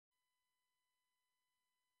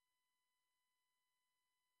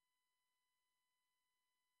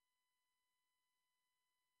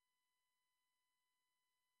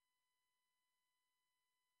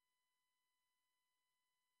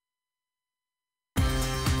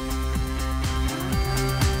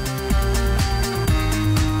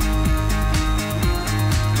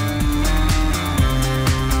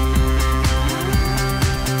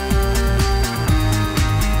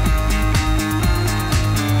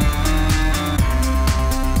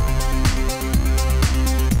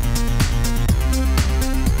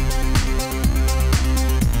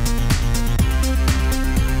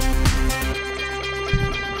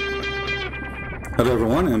Hello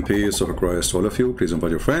everyone, and peace of Christ to all of you. Please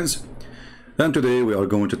invite your friends. And today we are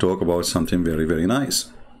going to talk about something very, very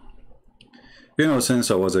nice. You know, since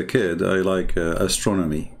I was a kid, I like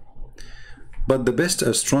astronomy. But the best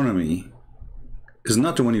astronomy is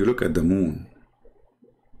not when you look at the moon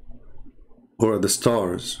or at the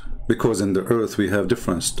stars, because in the earth we have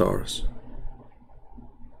different stars.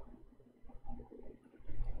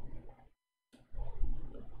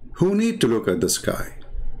 Who need to look at the sky?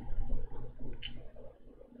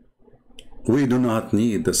 We do not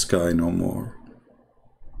need the sky no more.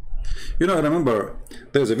 You know, I remember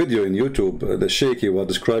there's a video in YouTube, the Sheikh, he was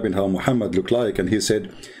describing how Muhammad looked like, and he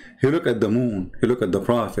said, he look at the moon, he look at the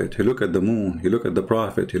prophet, he look at the moon, he look at the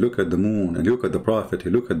prophet, he look at the moon, and look at the prophet, he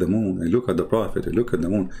look at the moon, he look at the prophet, he look at the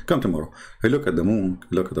moon. Come tomorrow. He look at the moon,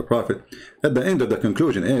 he look at the prophet. At the end of the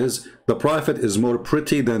conclusion is, the prophet is more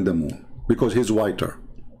pretty than the moon, because he's whiter.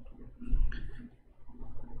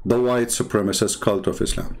 The white supremacist cult of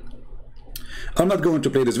Islam. I'm not going to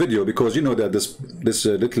play this video because you know that this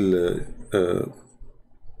little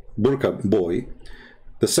burqa boy,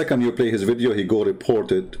 the second you play his video, he go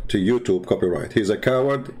report it to YouTube copyright. He's a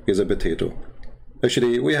coward, he's a potato.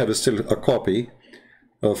 Actually, we have still a copy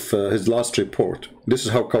of his last report. This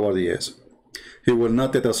is how coward he is. He will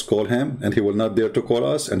not let us call him, and he will not dare to call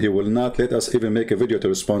us, and he will not let us even make a video to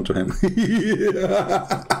respond to him.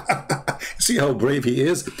 See how brave he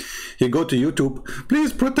is? He go to YouTube,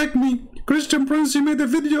 please protect me. Christian Prince, he made a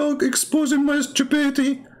video exposing my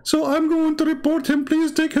stupidity, so I'm going to report him.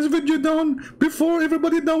 Please take his video down before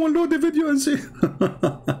everybody download the video and see.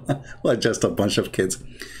 Well, just a bunch of kids.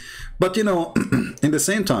 But you know, in the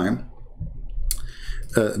same time,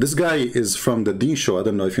 this guy is from the Deen show. I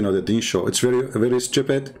don't know if you know the Deen show. It's very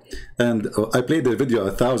stupid, and I played the video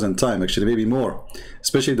 1,000 times, actually, maybe more,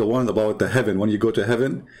 especially the one about the heaven. When you go to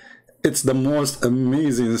heaven, it's the most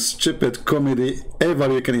amazing stupid comedy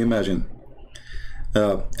ever you can imagine.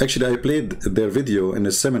 Actually, I played their video in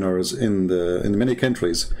the seminars in many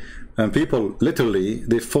countries, and people literally,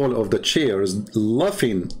 they fall off the chairs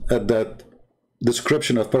laughing at that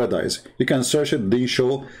description of paradise. You can search it, Deen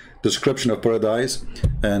show description of paradise,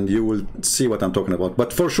 and you will see what I'm talking about.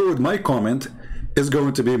 But for sure, my comment is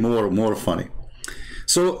going to be more funny.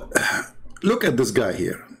 So look at this guy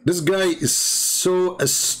here. This guy is so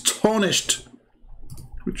astonished,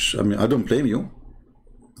 which, I mean, I don't blame you.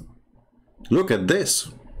 Look at this.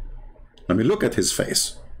 I mean, look at his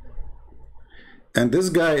face. And this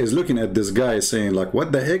guy is looking at this guy saying, like,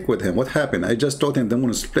 what the heck with him? What happened? I just told him the moon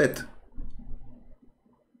is split.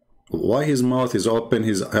 Why his mouth is open,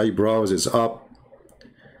 his eyebrows is up?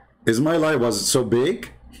 Is my life was so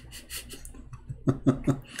big?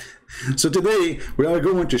 So today we are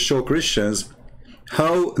going to show Christians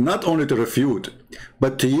how not only to refute,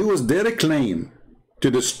 but to use their claim to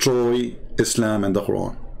destroy Islam and the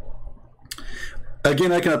Quran.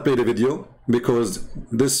 Again, I cannot play the video because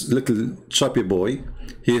this little choppy boy,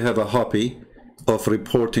 he have a hobby of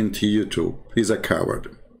reporting to YouTube. He's a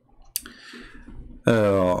coward.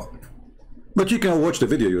 But you can watch the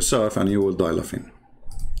video yourself and you will die laughing.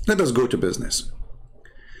 Let us go to business.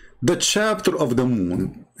 The chapter of the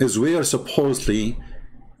moon is where supposedly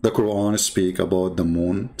the Quran speak about the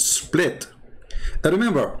moon split. And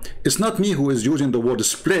remember, it's not me who is using the word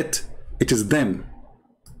split, it is them.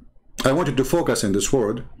 I want you to focus in this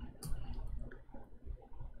word.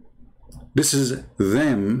 This is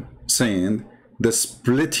them saying the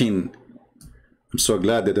splitting. I'm so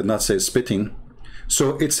glad they did not say spitting.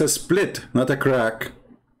 So it's a split, not a crack,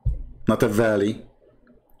 not a valley.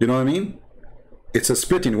 You know what I mean? It's a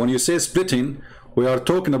splitting. When you say splitting, we are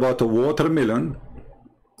talking about a watermelon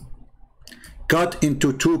cut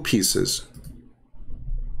into two pieces.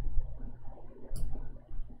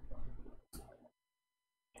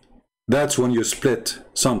 That's when you split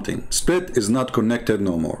something. Split is not connected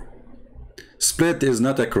no more. Split is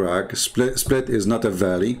not a crack. Split is not a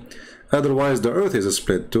valley. Otherwise, the earth is a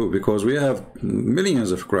split too, because we have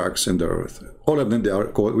millions of cracks in the earth. All of them,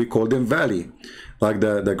 we call them valley, like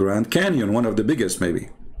the Grand Canyon, one of the biggest maybe.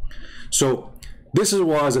 So this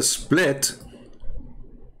was a split,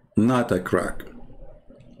 not a crack.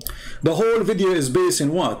 The whole video is based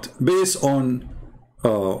in what? Based on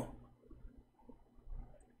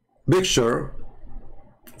picture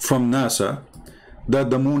from NASA that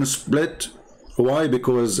the moon split. Why?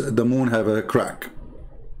 Because the moon have a crack.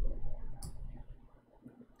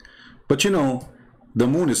 But you know, the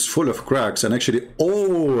moon is full of cracks, and actually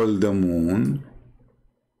all the moon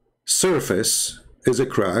surface is a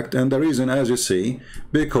cracked, and the reason, as you see,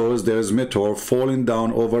 because there's meteor falling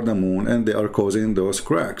down over the moon and they are causing those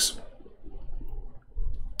cracks.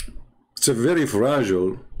 It's a very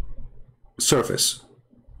fragile surface.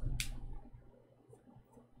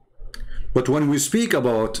 But when we speak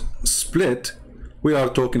about split, we are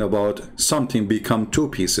talking about something become two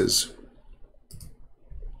pieces.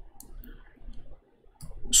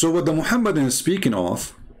 So what the Muhammadan is speaking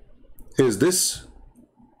of is this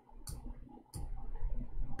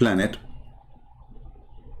planet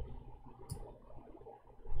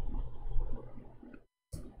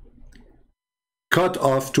cut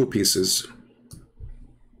off two pieces.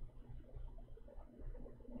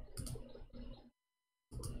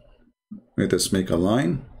 Let us make a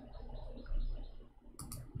line.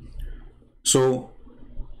 So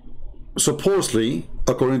supposedly,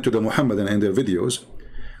 according to the Muhammadan in their videos,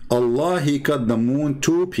 Allah, he cut the moon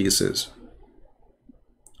two pieces.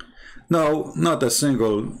 Now, not a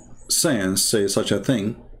single science says such a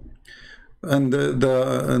thing, and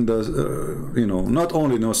you know, not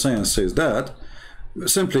only no science says that,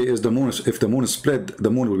 simply is the moon. If the moon is split,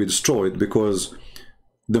 the moon will be destroyed, because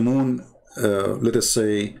the moon, let us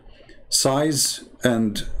say, size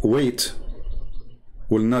and weight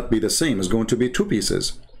will not be the same. It's going to be two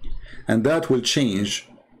pieces, and that will change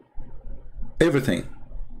everything.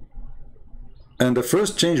 And the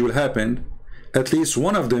first change will happen, at least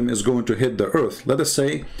one of them is going to hit the earth. Let us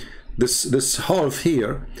say this half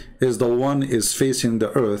here is the one is facing the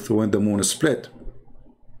earth. When the moon is split,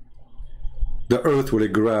 the earth will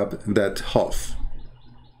grab that half.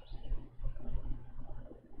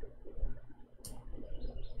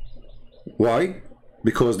 Why?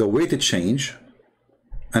 Because the weight change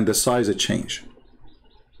and the size change.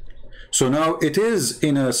 So now it is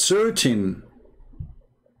in a certain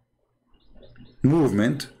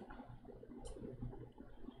movement,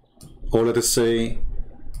 or let us say,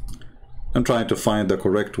 I'm trying to find the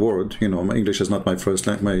correct word. You know, my English is not my first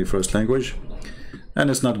language, and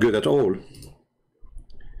it's not good at all.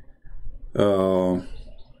 The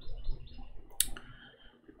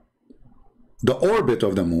orbit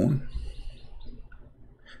of the moon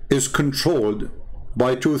is controlled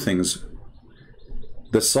by two things: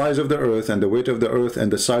 the size of the earth and the weight of the earth,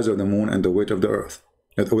 and the size of the moon and the weight of the earth,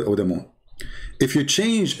 or the moon. If you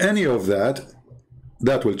change any of that,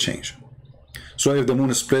 that will change. So if the moon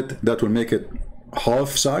is split, that will make it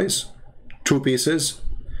half size, two pieces,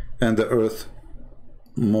 and the earth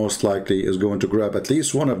most likely is going to grab at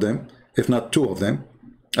least one of them, if not two of them.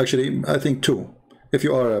 Actually, I think two. If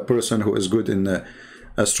you are a person who is good in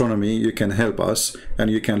astronomy, you can help us and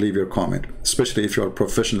you can leave your comment, especially if you are a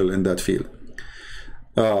professional in that field.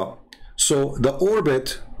 So the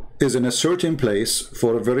orbit is in a certain place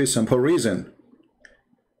for a very simple reason: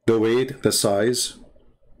 the weight, the size,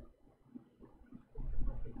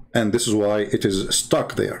 and this is why it is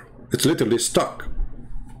stuck there. It's literally stuck.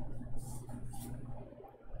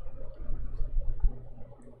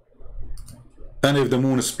 And if the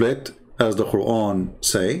moon is split, as the Quran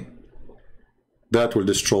say, that will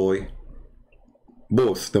destroy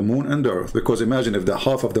both the moon and the earth. Because imagine if the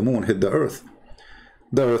half of the moon hit the earth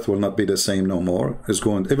will not be the same no more.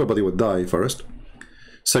 Everybody would die first.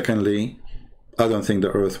 Secondly, I don't think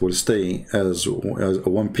the earth will stay as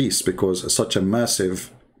one piece, because such a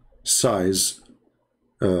massive size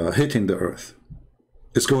hitting the earth,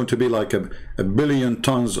 it's going to be like a billion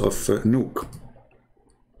tons of nuke.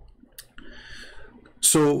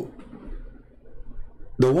 So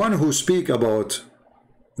the one who speak about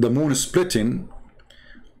the moon splitting,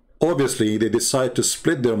 obviously they decide to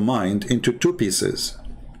split their mind into two pieces.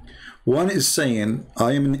 One is saying,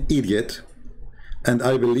 I am an idiot and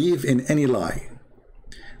I believe in any lie.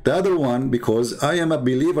 The other one, because I am a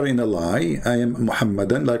believer in a lie, I am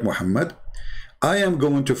Muhammadan, like Muhammad, I am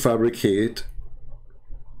going to fabricate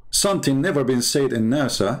something never been said in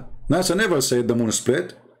NASA. NASA never said the moon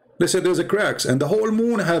split. They said there's a cracks, and the whole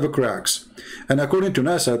moon have a cracks. And according to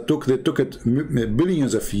NASA, they took it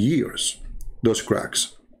billions of years, those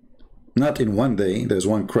cracks. Not in one day, there's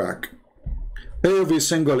one crack. Every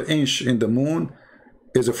single inch in the moon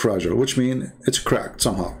is a fragile, which means it's cracked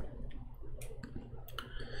somehow.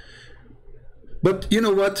 But you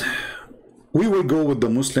know what? We will go with the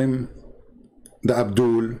Muslim, the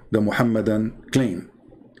Abdul, the Muhammadan claim.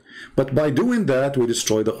 But by doing that, we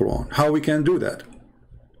destroy the Quran. How we can do that?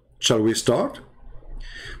 Shall we start?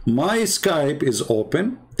 My Skype is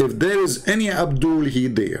open. If there is any Abdul here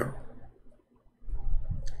there,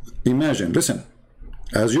 imagine, listen,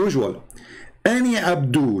 as usual, any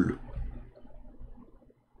Abdul,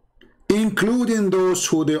 including those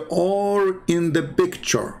who they are in the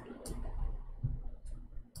picture,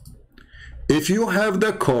 if you have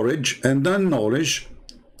the courage and the knowledge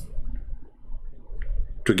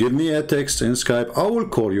to give me a text in Skype, I will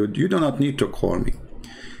call you. You do not need to call me.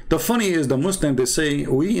 The funny is the Muslim, they say,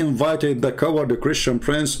 we invited the coward Christian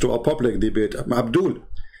prince to a public debate. Abdul,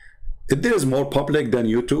 it is more public than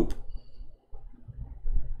YouTube.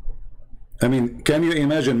 I mean, can you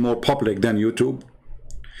imagine more public than YouTube?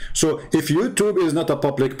 So if YouTube is not a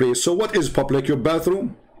public place, so what is public? Your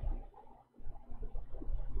bathroom?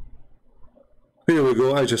 Here we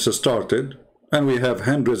go, I just started, and we have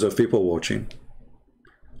hundreds of people watching.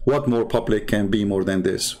 What more public can be more than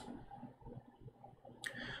this?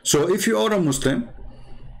 So if you are a Muslim,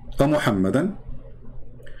 a Muhammadan,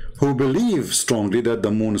 who believe strongly that the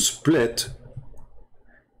moon split,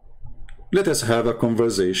 let us have a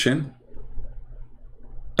conversation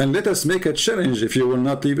and let us make a challenge if you will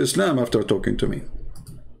not leave Islam after talking to me.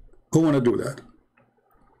 Who want to do that?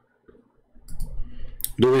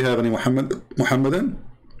 Do we have any Muhammadan?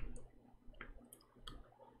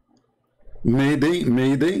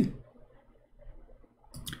 Mayday?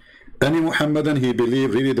 Any Muhammadan he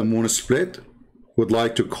believe really the moon split would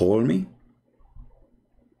like to call me?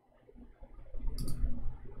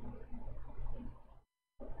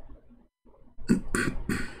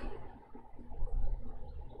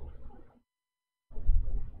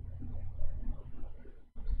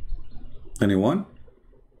 Anyone?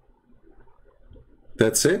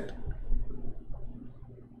 That's it?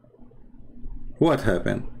 What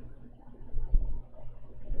happened?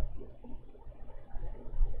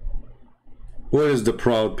 Where is the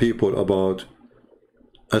proud people about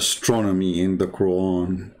astronomy in the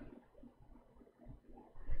Quran?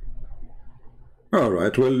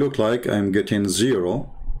 Alright, well, look like I'm getting 0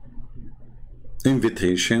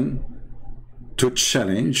 invitation to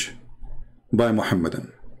challenge by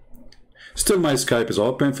Muhammadan. Still, my Skype is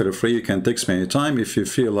open. Feel free. You can text me anytime if you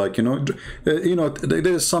feel like,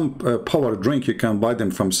 there's some power drink you can buy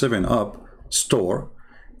them from 7-Up store.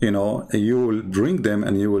 You will drink them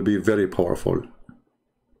and you will be very powerful.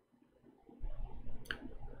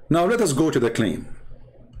 Now let us go to the claim.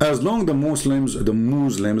 As long the Muslims,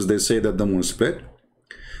 they say that the moon split,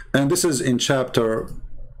 and this is in chapter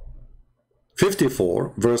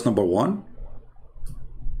 54, verse number 1.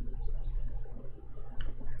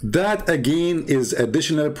 That again is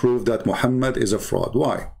additional proof that Muhammad is a fraud.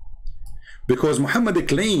 Why? Because Muhammad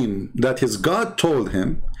claimed that his God told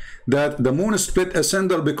him that the moon split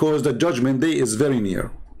asunder because the judgment day is very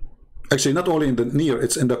near. Actually, not only in the near,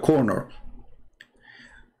 it's in the corner.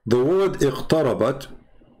 The word iqtarabat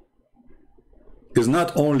is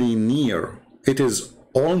not only near, it is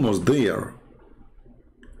almost there.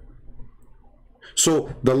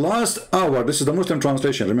 So the last hour, this is the Muslim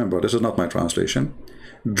translation, remember, this is not my translation.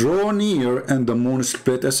 Draw near and the moon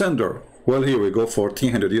split asunder. Well, here we go,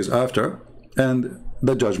 1400 years after, and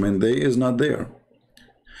the judgment day is not there.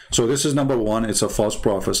 So this is number 1, it's a false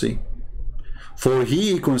prophecy. For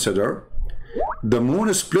he consider the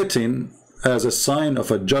moon splitting as a sign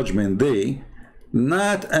of a judgment day,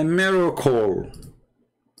 not a miracle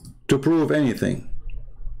to prove anything.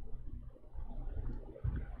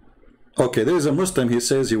 Okay, there is a Muslim, he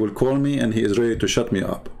says he will call me and he is ready to shut me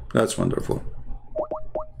up. That's wonderful.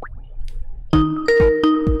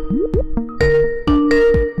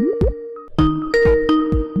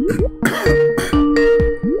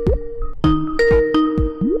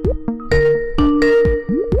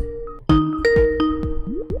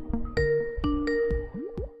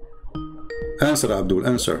 Answer, Abdul,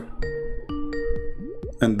 answer.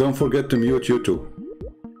 And don't forget to mute YouTube.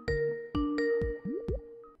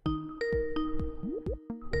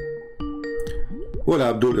 Well,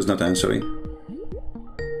 Abdul is not answering.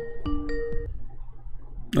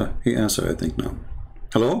 Oh, he answered, I think, now.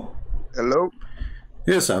 Hello? Hello?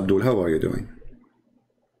 Yes, Abdul, how are you doing?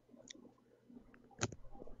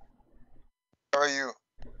 How are you?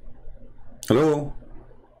 Hello?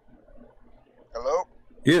 Hello?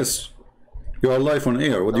 Yes. You are live on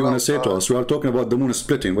air. What do you want to say to us? We are talking about the moon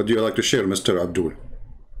splitting. What do you like to share, Mr. Abdul?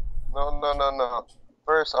 No.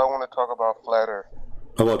 First, I want to talk about flat Earth.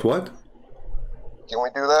 About what? Can we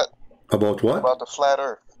do that? About what? About the flat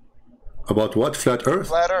Earth. About what? Flat Earth?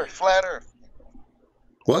 Flat Earth.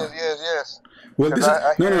 What? Yes. Well, this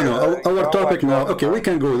is, no. Our topic now. Okay, we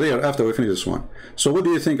can go there after we finish this one. So what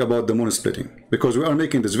do you think about the moon splitting? Because we are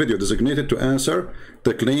making this video designated to answer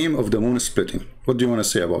the claim of the moon splitting. What do you want to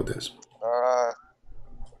say about this?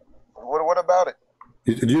 What about it?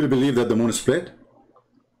 Do you believe that the moon split?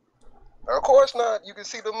 Of course not. You can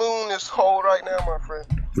see the moon is whole right now, my friend.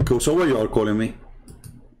 Okay, so why you are calling me?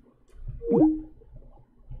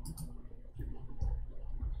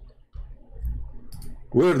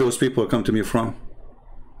 Where those people come to me from?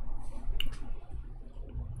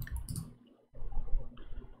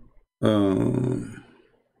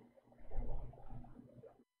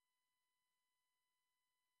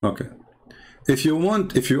 Okay. If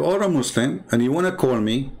you are a Muslim and you want to call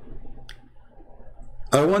me,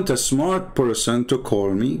 I want a smart person to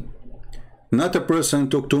call me, not a person who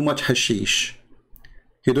took too much hashish.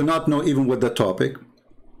 He do not know even what the topic.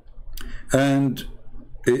 And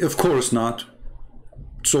of course not.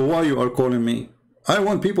 So why you are calling me? I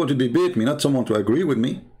want people to debate me, not someone to agree with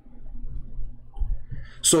me.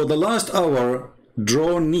 So the last hour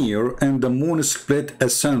draw near and the moon split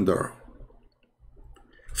asunder.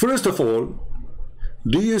 First of all,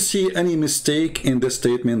 do you see any mistake in the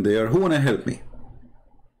statement there? Who wanna help me?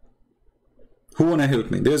 Who wanna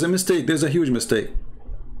help me? There's a mistake, there's a huge mistake.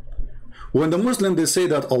 When the Muslim they say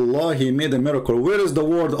that Allah, He made a miracle, where is the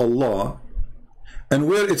word Allah? And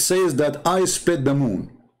where it says that I split the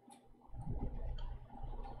moon?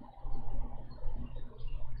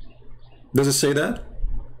 Does it say that?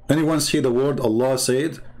 Anyone see the word Allah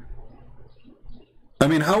said? I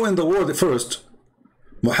mean, how in the world? First,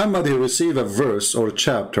 Muhammad he received a verse or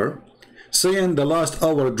chapter saying the last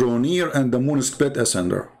hour drew near and the moon split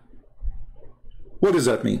asunder. What does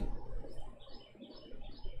that mean?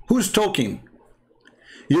 Who's talking?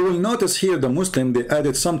 You will notice here the Muslim they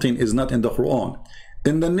added something is not in the Quran.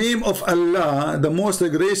 In the name of Allah, the most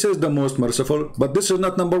gracious, the most merciful, but this is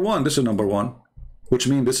not number one, this is number one, which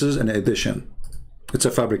means this is an addition. It's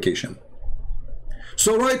a fabrication.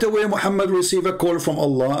 So right away Muhammad received a call from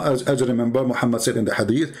Allah, as you remember Muhammad said in the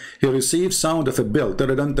hadith, he received sound of a bell.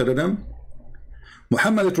 Tadadam, tadadam.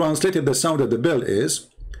 Muhammad translated the sound of the bell is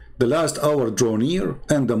the last hour drew near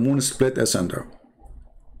and the moon split asunder.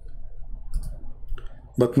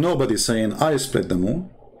 But nobody's saying I split the moon.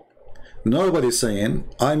 Nobody's saying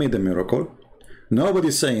I made a miracle.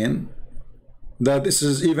 Nobody's saying that this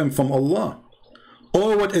is even from Allah.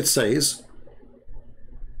 All what it says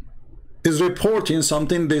is reporting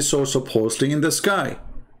something they saw supposedly in the sky,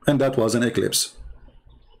 and that was an eclipse.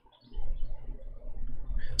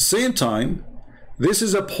 Same time, this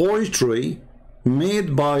is a poetry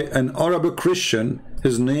made by an Arab Christian.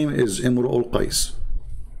 His name is Imru al-Qais.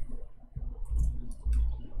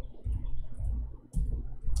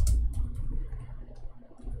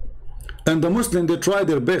 And the Muslims, they try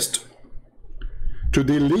their best to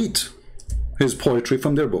delete his poetry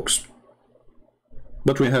from their books.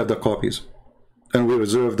 But we have the copies, and we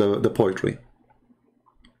reserve the poetry.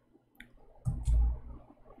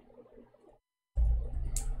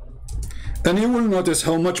 And you will notice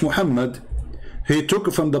how much Muhammad, he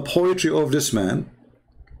took from the poetry of this man,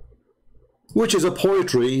 which is a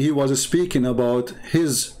poetry, he was speaking about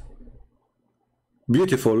his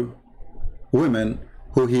beautiful women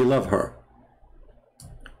who he loved her.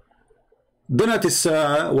 دنت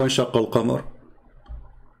الساعة وانشق القمر.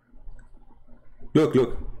 Look,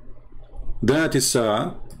 look. دنت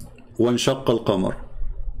الساعة وانشق القمر.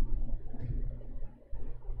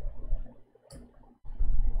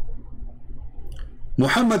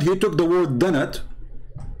 Muhammad, he took the word danat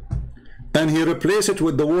and he replaced it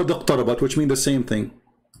with the word اقتربت, which means the same thing.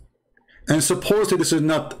 And supposedly this is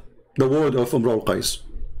not the word of Imru al-Qais.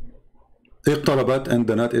 اقتربت and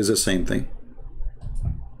danat is the same thing.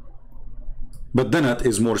 But danat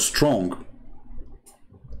is more strong.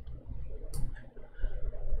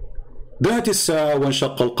 دنت الساعة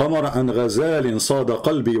وانشق القمر عن غزال صاد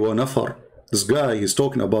قلبي ونفر. This guy is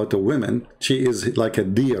talking about a woman. She is like a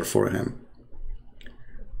deer for him.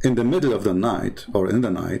 In the middle of the night, or in the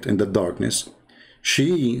night, in the darkness,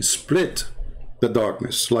 she split the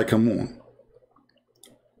darkness like a moon.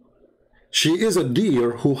 She is a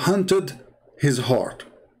deer who hunted his heart.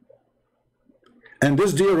 And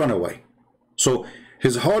this deer ran away. So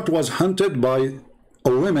his heart was hunted by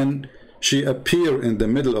a woman. She appeared in the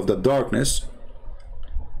middle of the darkness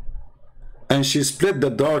and she split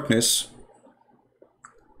the darkness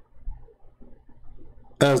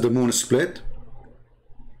as the moon split.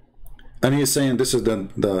 And he's saying this is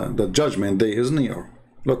the judgment day is near.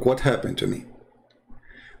 Look what happened to me.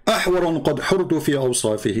 أحور قد حرت في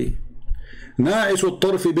أوصافه ناعس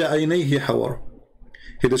الطرف بعينيه حور.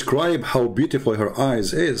 He described how beautiful her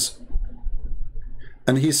eyes is.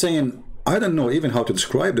 And he's saying, I don't know even how to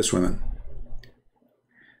describe this woman.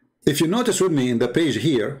 If you notice with me in the page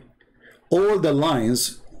here, all the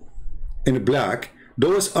lines in black,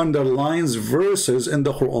 those underlines verses in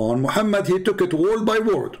the Quran. Muhammad, he took it word by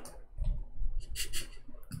word.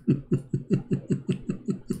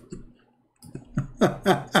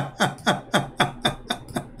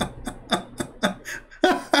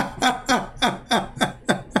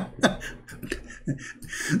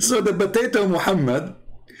 So the potato Muhammad,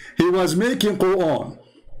 he was making Quran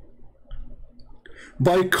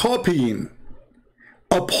by copying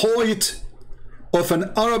a poet of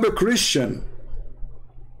an Arab Christian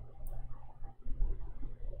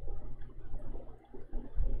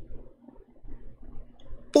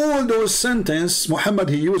all those sentences Muhammad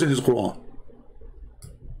he used in his Quran.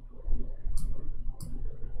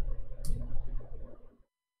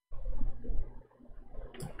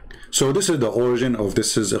 So this is the origin of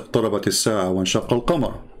this is اقتربت الساعة وانشق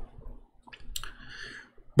القمر.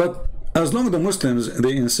 But as long as the Muslims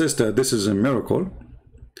they insist that this is a miracle,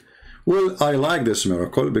 well, I like this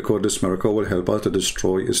miracle because this miracle will help us to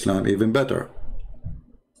destroy Islam even better.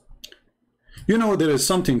 You know, there is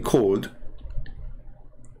something called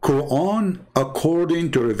Quran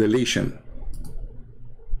according to revelation.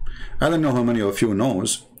 I don't know how many of you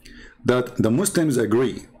knows that the Muslims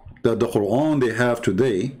agree that the Quran they have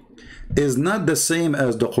today is not the same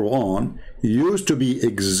as the Quran used to be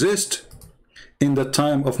exist in the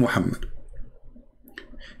time of Muhammad.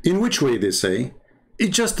 In which way they say?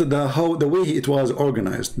 It's just the way it was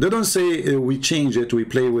organized. They don't say we change it, we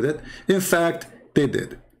play with it. In fact, they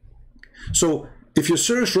did. So if you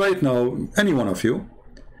search right now, any one of you,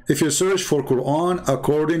 if you search for Quran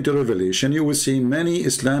according to revelation, you will see many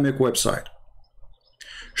Islamic websites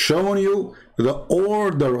showing you the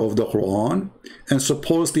order of the Quran and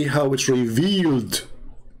supposedly how it's revealed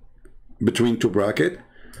between two brackets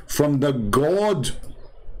from the God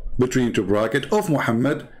between two brackets of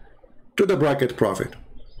Muhammad to the bracket prophet.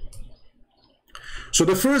 So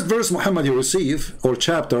the first verse Muhammad he received or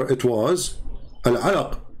chapter it was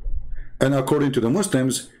Al-Alaq, and according to the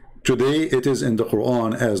Muslims today it is in the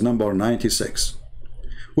Quran as number 96,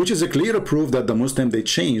 which is a clear proof that the Muslim they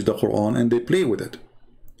change the Quran and they play with it.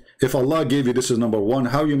 If Allah gave you this is number 1,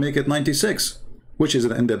 how you make it 96, which is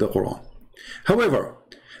the end of the Quran. However,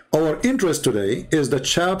 our interest today is the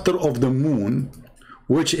chapter of the moon,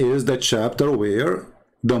 which is the chapter where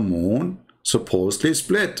the moon supposedly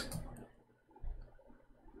split.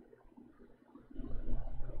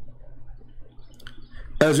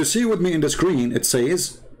 As you see with me in the screen, it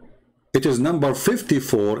says it is number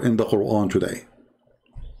 54 in the Quran today.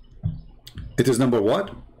 It is number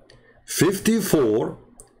what? 54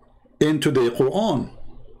 into the Quran.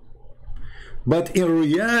 But in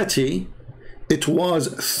reality, it was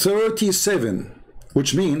 37,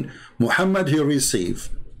 which means Muhammad he received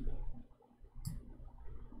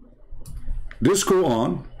this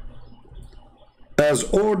Quran as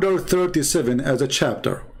order 37 as a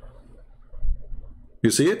chapter. You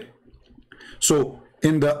see it? So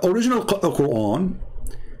in the original Quran,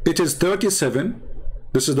 it is 37.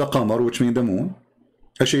 This is the Qamar, which means the moon.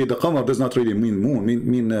 Actually, the Qamar does not really mean moon.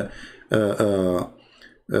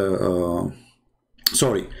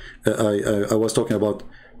 Sorry, I was talking about.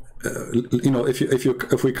 You know,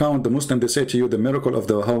 if we count the Muslim, they say to you the miracle of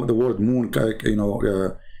how the word moon,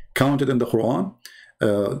 counted in the Quran.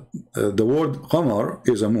 The word Qamar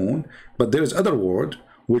is a moon, but there is other word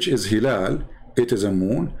which is Hilal. It is a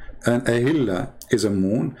moon, and Ahilla is a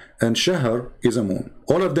moon, and Shahr is a moon.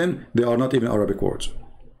 All of them, they are not even Arabic words.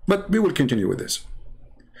 But we will continue with this.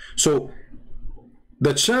 So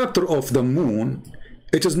the chapter of the moon,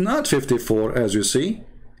 it is not 54 as you see,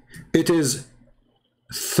 it is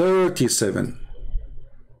 37.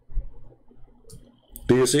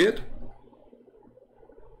 Do you see it?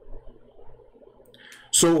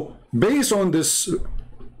 So based on this,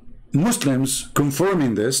 Muslims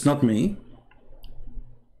confirming this, not me,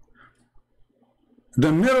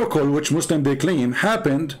 the miracle which Muslims they claim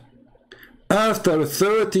happened after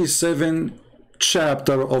 37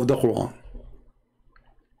 chapter of the Quran,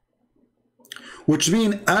 which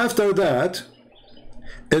means after that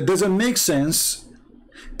it doesn't make sense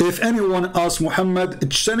if anyone asks Muhammad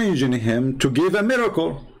challenging him to give a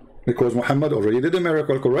miracle, because Muhammad already did a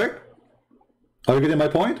miracle, correct? Are you getting my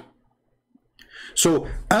point? So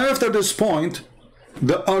after this point,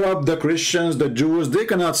 the Arab, the Christians, the Jews, they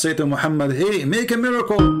cannot say to Muhammad, hey, make a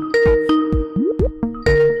miracle.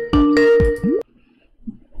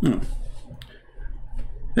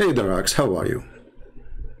 Hey Darax, how are you?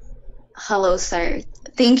 Hello, sir.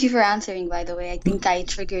 Thank you for answering, by the way. I think I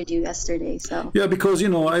triggered you yesterday, so... Yeah, because, you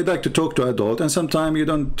know, I like to talk to adult, and sometimes you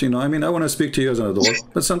don't, you know, I mean, I want to speak to you as an adult,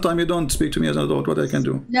 but sometimes you don't speak to me as an adult. What I can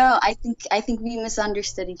do? No, I think we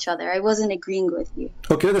misunderstood each other. I wasn't agreeing with you.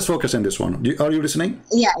 Okay, let's focus on this one. Are you listening?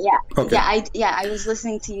 Yeah. Okay. Yeah, I was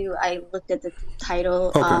listening to you. I looked at the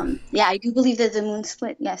title. Okay. Yeah, I do believe that the moon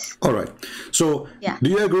split, yes. All right. So, yeah. Do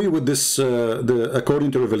you agree with this,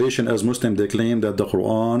 according to Revelation, as Muslim, they claim that the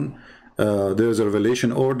Quran... there's a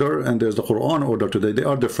revelation order and there's the Quran order today. They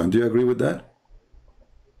are different. Do you agree with that?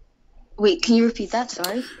 Wait, can you repeat that?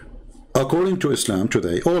 Sorry. According to Islam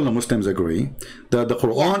today, all the Muslims agree that the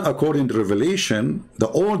Quran, according to revelation,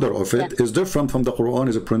 the order of it is different from the Quran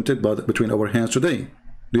is printed between our hands today.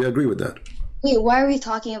 Do you agree with that? Wait, why are we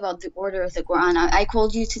talking about the order of the Quran? I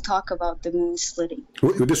called you to talk about the moon splitting.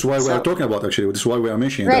 This is why we are talking about, actually. This is why we are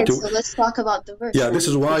mentioning that too. So let's talk about the verse. Yeah, this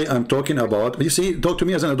is why I'm talking about. You see, talk to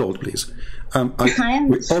me as an adult, please.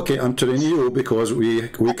 Okay, I'm telling you because we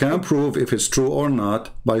can prove if it's true or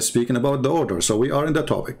not by speaking about the order. So we are in the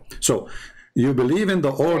topic. So you believe in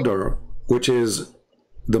the order, which is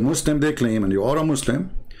the Muslim they claim, and you are a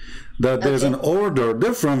Muslim, that there's an order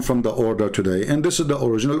different from the order today, and this is the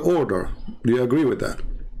original order. Do you agree with that?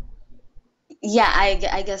 Yeah,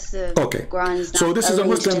 I guess the Quran is not. So this is a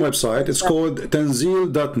Muslim website. It's called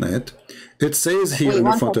tanzil.net. It says here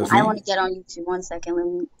in front of me. I want to get on YouTube. 1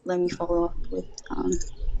 second. Let me follow up with.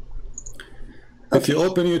 If you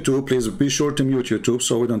open YouTube, please be sure to mute YouTube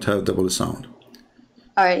so we don't have double sound.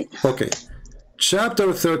 All right. Okay.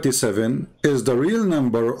 Chapter 37 is the real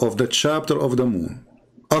number of the chapter of the moon,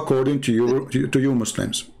 according to you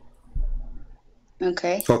Muslims.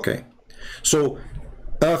 Okay. Okay. So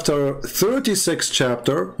after 36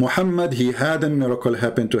 chapter, Muhammad, he had a miracle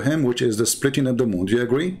happen to him, which is the splitting of the moon. Do you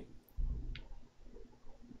agree?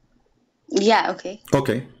 Yeah, okay.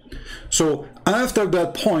 Okay. So after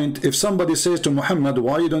that point, if somebody says to Muhammad,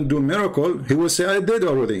 why you don't do miracle? He will say, I did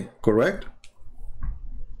already, correct?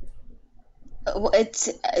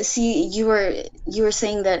 See, you were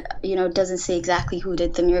saying that, you know, it doesn't say exactly who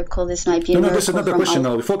did the miracle. This might be a miracle. No, this is not the question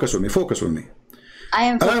now. Focus with me. I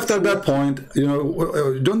am after that point, you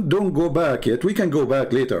know, don't go back yet. We can go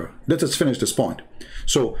back later. Let us finish this point.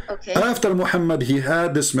 So after Muhammad, he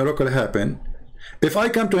had this miracle happen. If I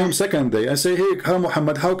come to him second day, I say, hey,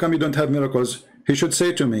 Muhammad, how come you don't have miracles? He should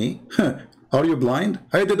say to me, are you blind?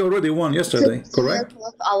 I did already one yesterday, correct?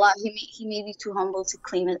 Allah, he may be too humble to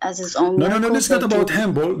claim it as his own miracle. No, this is not about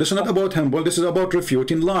humble. This is not about humble. This is about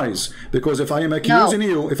refuting lies. Because if I am accusing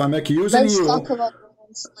you, let's talk about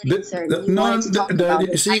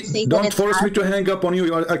don't force me to hang up on you.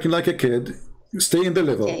 You are acting like a kid. Stay in the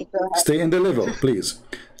level. Stay in the level, please.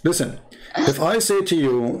 Listen, if I say to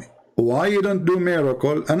you, why you don't do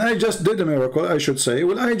miracle, and I just did a miracle, I should say,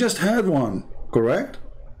 well, I just had one, correct?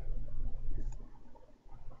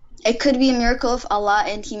 It could be a miracle of Allah,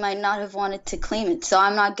 and he might not have wanted to claim it. So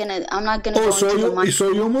I'm not gonna go into the mind.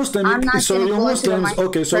 So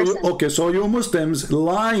you Muslims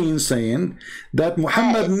lying, saying that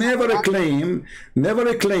Muhammad never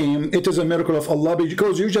claimed it is a miracle of Allah,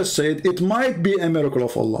 because you just said it might be a miracle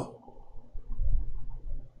of Allah.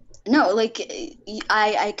 No, like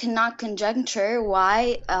I cannot conjecture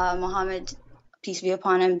why Muhammad, peace be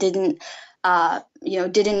upon him, didn't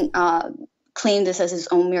claim this as his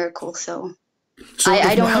own miracle. So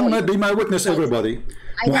I don't Muhammad, be my witness, everybody.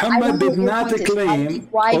 Muhammad did not claim.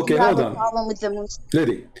 Okay, hold on.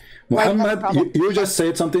 Lady, Muhammad, you just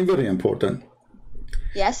said something very important.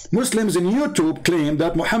 Yes. Muslims in YouTube claim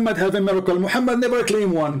that Muhammad had a miracle. Muhammad never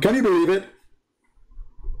claimed one. Can you believe it?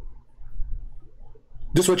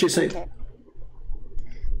 This is what she said. Okay.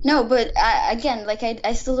 No, but again, like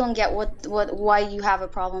I still don't get why you have a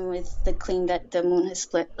problem with the claim that the moon has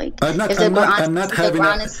split. Like I'm not having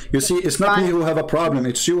you see, it's not me who have a problem,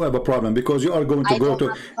 it's you who have a problem, because you are going to go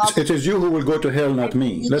to it is you who will go to hell, not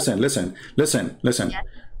me. Listen. Yeah.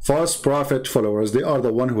 False prophet followers, they are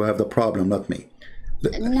the one who have the problem, not me.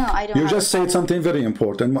 No, I don't. You just said something very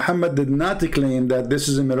important. Muhammad did not claim that this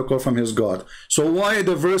is a miracle from his God. So why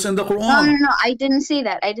the verse in the Quran? No, I didn't say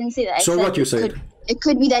that. So what you said? It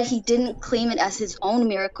could be that he didn't claim it as his own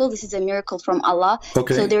miracle. This is a miracle from Allah.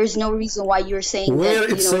 Okay. So there is no reason why you're saying where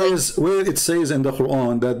it says in the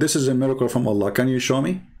Quran that this is a miracle from Allah. Can you show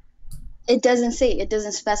me? It doesn't say. It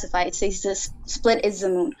doesn't specify. It says the split is the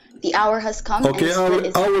moon. The hour has come. Okay,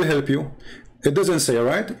 I will help you. It doesn't say,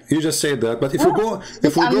 right? You just said that. But if we go,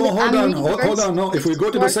 hold on. No, if we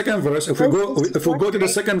go to the second verse, if we go to the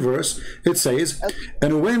second verse, it says,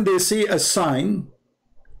 and when they see a sign,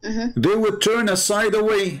 they would turn aside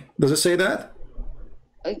away. Does it say that?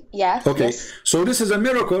 Yeah. Okay. Yes. So this is a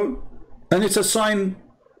miracle, and it's a sign,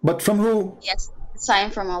 but from who? Yes,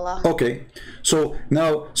 sign from Allah. Okay. So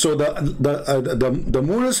now, the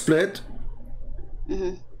moon is split.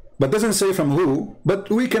 But doesn't say from who,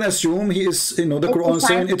 but we can assume he is, the Quran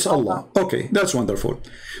saying it's Allah. Okay, that's wonderful.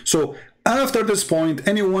 So after this point,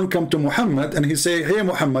 anyone come to Muhammad and he say, hey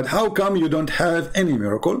Muhammad, how come you don't have any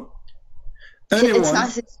miracle? It's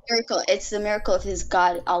not his miracle, it's the miracle of his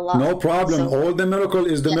God, Allah. No problem. All the miracle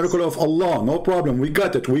is the miracle of Allah. No problem. We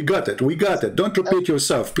got it. Don't repeat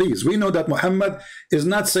yourself, please. We know that Muhammad is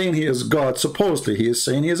not saying he is God, supposedly. He is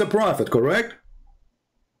saying he is a prophet, correct?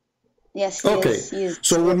 Yes.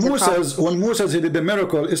 So when Moses he did the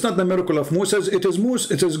miracle, it's not the miracle of Moses, it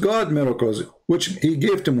is God miracles which he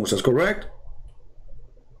gave to Moses, correct?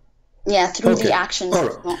 Yeah, through the actions. All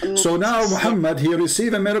right. So now Muhammad, he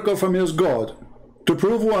received a miracle from his God to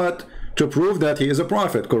prove what? To prove that he is a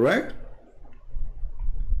prophet, correct?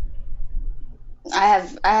 I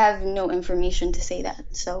have no information to say that,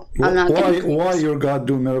 so I'm not going to. Why your God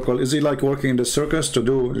do miracle? Is he like working in the circus to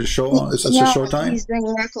do show? It's such a short time. He's doing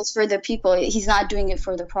miracles for the people. He's not doing it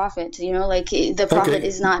for the prophet. You know, like the prophet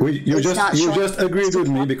is not. You just agreed with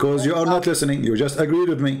me because you are not listening. You just agreed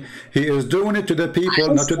with me. He is doing it to the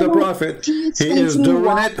people, not to the prophet. He is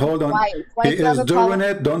doing it. Hold on. He is doing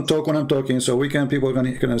it. Don't talk when I'm talking, so people can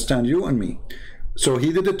understand you and me. So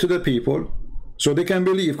he did it to the people, so they can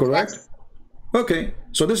believe. Correct? Yes. Okay,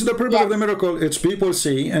 so this is the purpose of the miracle. It's people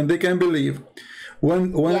see and they can believe.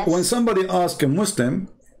 When somebody asks a Muslim,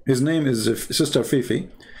 his name is Sister Fifi,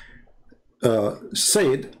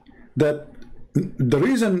 said that the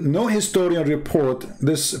reason no historian report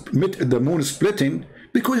the moon splitting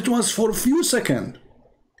because it was for a few seconds.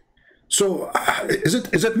 So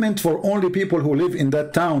is it meant for only people who live in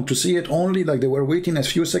that town to see it only, like they were waiting a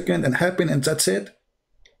few seconds and happen and that's it?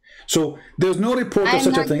 So there's no report of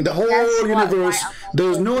such a thing. The whole universe,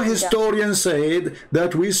 there's no historian said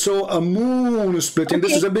that we saw a moon splitting.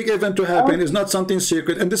 This is a big event to happen. It's not something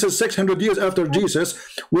secret. And this is 600 years after Jesus,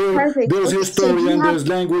 where there's historian, there's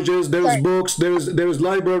languages, there's books, there's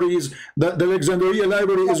libraries. The Alexandria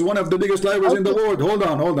Library is one of the biggest libraries in the world. Hold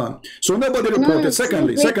on. So nobody reported.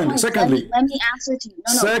 Secondly. Let me answer to you.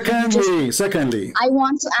 Secondly. I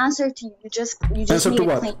want to answer to you. You just answer made to a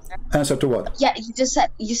what? claim. Answer to what? Yeah,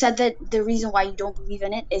 you said that the reason why you don't believe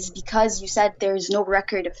in it is because you said there is no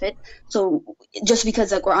record of it. So just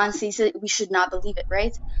because the Quran says it, we should not believe it,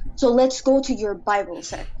 right? So let's go to your Bible,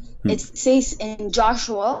 sir. It says in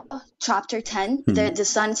Joshua chapter 10 that the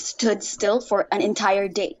sun stood still for an entire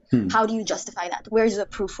day. How do you justify that? Where's the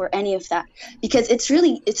proof for any of that? Because it's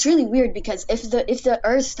really weird, because if the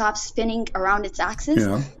earth stops spinning around its axis,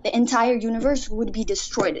 the entire universe would be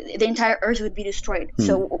destroyed. The entire earth would be destroyed.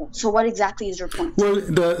 So what exactly is your point? Well,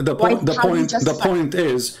 the point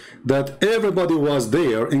is that everybody was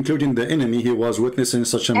there, including the enemy. He was witnessing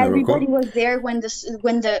such a miracle. Everybody was there when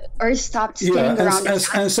the earth stopped spinning around its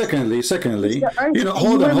axis. And secondly, you know,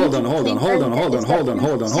 hold on.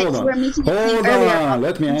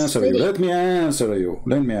 Let me answer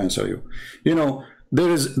you. You know,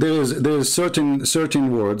 there's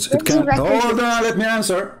certain words. It can't. Hold on. Let me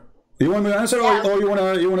answer. You want me to answer, or you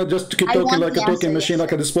wanna just keep talking like a talking machine,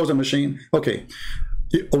 like a disposal machine? Okay.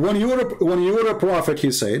 When you were a prophet,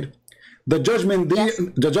 he said, the judgment day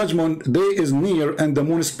is near and the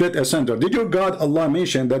moon split asunder. Did your God Allah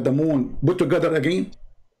mention that the moon put together again?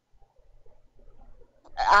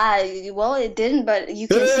 Well, it didn't, but you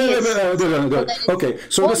can see it. Okay,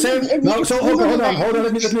 so the same. Now, so hold on.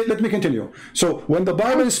 Let me continue. So when the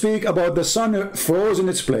Bible speaks about the sun froze in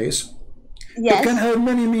its place, it can have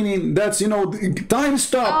many meaning. That's, you know, time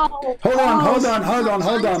stop. Hold on.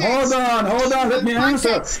 Let me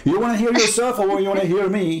answer. You want to hear yourself, or you want to hear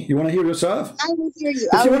me? You want to hear yourself? I will hear you.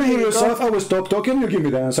 If you want to hear yourself, I will stop talking. You give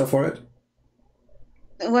me the answer for it.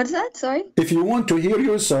 What's that? Sorry? If you want to hear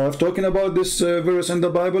yourself talking about this verse in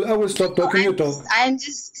the Bible, I will stop talking. You talk. I'm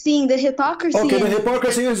just seeing the hypocrisy. Okay, the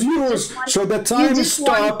hypocrisy is yours. So the time is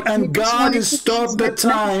stopped, and God is stopped the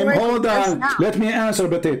time. Hold on. Let me answer,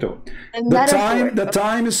 Potato. The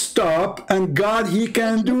time is stopped, and God, He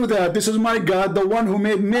can do that. This is my God, the one who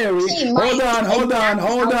made Mary. Hold on.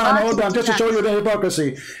 Just to show you the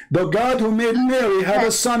hypocrisy. The God who made Mary have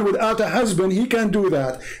a son without a husband, He can do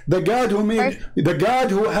that. The God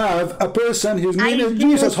who have a person, his name is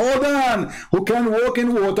Jesus, hold on, who can walk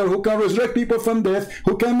in water, who can resurrect people from death,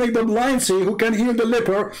 who can make the blind see, who can heal the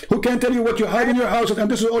leper, who can tell you what you have in your house,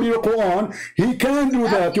 and this is all your Quran. He can do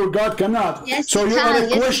that. Your God cannot. So you are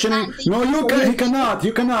questioning. No, you can. He cannot.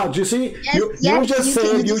 You cannot. You see, you just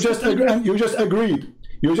said, you just agreed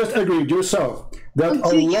yourself. That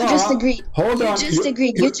Allah, you just agreed. Hold on.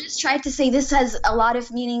 You just tried to say this has a lot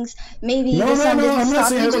of meanings. Maybe no, I'm not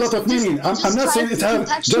saying it has a lot of meaning. I'm not saying it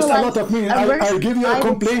has just a lot of meaning. I'll give you a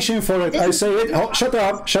completion for it. I say it. Oh, shut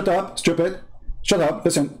up, stupid. Shut up.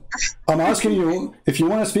 Listen, I'm asking you, if you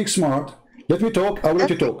want to speak smart, let me talk. I'll let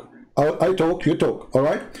you talk. I talk, you talk. All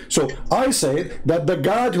right? So I say that the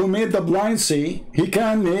God who made the blind see, He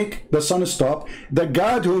can make the sun stop. The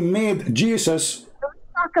God who made Jesus...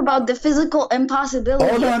 Talk about the physical impossibility.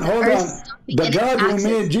 Hold on. The God who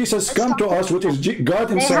made Jesus come to us, which is God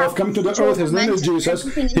Himself, come to the earth. His name is Jesus.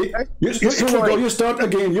 You start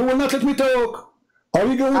again. You will not let me talk. Are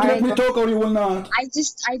you going to let me talk, or you will not? I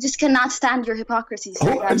just cannot stand your hypocrisy.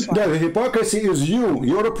 The hypocrisy is you.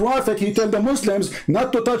 You're a prophet. He told the Muslims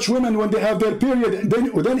not to touch women when they have their period.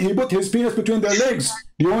 Then He put His penis between their legs.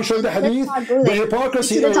 You want to show the hadith? The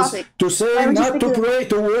hypocrisy is to say not to pray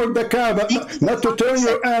toward the Kaaba, not to turn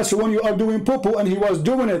your ass when you are doing poo-poo, and he was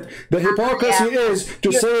doing it. The hypocrisy is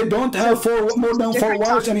to say don't have more than 4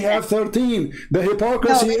 wives and he have 13. The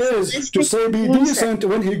hypocrisy is to say be decent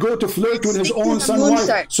when he go to flirt with his own son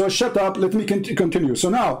wife. So shut up, let me continue. So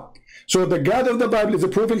now, so the God of the Bible is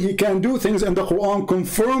proven he can do things, and the Quran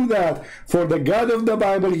confirmed that for the God of the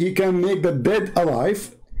Bible, he can make the dead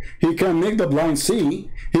alive. He can make the blind see.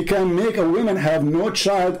 He can make a woman have no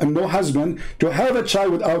child and no husband, to have a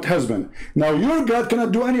child without husband. Now your God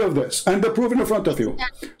cannot do any of this, and the proof in front of you.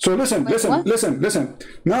 So listen.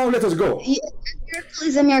 Now let us go. Miracle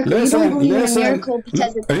is a miracle. You don't believe in a miracle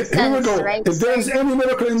because it makes sense, right? If there is any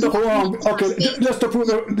miracle in the Quran, okay, just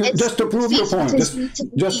to prove your point.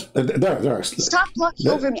 There. Stop talking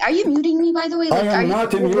over me. Are you muting me, by the way? Like, I am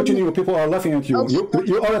not muting you. People are laughing at you. Okay.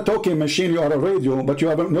 You are a talking machine. You are a radio, but you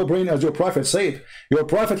have no brain, as your prophet said. Your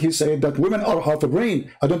prophet, he said that women are half a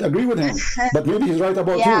brain. I don't agree with him, but maybe he's right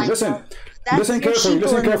about you. Listen carefully.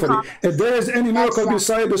 If there is any miracle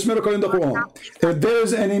beside this miracle in the Quran, if there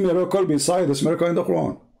is any miracle beside this miracle in the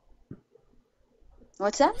Quran,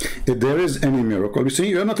 what's that? If there is any miracle, you see,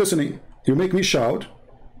 you're not listening. You make me shout.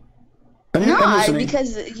 And no,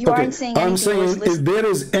 because you aren't saying anything. I'm saying if there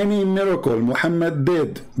is any miracle Muhammad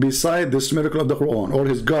did beside this miracle of the Quran, or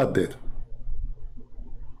his God did.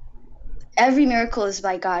 Every miracle is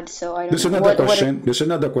by God, so I don't know. This is not the question. This is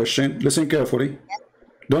not the question. Listen carefully.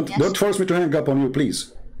 Don't force me to hang up on you,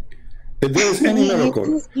 please. If there is any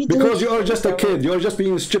miracle, because you are just a kid, you are just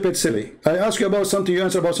being stupid, silly. I ask you about something, you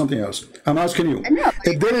answer about something else. I'm asking you,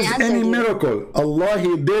 if there is any miracle Allah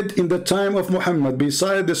he did in the time of Muhammad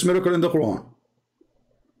beside this miracle in the Quran.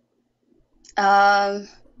 I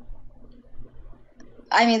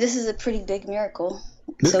mean, this is a pretty big miracle.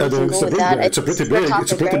 So it's a pretty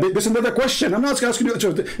big. This is another question. I'm not asking you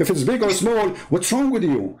if it's big or small. What's wrong with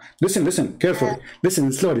you? Listen carefully.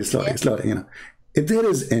 Listen slowly. You know, if there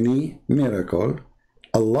is any miracle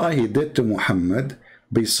Allah he did to Muhammad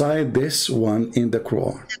beside this one in the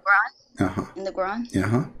Quran. In the Quran.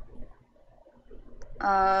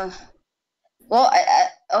 Well,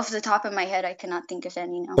 off the top of my head, I cannot think of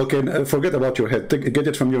any now. Okay, forget about your head. Get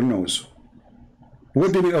it from your nose.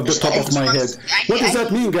 What do you mean of the top of my head? What does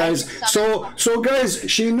that mean, guys? So guys,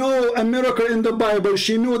 she knew a miracle in the Bible.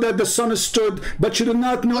 She knew that the sun stood, but she did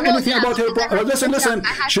not know anything about her prophet. Listen.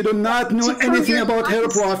 She did not know anything about her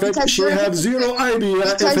prophet. She had zero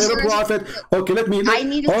idea if her prophet. Okay, let me.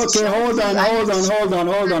 Okay, hold on.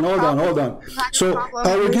 So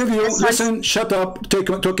I will give you. Listen, shut up. Take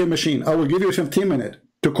a machine. I will give you 15 minutes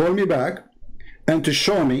to call me back and to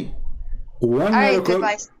show me one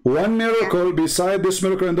miracle beside this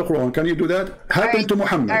miracle in the Quran. Can you do that? Happened to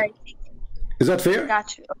Muhammad. Is that fair?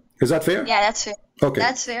 Got you. Is that fair? Yeah, that's fair. Okay.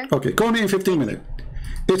 That's fair. Okay, call me in 15 minutes.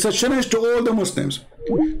 It's a challenge to all the Muslims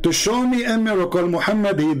to show me a miracle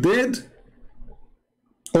Muhammad he did,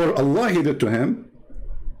 or Allah he did to him,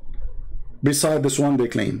 beside this one they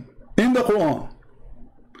claim. In the Quran.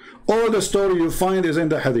 All the story you find is in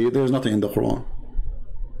the Hadith. There is nothing in the Quran.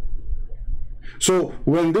 So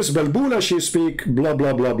when this Balbula she speak blah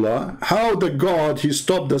blah blah blah, how the God he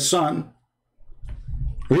stopped the sun?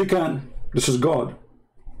 We can. This is God.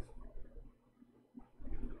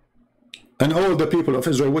 And all the people of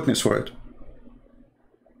Israel witness for it.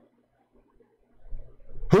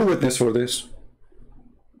 Who witnessed for this?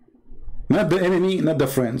 Not the enemy, not the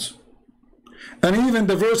friends. And even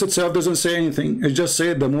the verse itself doesn't say anything. It just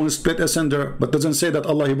said the moon split asunder, but doesn't say that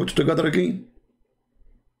Allah he put it together again.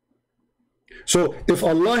 So if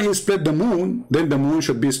Allah he split the moon, then the moon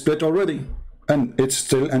should be split already, and it's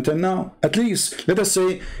still until now. At least let us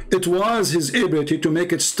say it was his ability to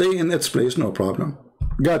make it stay in its place. No problem.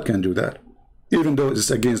 God can do that, even though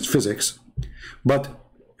it's against physics. But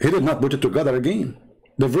he did not put it together again.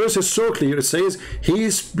 The verse is so clear. It says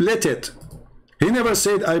he split it. He never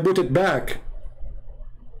said I put it back.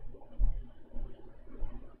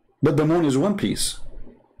 But the moon is one piece,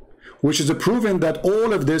 which is a proven that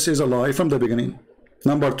all of this is a lie from the beginning.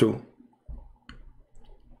 Number two,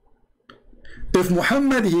 if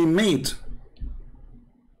Muhammad he made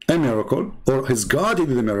a miracle, or his God he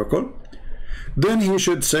did a miracle, then he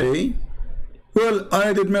should say, well,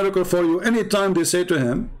 I did miracle for you. Anytime they say to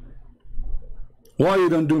him, why you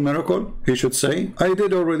don't do miracle? He should say, I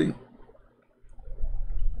did already.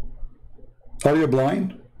 Are you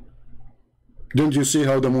blind? Don't you see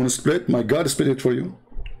how the moon split? My God split it for you.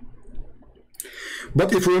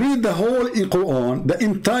 But if we read the whole Quran, the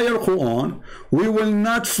entire Quran, we will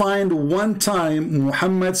not find one time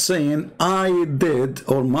Muhammad saying, I did,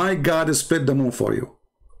 or my God split the moon for you.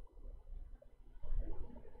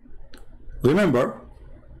 Remember,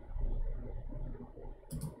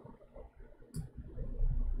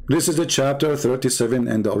 this is the chapter 37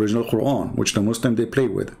 in the original Quran, which the Muslim they play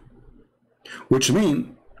with. Which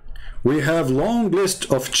means we have long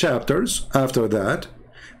list of chapters after that.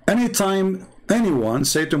 Anytime anyone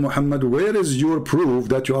say to Muhammad, where is your proof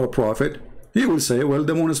that you are a prophet? He will say, well,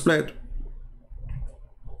 the moon is split.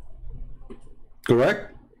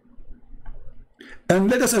 Correct? And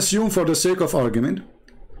let us assume for the sake of argument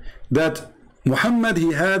that Muhammad,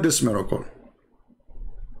 he had this miracle.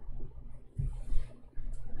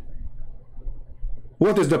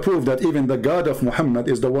 What is the proof that even the God of Muhammad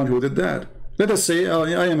is the one who did that? Let us say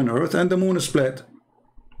I am on earth and the moon is split.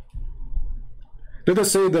 Let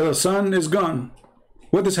us say the sun is gone.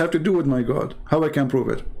 What does this have to do with my God? How I can prove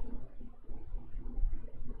it?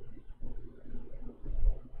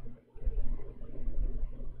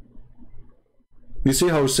 You see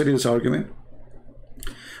how silly this argument?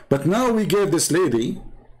 But now we gave this lady,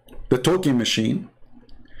 the talking machine,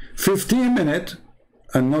 15 minutes,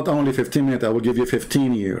 and not only 15 minutes, I will give you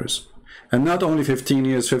 15 years. And not only 15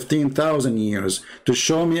 years, 15,000 years to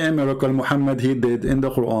show me a miracle Muhammad he did in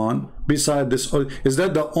the Quran. Beside this, is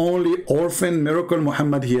that the only orphan miracle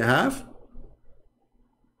Muhammad he have?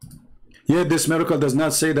 Yet this miracle does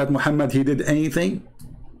not say that Muhammad he did anything.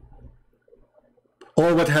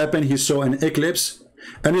 Or what happened, he saw an eclipse.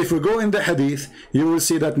 And if we go in the hadith, you will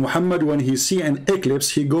see that Muhammad, when he see an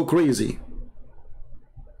eclipse, he go crazy.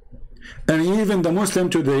 And even the Muslim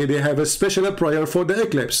today, they have a special prayer for the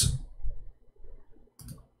eclipse.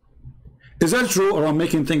 Is that true, or I'm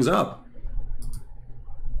making things up?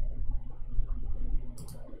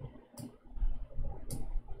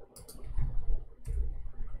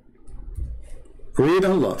 Read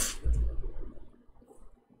and love.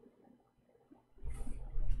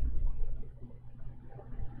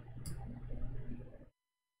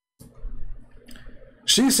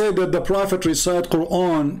 She said that the Prophet recited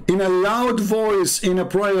Quran in a loud voice in a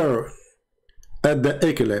prayer at the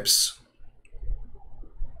eclipse.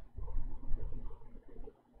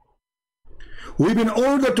 We've been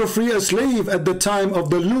ordered to free a slave at the time of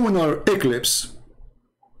the lunar eclipse.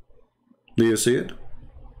 Do you see it?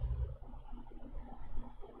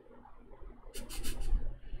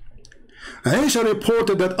 Aisha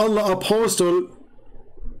reported that Allah Apostle,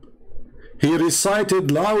 he recited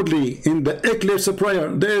loudly in the eclipse prayer.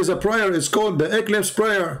 There is a prayer, it's called the eclipse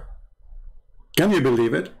prayer. Can you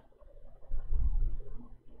believe it?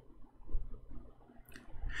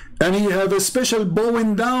 And he had a special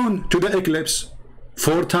bowing down to the eclipse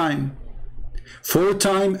 4 times. 4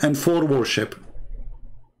 times and 4 worship.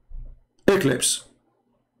 Eclipse.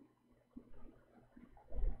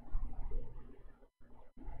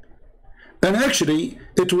 And actually,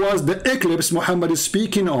 it was the eclipse Muhammad is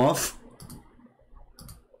speaking of.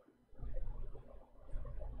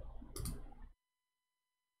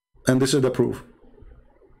 And this is the proof.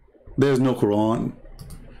 There is no Quran.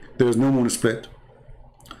 There is no moon split.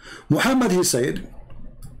 Muhammad, he said,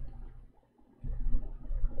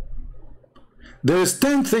 there is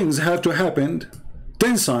 10 things have to happen,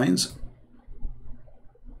 10 signs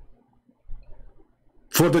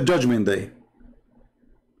for the judgment day.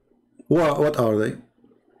 What are they?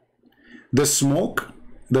 The smoke,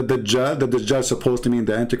 the Dajjal is supposed to mean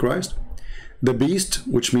the Antichrist. The beast,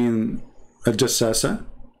 which means Al-Jassasa.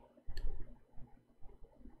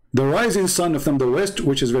 The rising sun from the west,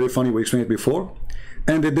 which is very funny, we explained it before.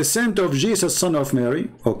 And the descent of Jesus, son of Mary.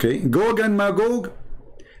 Okay. Gog and Magog,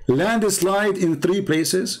 landslide in 3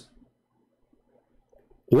 places.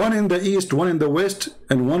 1 in the east, 1 in the west,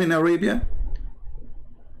 and 1 in Arabia.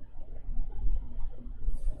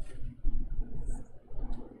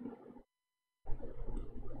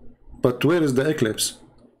 But where is the eclipse?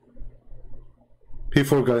 He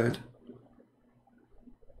forgot it.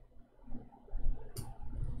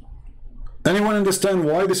 Anyone understand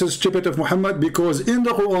why this is stupid of Muhammad? Because in the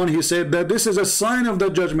Quran he said that this is a sign of the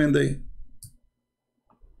judgment day.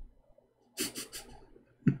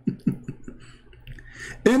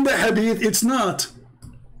 In the hadith it's not.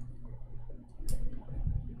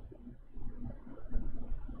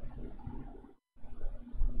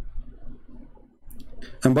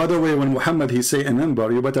 And by the way, when Muhammad he say a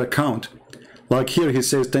number, you better count. Like here he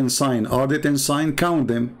says 10 signs. Are they 10 signs? Count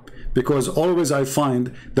them. Because always I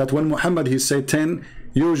find that when Muhammad he say 10,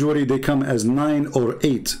 usually they come as 9 or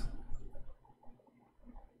 8.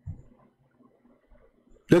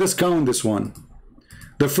 Let us count this one.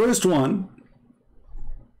 The first one,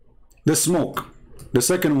 the smoke. The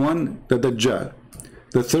second one, the Dajjal.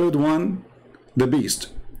 The third one, the beast.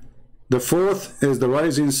 The fourth is the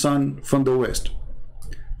rising sun from the west.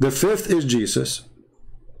 The fifth is Jesus.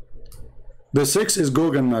 The 6 is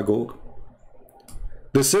Gog and Magog.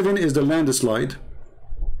 The 7 is the landslide.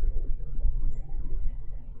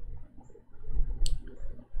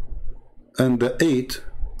 And the 8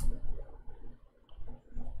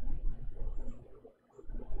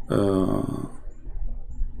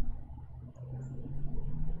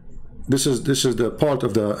 this is the part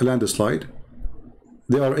of the landslide.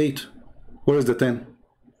 There are 8. Where is the 10?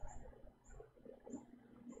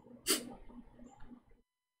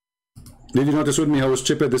 Did you notice with me how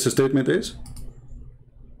stupid this statement is?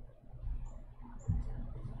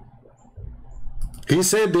 He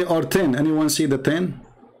said there are 10. Anyone see the 10?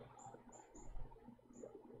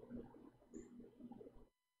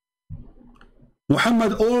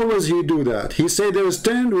 Muhammad always he do that. He said there is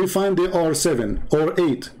 10, we find there are 7 or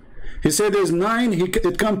 8. He said there's 9,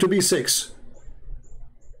 it come to be 6.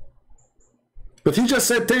 But he just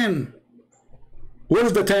said 10.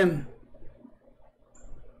 Where's the 10?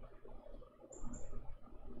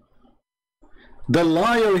 The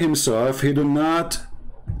liar himself, he do not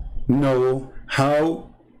know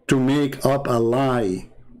how to make up a lie.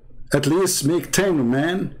 At least make 10,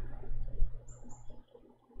 man.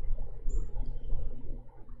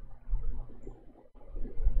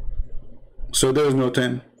 So there is no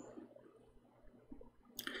 10.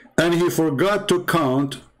 And he forgot to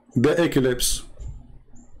count the eclipse.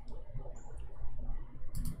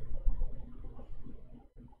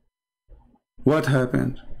 What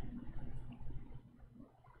happened?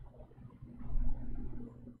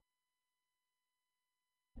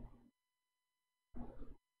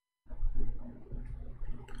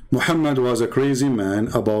 Muhammad was a crazy man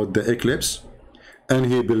about the eclipse, and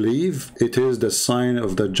he believed it is the sign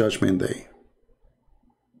of the judgment day.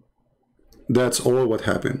 That's all what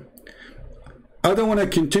happened. I don't want to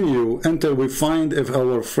continue until we find if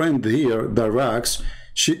our friend here, the Rax,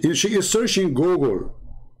 she is searching Google.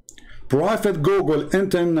 Prophet Google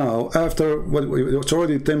until now, after what, it's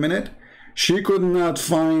already 10 minutes, she could not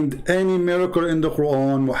find any miracle in the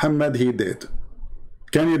Quran Muhammad he did.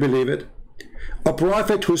 Can you believe it? A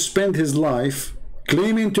prophet who spent his life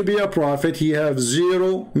claiming to be a prophet, he have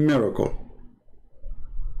 0 miracle.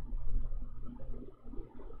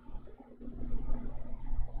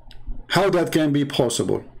 How that can be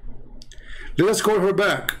possible? Let us call her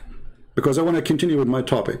back, because I want to continue with my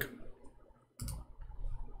topic.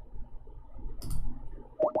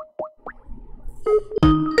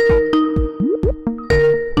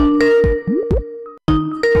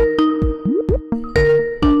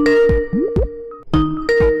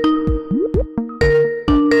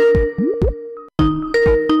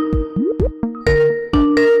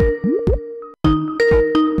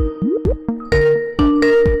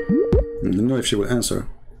 If she will answer.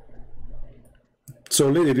 So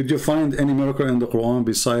lady, did you find any miracle in the Quran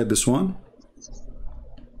beside this one?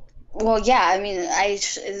 Well, yeah, I mean,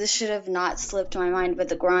 this should have not slipped my mind, but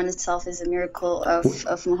the Quran itself is a miracle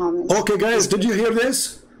of Muhammad. Okay, guys, did you hear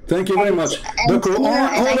this? Thank you very much. The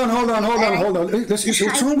Quran, hold on.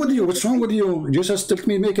 What's wrong with you? What's wrong with you? Just let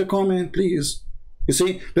me make a comment, please. You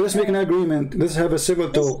see, let us make an agreement. Let's have a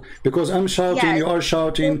civil talk, because I'm shouting, you are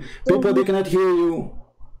shouting. People, they cannot hear you.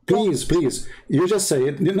 Please, please. You just say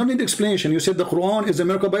it. You don't need explanation. You said the Quran is a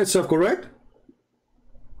miracle by itself, correct?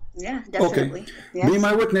 Yeah, definitely. Okay. Yes. Be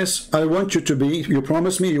my witness. I want you to be. You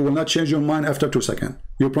promise me you will not change your mind after 2 seconds.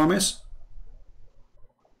 You promise?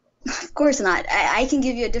 Of course not. I can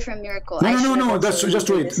give you a different miracle. No. That's just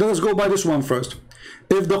wait. Let us go by this one first.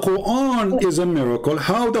 If the Quran is a miracle,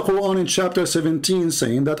 how the Quran in chapter 17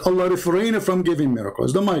 saying that Allah refrained from giving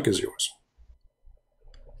miracles? The mic is yours.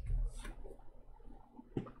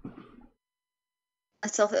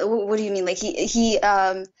 What do you mean? Like it's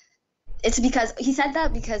because he said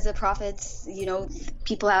that because the prophets, you know,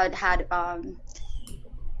 people had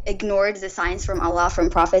ignored the signs from Allah from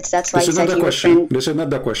prophets. That's why this is not the question. This is not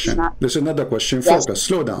the question. This is not the question. Focus. Yes.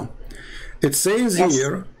 Slow down. It says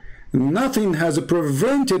here, nothing has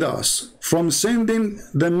prevented us from sending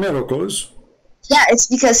the miracles. Yeah, it's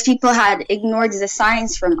because people had ignored the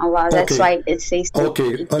signs from Allah. That's why it says.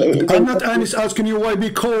 Okay, I'm not asking you why,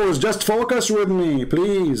 because just focus with me,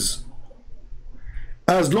 please.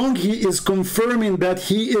 As long he is confirming that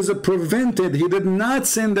he is prevented, he did not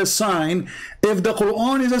send a sign. If the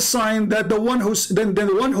Quran is a sign, that the one who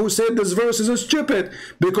said this verse is stupid,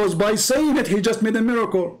 because by saying it he just made a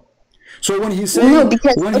miracle. So when he said,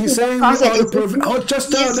 let me finish.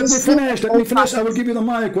 I will give you the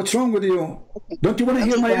mic. What's wrong with you? Don't you want to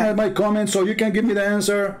hear my comments so you can give me the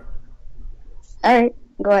answer? All right,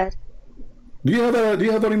 go ahead. Do you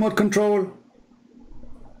have a remote control?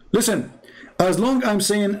 Listen, as long as I'm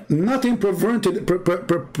saying nothing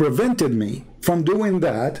prevented me from doing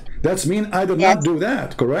that, that's mean I did not do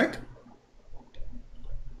that, correct?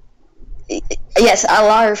 Yes,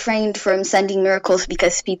 Allah refrained from sending miracles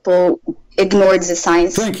because people ignored the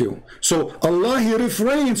signs. Thank you. So Allah, he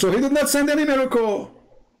refrained, so he did not send any miracle.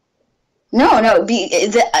 No,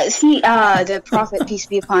 the Prophet, peace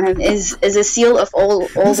be upon him, is a seal of all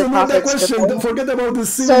the prophets. Forget about the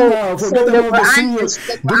seal now. Forget about the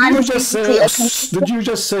seal. Did you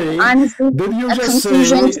just say? Hold on.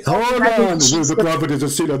 The Prophet is a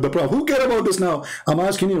seal of the Prophet. Who cares about this now? I'm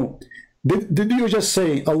asking you. Did you just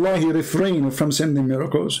say Allah, he refrained from sending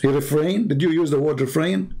miracles? He refrained? Did you use the word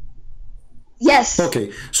refrain? Yes.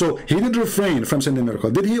 Okay, so he did refrain from sending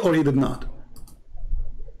miracles. Did he or he did not?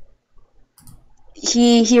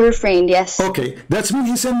 He refrained, yes. Okay, that's mean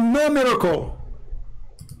he sent no miracle.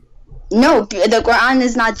 No, the Quran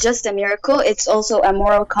is not just a miracle, it's also a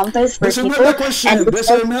moral compass for people. This is not the question.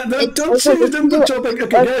 This is not the topic.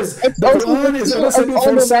 Okay, guys, the Quran is a recipe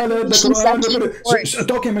for salad. The Quran is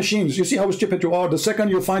talking machines. You see how stupid you are. The second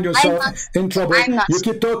you find yourself in trouble, you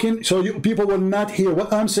keep talking, so people will not hear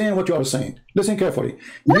what I'm saying, what you are saying. Listen carefully.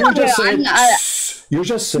 You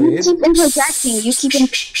just say you keep interjecting. You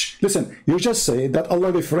keep listen. You just say that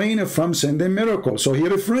Allah refrained from sending miracles, so he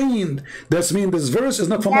refrained. That means this verse is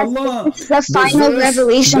not from Allah. It's the final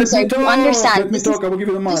revelation, sir. Do you understand? Let me talk. I will give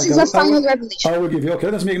you the mic. This is the final revelation. I will give you. Okay,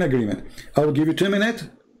 let's make an agreement. I will give you 2 minutes.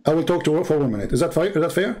 I will talk to her for 1 minute. Is that fair? Is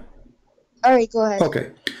that fair? All right, go ahead.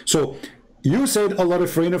 Okay. So you said Allah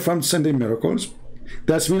refrained from sending miracles.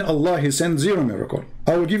 That's mean Allah, he sent 0 miracle.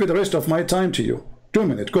 I will give you the rest of my time to you. 2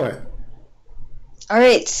 minutes. Go ahead. All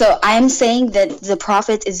right, so I'm saying that the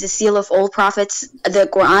Prophet is the seal of all prophets. The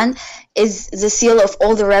Quran is the seal of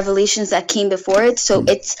all the revelations that came before it. So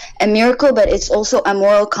it's a miracle, but it's also a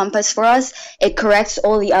moral compass for us. It corrects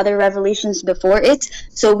all the other revelations before it.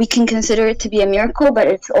 So we can consider it to be a miracle, but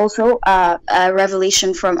it's also a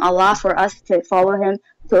revelation from Allah for us to follow him,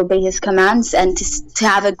 to obey his commands, and to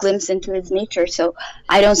have a glimpse into his nature. So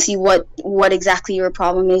I don't see what exactly your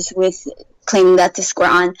problem is with claiming that this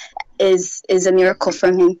Quran is a miracle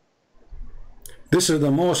from him. This is the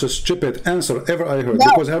most stupid answer ever I heard,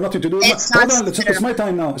 because I have nothing to do with it. Hold on, it's my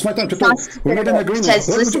time now. It's my time to talk. We made an agreement. You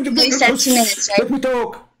said 2 minutes, right? Let me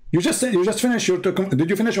talk. You just finished your talk. Did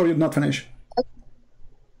you finish or you did not finish?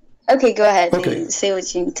 Okay, go ahead. Okay. Say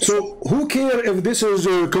what you need to say. So who cares if this is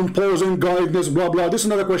composing, guidance, blah blah? This is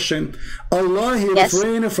another question. Allah, he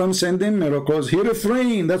refrained from sending miracles. He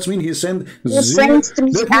refrained. That's mean he sent 0. Let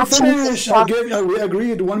me finish. We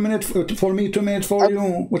agreed. 1 minute for me, 2 minutes for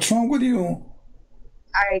you. What's wrong with you?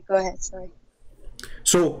 All right, go ahead. Sorry.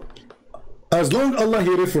 So as long as Allah,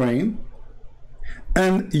 he refrained,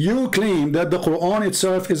 and you claim that the Quran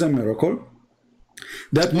itself is a miracle,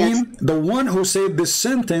 that means the one who said this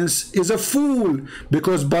sentence is a fool,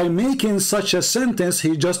 because by making such a sentence,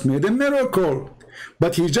 he just made a miracle.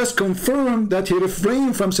 But he just confirmed that he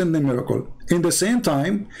refrained from sending miracle. In the same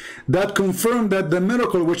time, that confirmed that the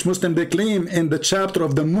miracle which Muslims they claim in the chapter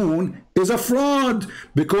of the moon is a fraud,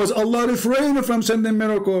 because Allah refrained from sending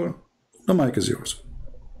miracle. The mic is yours.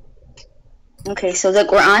 Okay, so the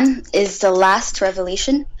Quran is the last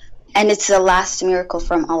revelation, and it's the last miracle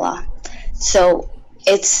from Allah. So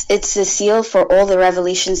it's the seal for all the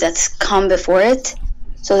revelations that's come before it.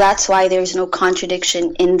 So that's why there's no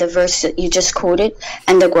contradiction in the verse that you just quoted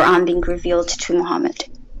and the Quran being revealed to Muhammad.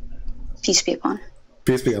 Peace be upon him.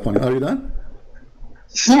 Peace be upon him. Are you done?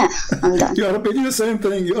 Yeah, I'm done. You are repeating the same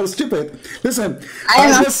thing. You are stupid. Listen, I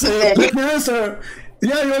am not stupid. Let me answer.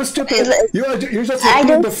 Yeah, you're stupid. You just I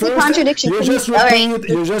don't the see first. contradiction. You just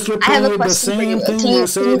repeated the same thing you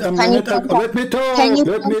said a minute ago. Let me talk.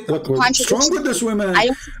 Let me. Look, what's wrong with this woman? I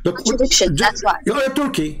don't see contradiction. That's why. You are a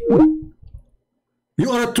turkey. You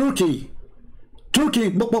are a turkey. Turkey.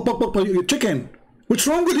 You chicken. What's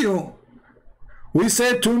wrong with you? We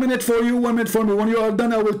said 2 minutes for you, 1 minute for me. When you are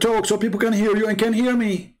done, I will talk so people can hear you and can hear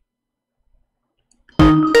me.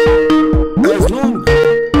 As long.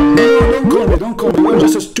 No, don't call me. You're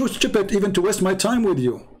just too stupid even to waste my time with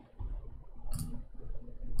you.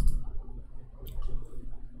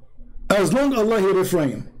 As long as Allah, he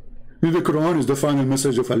refrain. The Quran is the final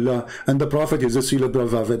message of Allah, and the Prophet is the seal of the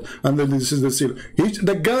Prophet, and this is the seal.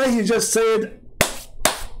 The guy, he just said,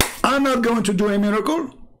 I'm not going to do a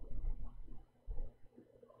miracle.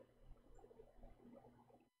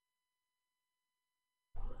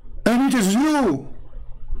 And it is you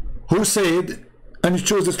who said, and you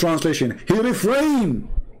chose this translation, he refrained.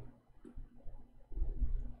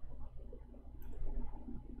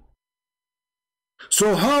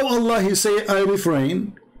 So how Allah, he say, I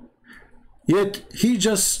refrain, yet he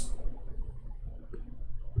just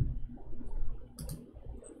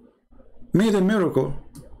made a miracle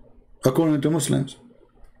according to Muslims.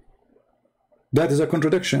 That is a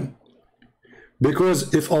contradiction.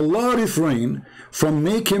 Because if Allah refrain from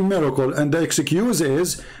making miracle, and the excuse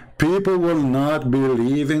is people will not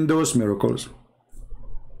believe in those miracles.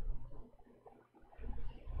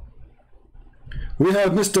 We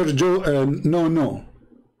have Mr. Joe No.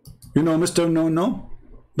 You know Mr. No?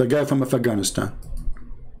 The guy from Afghanistan.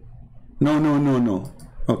 No.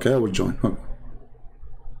 Okay, I will join. Okay.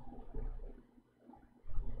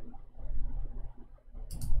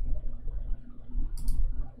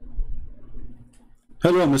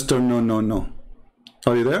 Hello, Mr. No.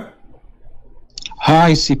 Are you there?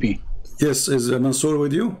 Hi, CP. Yes, is Mansoor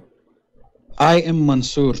with you? I am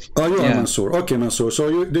Mansoor. Oh, you are Mansoor. Okay, Mansoor.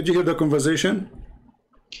 So did you hear the conversation?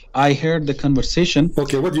 I heard the conversation.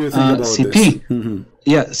 Okay, what do you think about CP? this? Mm-hmm.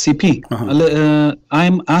 Yeah, CP.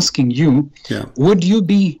 I'm asking you, would you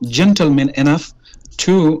be gentleman enough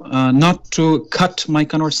to not to cut my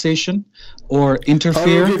conversation or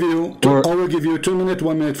interfere? I will give you 2 minutes,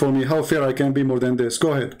 1 minute for me. How fair I can be more than this?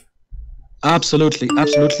 Go ahead. Absolutely.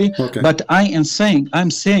 Okay. But I'm saying,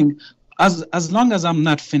 as long as I'm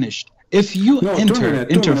not finished, if you interfere.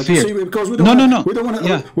 See, because we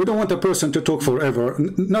don't want a person to talk forever.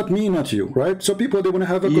 Not me, not you, right? So people, they want to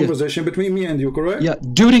have a conversation between me and you, correct? Yeah,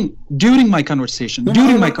 during my conversation.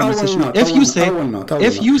 If you say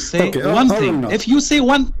one thing, if you say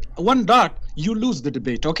one dot, you lose the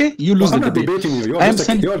debate. Okay, you lose the debate. I'm not debating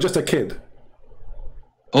you. You're just a kid.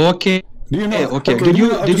 Okay. Do you know? Okay. Did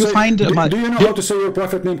you find? Do you know how to say your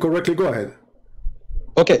prophet name correctly? Go ahead.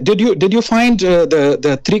 Okay. Did you find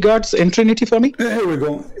the three gods in Trinity for me? Here we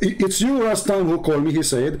go. It's you last time who called me. He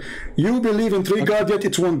said you believe in three gods, yet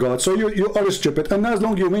it's one God. So you are stupid. And as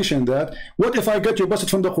long as you mention that, what if I get you busted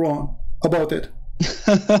from the Quran about it?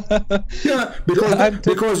 Yeah,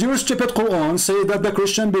 because your stupid Quran say that the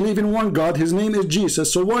Christian believe in one God, his name is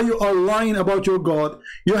Jesus. So why you are lying about your God?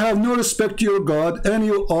 You have no respect to your God, and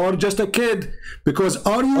you are just a kid. Because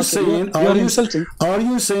are you saying I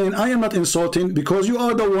am not insulting, because you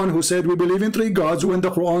are the one who said we believe in three gods when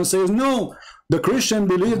the Quran says no. The Christian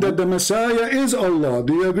believe that the Messiah is Allah.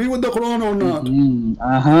 Do you agree with the Quran or not? Do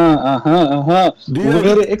you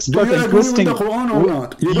agree with the Quran or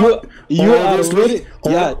not?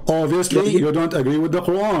 Obviously, you don't agree with the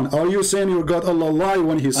Quran. Are you saying you got Allah lie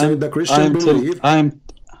when he said the Christian believe?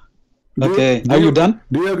 Okay. Are you done?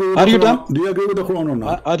 Do you agree with the Quran? Do you agree with the Quran or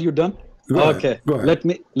not? Are you done? Okay. Go ahead.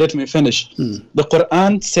 Let me finish. The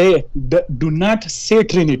Quran say do not say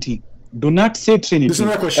Trinity. Do not say Trinity. This is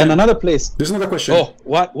not a question. And another place. This is not a question. Oh,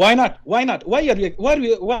 why not? Why are you?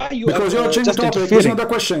 Because you're changing topic. This is not a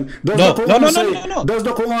question. Does the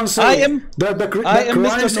Quran say that the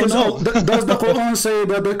Christ is Allah? Does the Quran say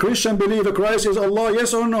that the Christian believe Christ is Allah?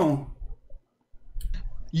 Yes or no?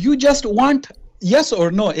 You just want yes or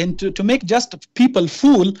no, and to make just people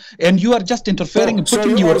fool, and you are just interfering and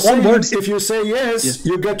putting your own words. If you say yes,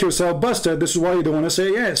 you get yourself busted. This is why you don't want to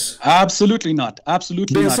say yes. Absolutely not.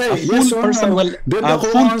 Absolutely not. A fool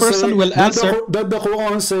person will answer. Did the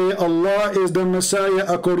Quran say Allah is the Messiah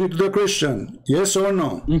according to the Christian? Yes or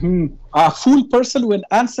no? A fool person will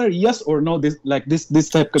answer yes or no. This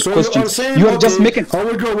type of question. You are just making. I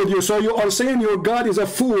will go with you. So you are saying your God is a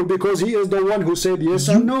fool because he is the one who said yes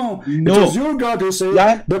and no. No. It is your God who say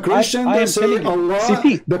the Christian they say Allah.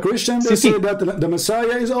 The Christian they say that the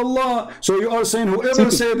Messiah is Allah. So you are saying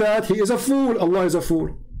whoever say that he is a fool. Allah is a fool.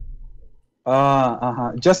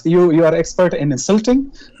 Just you are expert in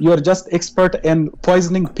insulting. You are just expert in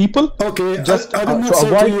poisoning people. Okay, just I did not say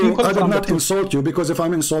to you, I did not insult you, because if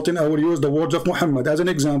I'm insulting, I will use the words of Muhammad as an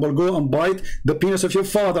example. Go and bite the penis of your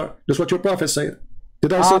father. That's what your prophet said.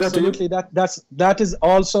 Did I say that to you? That is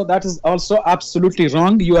also absolutely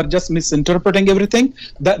wrong. You are just misinterpreting everything.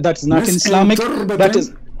 That's not Islamic. That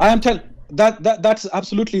is, I am telling. That's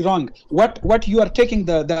absolutely wrong. What you are taking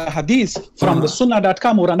the hadith from the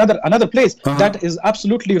sunnah.com or another place, that is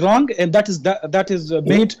absolutely wrong, and that is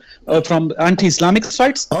made from anti-Islamic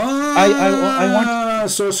sites. I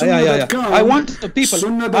want the people.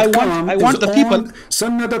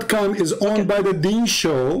 Sunnah.com is owned by the Deen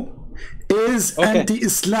Show, is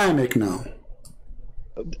anti-Islamic now.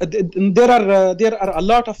 There are a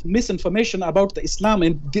lot of misinformation about the Islam,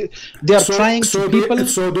 and they are trying to people.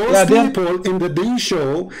 So those people in the Deen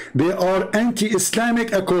Show, they are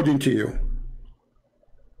anti-Islamic according to you.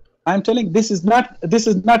 I'm telling this is not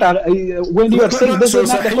when you are saying this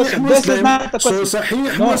is not the question. This is not the question. So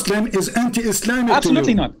Sahih Muslim is anti-Islamic.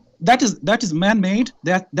 Absolutely not. that is man-made.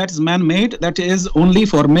 That is man-made. That is only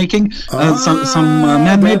for making some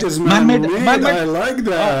man-made. I like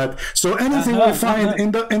that. So anything we find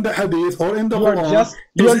in the hadith or in the Quran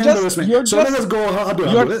so let us go.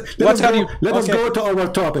 Let us go to our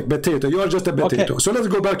topic. Potato. You are just a potato. So let's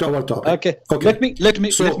go back to our topic. Okay. Let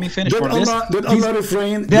me finish for this. Did Allah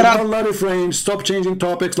refrain? Did Allah refrain? Stop changing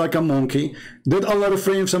topics like a monkey. Did Allah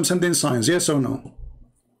refrain from sending signs? Yes or no?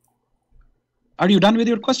 Are you done with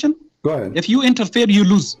your question? Go ahead. If you interfere, you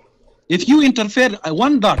lose. If you interfere,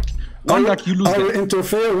 one dot, you lose. I will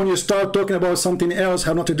interfere when you start talking about something else,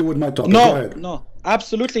 have nothing to do with my topic. No,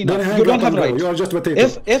 absolutely not. You don't have right. You are just a potato.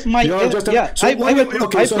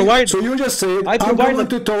 So you just said, I'm going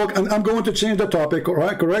to talk and I'm going to change the topic,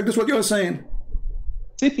 right? Correct? That's what you're saying.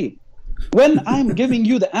 Sifi, when I'm giving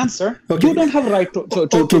you the answer, you don't have right to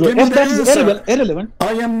if that is irrelevant.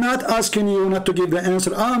 I am not asking you not to give the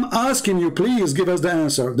answer. I'm asking you, please give us the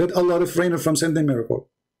answer. Did Allah refrain from sending miracle?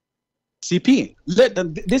 CP,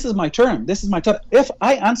 this is my term. This is my term. If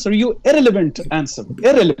I answer you irrelevant answer,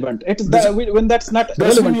 irrelevant. It is when that's not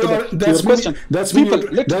relevant to your question. Let people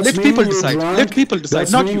decide. Let people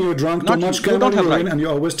decide. Not you. You drank too much calorie and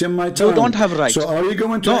you are wasting my time. You don't have right. So are you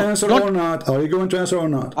going to answer or not? Are you going to answer or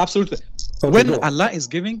not? Absolutely. Okay, when Allah is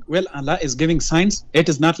giving signs, it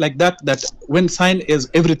is not like that when sign is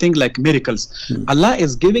everything like miracles. Allah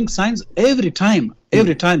is giving signs every time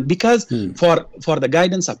because for the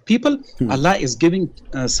guidance of people, Allah is giving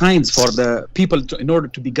signs for the people in order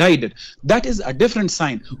to be guided. That is a different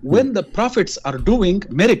sign. When the prophets are doing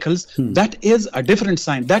miracles, that is a different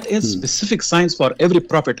sign. That is specific signs for every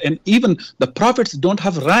prophet, and even the prophets don't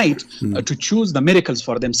have right to choose the miracles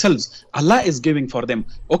for themselves. Allah is giving for them.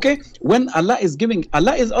 Okay, when Allah is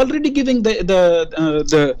already giving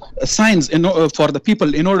the signs for the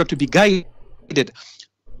people in order to be guided.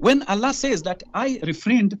 When Allah says that I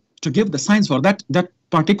refrained to give the signs for that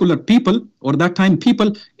particular people or that time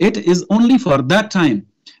people, it is only for that time.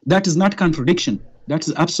 That is not contradiction. That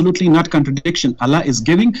is absolutely not contradiction. Allah is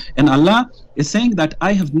giving, and Allah is saying that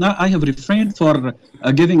I have refrained for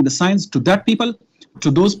giving the signs to that people, to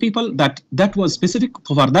those people that was specific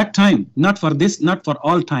for that time, not for this, not for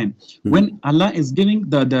all time. When Allah is giving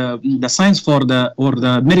the signs for the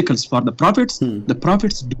miracles for the prophets, the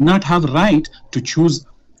prophets do not have right to choose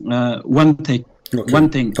one thing,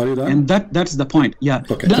 and that's the point. Yeah.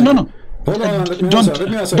 Okay. No. Hold on. Don't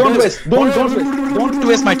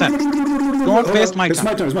waste my time. Don't waste my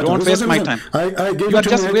time. Don't waste my time. You are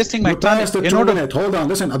just wasting my time. Hold on.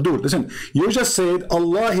 Listen, Abdul. Listen. You just said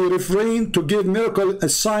Allah He refrained to give miracle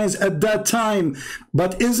signs at that time,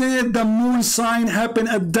 but isn't it the moon sign happened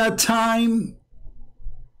at that time?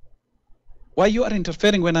 Why you are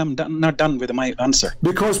interfering when I'm not done with my answer?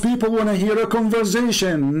 Because people want to hear a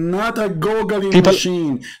conversation, not a googling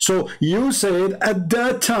machine. So you said at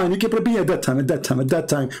that time, you keep repeating at that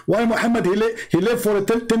time. Why Muhammad, he lived for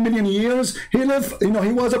 10 million years? He lived,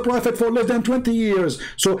 he was a prophet for less than 20 years.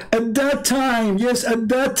 So at that time, yes, at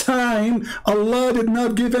that time, Allah did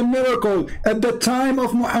not give a miracle. At the time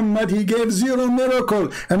of Muhammad, He gave 0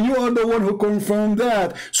 miracle. And you are the one who confirmed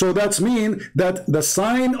that. So that's mean that the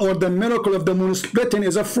sign or the miracle of the moon splitting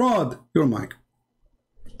is a fraud. Your mic.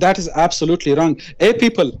 That is absolutely wrong.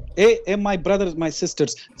 People, my brothers, my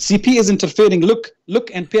sisters, CP is interfering.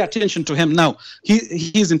 Look and pay attention to him now.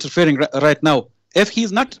 He is interfering right now. If he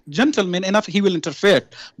is not gentleman enough, he will interfere.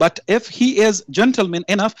 But if he is gentleman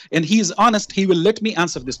enough and he is honest, he will let me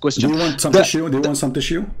answer this question. Do you want some tissue? Do you want some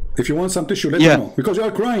tissue? If you want some tissue, let me know. Because you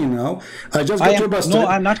are crying now. I just got you busted. No,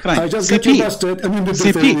 I'm not crying. I just got you busted. I mean,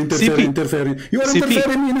 interfering. You are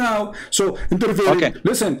interfering me now. So, interfering. Okay.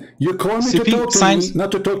 Listen, you call me to talk to me,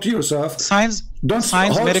 not to talk to yourself. Science,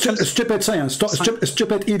 miracles. Stupid science.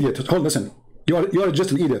 Stupid idiot. Hold, listen. You are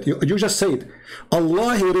just an idiot. You just said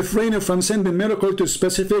Allah He refrained from sending miracle to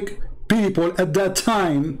specific people at that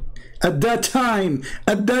time, and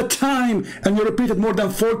you repeated more than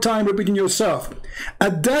 4 times, repeating yourself.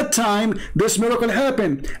 At that time, this miracle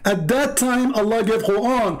happened. At that time, Allah gave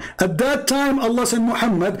Quran. At that time, Allah sent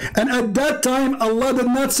Muhammad, and at that time, Allah did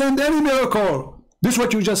not send any miracle. This is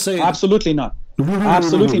what you just said. Absolutely not.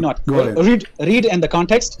 Absolutely not. Read in the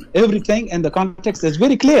context. Everything in the context is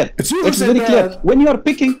very clear. It's very clear. When you are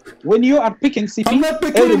picking CP, I'm not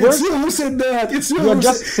picking. It's you who said that. It's you. You are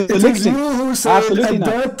just selecting. Who said absolutely at not.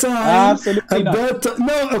 That time. Absolutely not.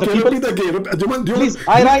 No. Okay. Repeat again. Please,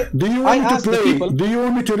 do you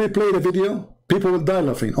want me to replay the video? People will die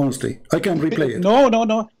laughing. Honestly, I can replay it.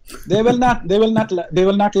 No. They will not. They will not. They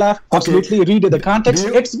will not laugh. Absolutely, read the context.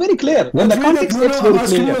 It's very clear. In the context, it's very clear. I'm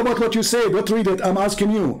asking you about what you said. What read it? I'm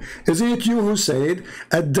asking you. Is it you who said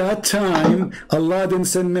at that time Allah didn't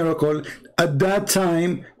send miracle? At that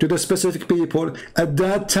time to the specific people. At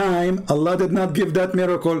that time Allah did not give that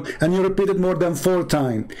miracle, and you repeated more than 4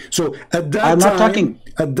 times. So at that I'm time, not talking.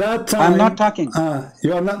 At that time, I'm not talking.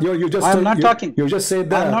 You are not. You just. I'm not talking. You just said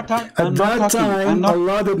that. At that time,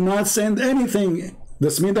 Allah did not send anything.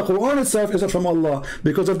 This means the Quran itself is from Allah,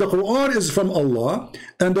 because if the Quran is from Allah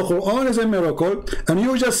and the Quran is a miracle, and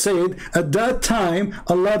you just said at that time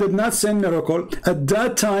Allah did not send miracle, at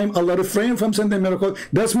that time Allah refrained from sending miracle,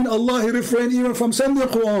 that means Allah he refrained even from sending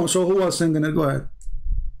Quran. So who was sending it? Go ahead.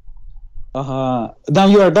 Now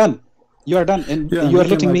you are done. You are done, and you are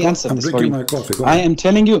letting me answer this for you. I am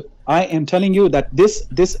telling you that this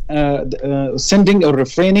sending or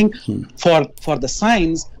refraining for the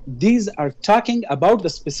signs, these are talking about the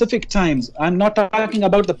specific times. I'm not talking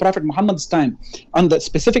about the Prophet Muhammad's time. On the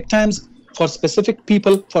specific times for specific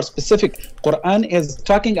people, for specific, Quran is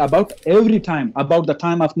talking about every time, about the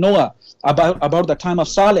time of Noah, about the time of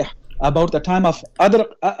Salih, about the time of other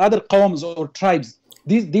qawms or tribes.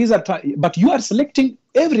 These are, but you are selecting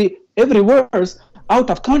every verse out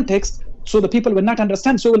of context, so the people will not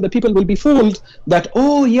understand. So the people will be fooled that,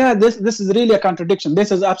 oh yeah, this is really a contradiction.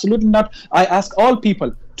 This is absolutely not. I ask all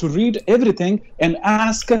people to read everything and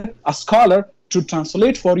ask a scholar to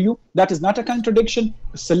translate for you. That is not a contradiction.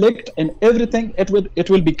 Select and everything, it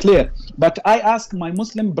will be clear. But I ask my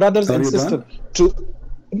Muslim brothers and sisters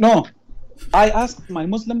I ask my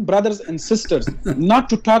Muslim brothers and sisters not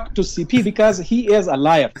to talk to CP because he is a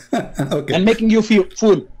liar and making you feel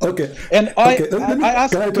fool. Okay. And I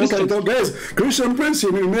ask guys, Christian Prince, he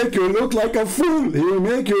will make you look like a fool. He will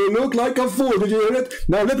make you look like a fool. Did you hear it?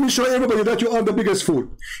 Now let me show everybody that you are the biggest fool.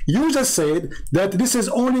 You just said that this is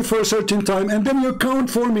only for a certain time, and then you count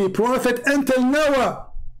for me prophet until Noah.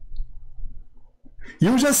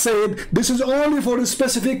 You just said this is only for a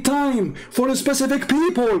specific time, for a specific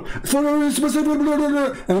people, for a specific blah, blah,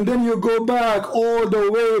 blah. And then you go back all the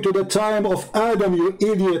way to the time of Adam, you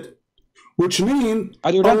idiot. Which means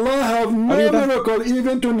Allah have no miracle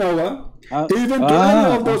even to Noah, even to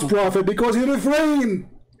any of those prophets, because he refrained.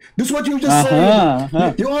 This is what you just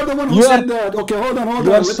said. You are the one who said that. Okay, hold on.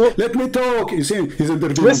 Let me talk. You see, he's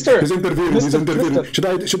interviewing. He's interviewing.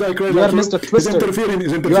 Should I correct that? Mr. Twister.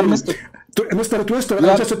 He's interviewing. Mr. Twister,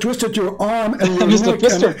 I just twisted your arm and your neck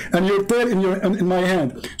and your tail in my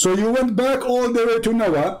hand. So you went back all the way to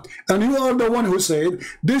Noah, and you are the one who said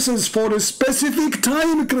this is for a specific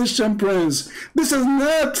time, Christian Prince. This is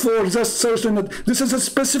not for just certain. This is a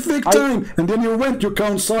specific time. And then you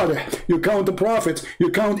count Salih, you count the prophets,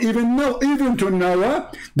 you count even to Noah.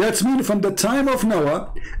 That's mean from the time of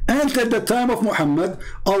Noah until the time of Muhammad,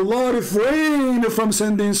 Allah refrained from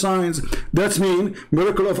sending signs. That's mean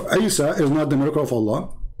miracle of Isa is not the miracle of Allah.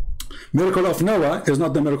 Miracle of Noah is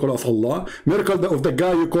not the miracle of Allah. Miracle of the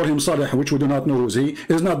guy you call him Salih, which we do not know who's he,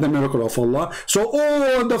 is not the miracle of Allah. So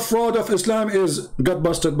all the fraud of Islam got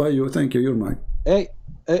busted by you. Thank you. You're mine. Hey,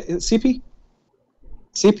 CP,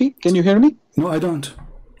 can you hear me? No, I don't.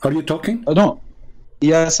 Are you talking? No.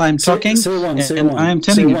 Yes, I'm talking. Say one. I am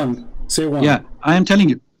telling you. Say one. Yeah, I am telling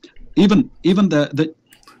you.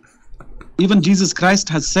 Even Jesus Christ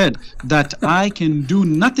has said that I can do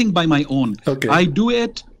nothing by my own. Okay. I do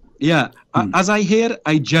it. Yeah. As I hear,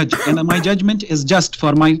 I judge, and my judgment is just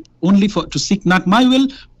for to seek not my will,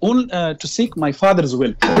 only to seek my Father's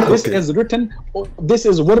will. This is written. This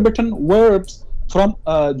is verbatim words from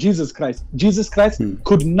Jesus Christ. Jesus Christ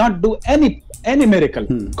could not do any miracle.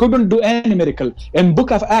 Couldn't do any miracle. In Book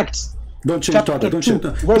of Acts. Don't change topic. Don't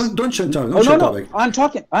change topic. I'm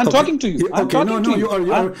talking to you.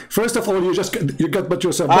 You are. First of all, you got but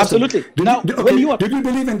yourself. Absolutely. Did you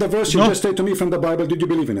believe in the verse you just said to me from the Bible? Did you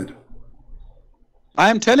believe in it?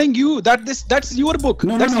 I am telling you that that's your book.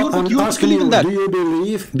 That's your book. I'm asking you, do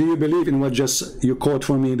you believe in what just you quote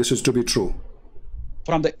for me? This is to be true.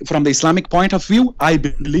 From the Islamic point of view, I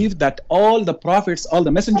believe that all the prophets, all the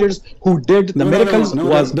messengers who did the miracles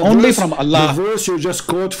was only from Allah. The verse you just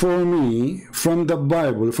quote for me from the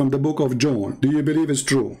Bible, from the book of John, do you believe is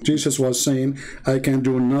true? Jesus was saying, I can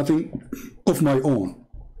do nothing of my own.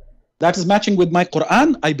 That is matching with my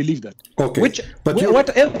Quran. I believe that. Okay.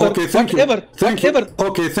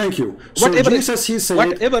 Thank you. So Jesus, he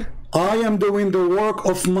said, I am doing the work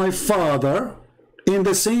of my Father. In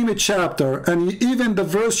the same chapter, and even the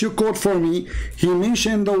verse you quote for me, he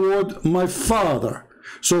mentioned the word my Father.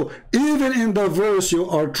 So even in the verse you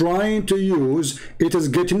are trying to use, it is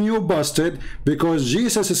getting you busted, because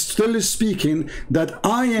Jesus is still speaking that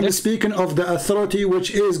I am speaking of the authority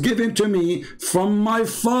which is given to me from my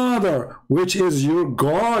Father, which is your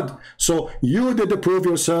God. So you did prove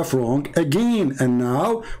yourself wrong again, and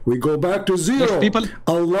now we go back to zero.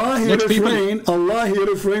 Allah he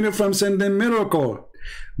refrained from sending miracle.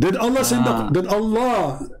 Did Allah send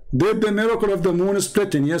did the miracle of the moon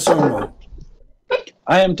splitting? Yes or no?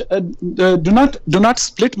 I am do not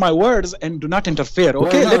split my words and do not interfere.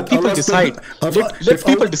 Okay, let people decide. Let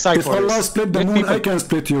people decide. If Allah split the moon, I can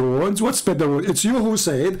split your words. What split the words? It's you who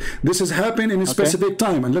said this is happening in a specific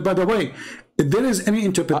time. And by the way, if there is any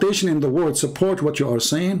interpretation in the word support what you are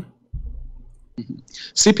saying,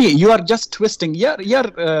 CP, you are just twisting. You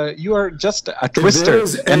are just a twister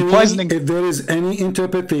and poisoning. If there is any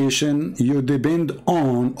interpretation you depend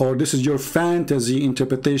on, or this is your fantasy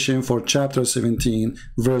interpretation for chapter 17,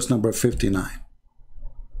 verse number 59.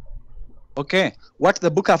 Okay, what the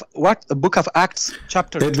book of Acts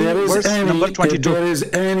chapter 2 verse number 22. If there is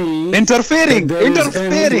any interfering.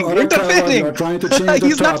 You're trying to change the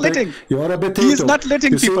He's topic. not letting. You're a potato. He's not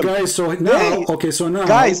letting people. See, guys, so now,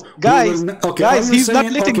 guys, he's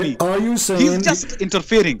not letting me. Are you saying he's just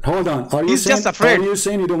interfering? Hold on. Are you he's saying, just afraid. Are you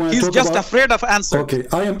saying you don't want to he's talk just about, afraid of answers. Okay,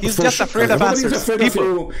 I am. He's just afraid of answers.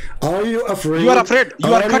 People, are you afraid? You are afraid.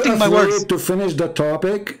 You are cutting my words to finish the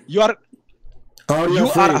topic. You are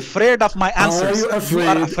afraid of my answers. You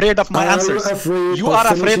are afraid of my answers. You are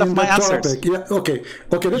afraid of my answers. Yeah, okay.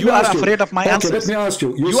 You are afraid of my answers. Let me ask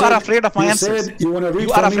you. You are afraid of my answers. You want to read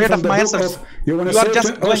you are afraid of my answers. You are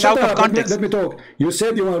just going out of context. Let me talk. You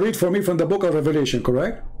said you want to read for me from the book of Revelation,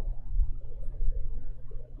 correct?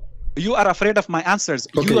 You are afraid of my answers.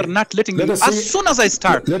 Okay. You are not letting me. As soon as I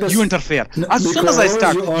start, you interfere. As soon as I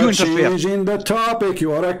start, you interfere. Changing the topic.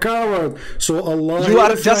 You are a coward. So Allah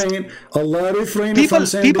refrain people, from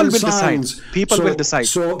sending people will signs. Decide. People will decide.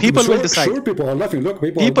 So, people will decide. Sure, people are laughing. Look,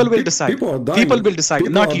 people will decide. People are dying. People will decide.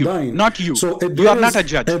 People not you. Dying. Not you. So you are not a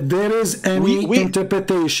judge. If there is any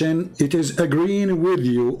interpretation, it is agreeing with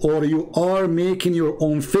you, or you are making your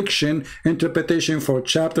own fiction interpretation for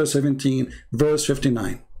chapter 17, verse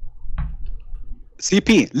 59.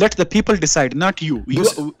 CP, let the people decide, not you.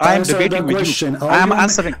 I am debating with you. I am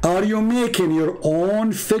answering. Are you making your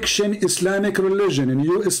own fiction Islamic religion in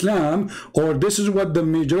you Islam, or this is what the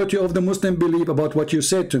majority of the Muslim believe about what you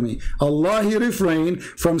said to me? Allah he refrained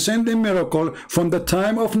from sending miracle from the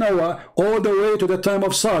time of Noah all the way to the time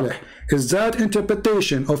of Saleh. Is that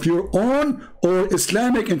interpretation of your own or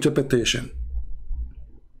Islamic interpretation?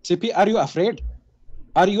 CP, are you afraid?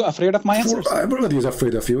 Are you afraid of my answers? Everybody is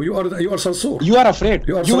afraid of you. You are Salsur. You are afraid.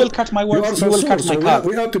 You will cut my words. You will cut my card.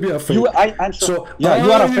 We have to be afraid. You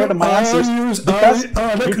are afraid of my answers.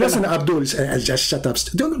 Listen, Abdul, just shut up.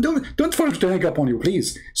 Don't forget to hang up on you,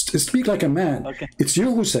 please. Speak like a man. Okay. It's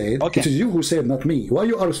you who said. Okay. It is you who said, not me. Why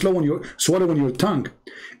you are swallowing your tongue?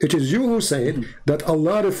 It is you who said that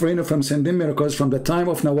Allah refrained from sending miracles from the time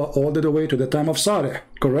of Noah all the way to the time of Saleh.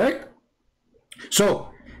 Correct? So,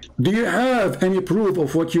 do you have any proof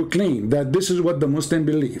of what you claim, that this is what the Muslim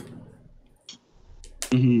believe?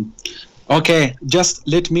 Okay, just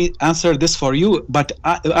let me answer this for you. But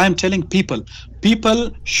I'm telling people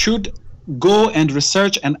should go and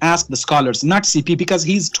research and ask the scholars, not CP, because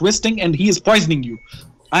he's twisting and he is poisoning you.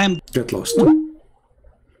 Get lost.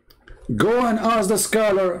 Go and ask the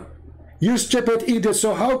scholar. You stupid idiot.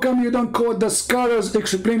 So how come you don't quote the scholars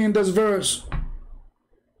explaining this verse?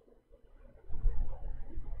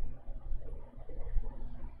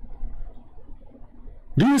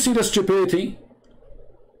 Do you see the stupidity?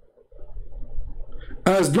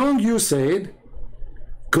 As long you said,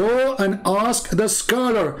 go and ask the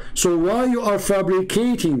scholar. So why you are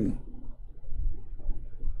fabricating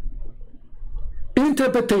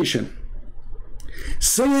interpretation,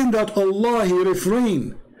 saying that Allah he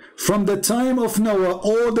refrained from the time of Noah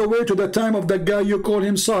all the way to the time of the guy you call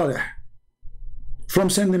him Saleh from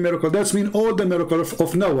sending miracle? That's mean all the miracles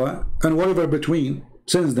of Noah and whatever between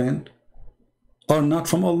since then are not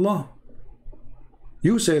from Allah.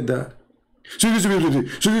 You said that. Jesus, he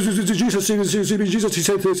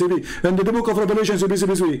said, and the book of Revelation,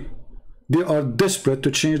 they are desperate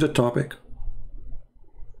to change the topic.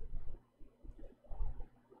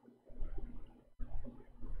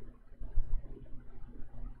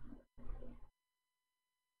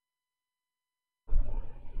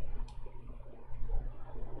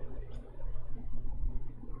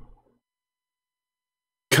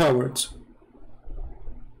 Cowards.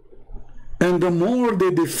 And the more they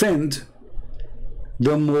defend,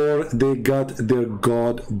 the more they got their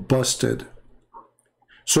God busted.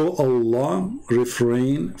 So Allah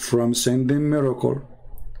refrained from sending miracle.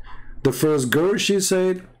 The first girl, she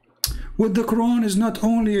said, well, the Quran is not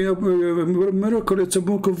only a miracle, it's a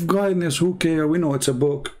book of guidance. Who cares? We know it's a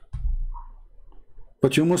book.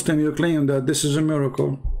 But you Muslim, you claim that this is a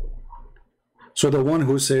miracle. So the one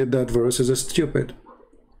who said that verse is a stupid.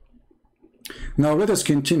 Now let us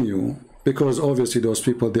continue, because obviously those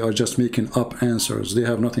people, they are just making up answers. They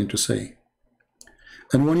have nothing to say.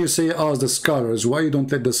 And when you say ask the scholars, why you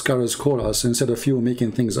don't let the scholars call us instead of you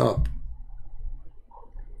making things up?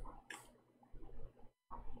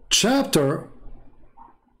 Chapter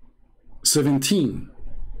 17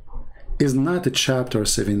 is not a chapter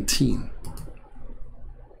 17.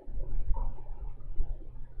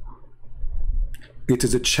 It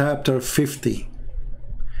is a chapter 50,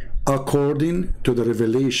 according to the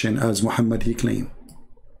revelation as Muhammad he claimed.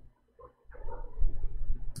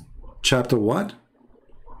 Chapter what?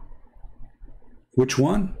 Which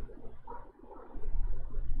one?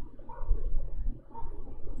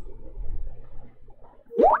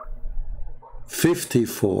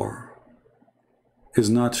 "54" is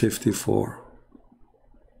not 54.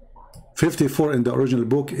 54 in the original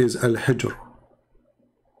book is Al-Hijr.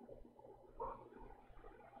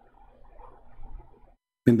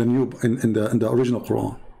 In the original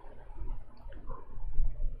Quran.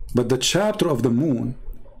 But the chapter of the moon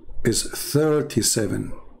is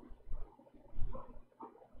 37.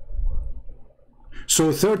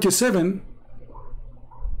 So 37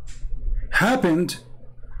 happened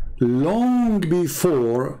long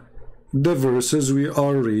before the verses we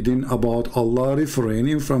are reading about Allah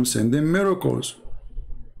refraining from sending miracles.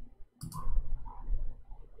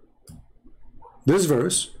 This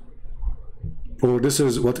verse, or this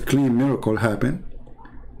is what clean miracle happened,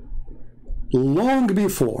 long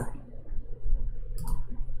before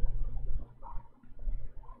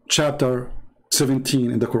chapter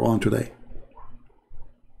 17 in the Quran today.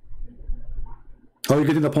 Are you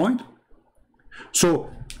getting the point?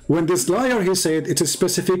 So when this liar, he said it's a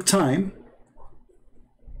specific time,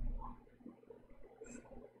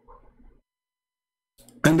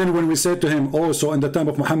 and then when we said to him also in the time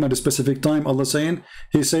of Muhammad, a specific time, Allah saying,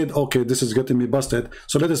 he said, okay, this is getting me busted,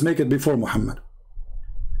 so let us make it before Muhammad.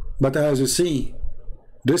 But as you see,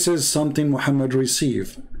 this is something Muhammad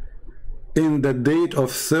received in the date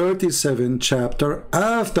of 37 chapter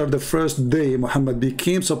after the first day Muhammad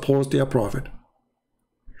became supposedly a prophet.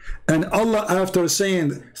 And Allah, after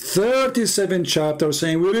saying 37 chapters,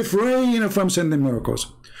 saying we refrain from sending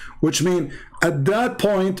miracles, which means at that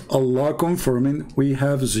point Allah confirming we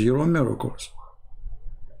have 0 miracles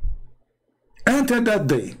until that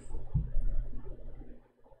day.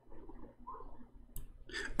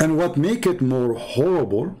 And what make it more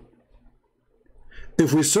horrible,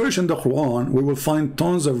 if we search in the Quran, we will find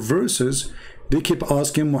tons of verses they keep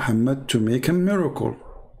asking Muhammad to make a miracle.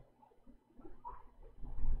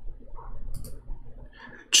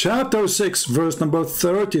 Chapter 6, verse number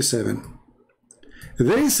 37.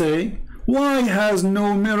 They say, why has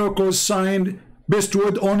no miracle sign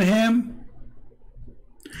bestowed on him?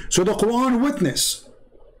 So the Quran witness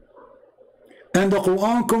and the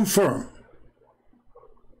Quran confirm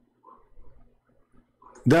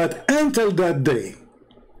that until that day,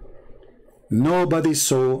 nobody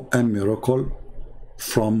saw a miracle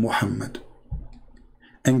from Muhammad.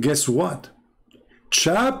 And guess what?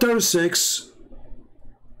 Chapter 6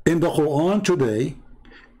 in the Quran today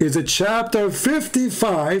is a chapter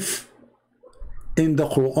 55 in the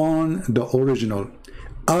Quran, the original,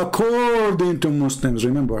 according to Muslims.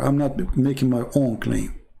 Remember, I'm not making my own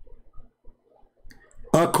claim.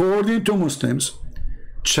 According to Muslims,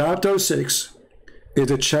 chapter 6 is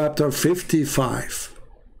a chapter 55.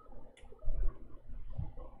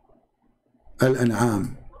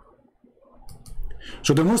 Al-An'am.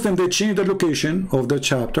 So the Muslim, they change the location of the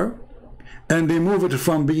chapter and they move it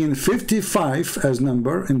from being 55 as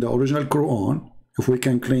number in the original Quran, if we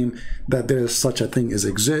can claim that there is such a thing as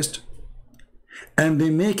exist, and they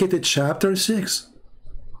make it a chapter 6,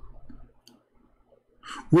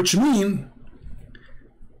 which mean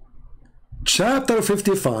chapter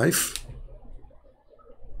 55,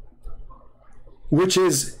 which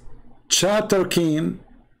is chapter came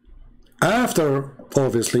after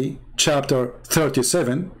obviously chapter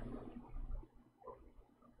 37,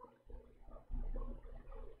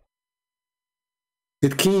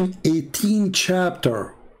 it came 18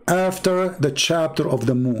 chapter after the chapter of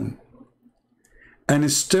the moon. And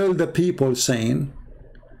it's still the people saying,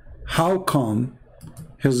 how come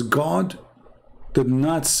his God did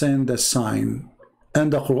not send a sign?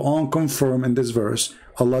 And the Quran confirmed in this verse,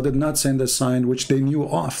 Allah did not send a sign which they knew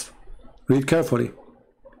of. Read carefully.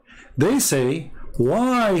 They say,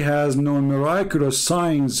 why has no miraculous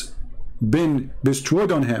signs been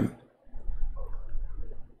bestowed on him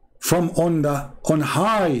from on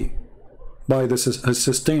high by his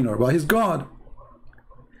sustainer, by his God?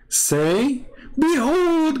 Say,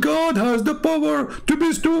 behold, God has the power to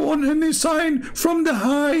bestow on any sign from the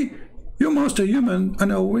high. You must be human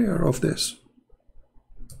and aware of this.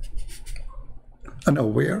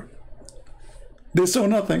 Unaware. They saw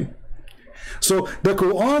nothing. So the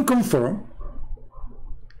Quran confirmed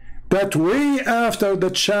that way after the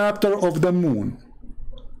chapter of the moon,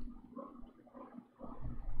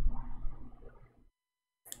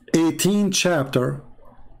 18th chapter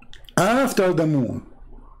after the moon,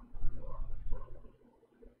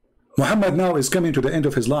 Muhammad now is coming to the end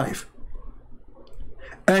of his life,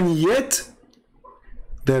 and yet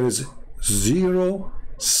there is zero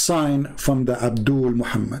sign from the Abdul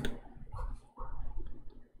Muhammad.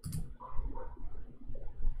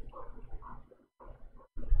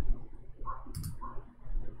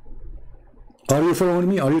 Are you following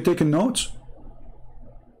me? Are you taking notes?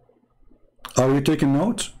 Are you taking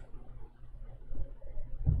notes?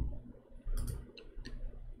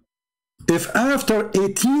 If after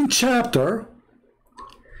 18th chapter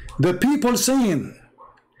the people saying,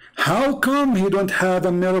 how come he don't have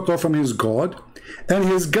a miracle from his God, and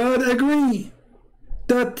his God agree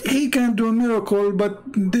that he can do a miracle, but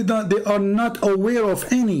they are not aware of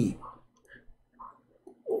any.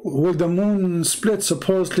 Will the moon split,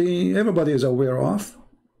 supposedly everybody is aware of.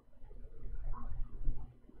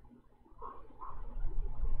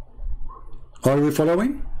 Are we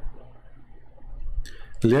following?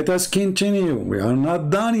 Let us continue. We are not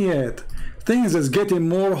done yet. Things is getting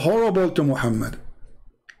more horrible to Muhammad.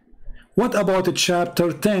 What about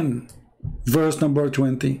chapter 10, verse number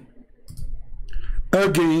 20?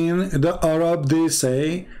 Again, the Arab, they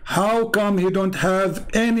say, how come he don't have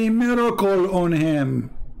any miracle on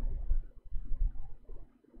him?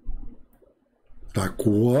 Like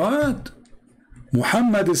what?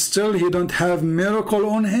 Muhammad is still, he don't have miracle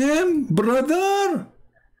on him, brother?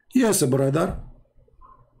 Yes, brother.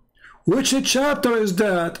 Which chapter is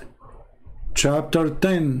that? Chapter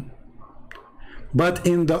 10. But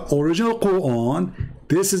in the original Quran,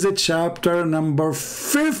 this is a chapter number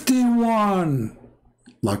 51.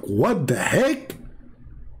 Like what the heck?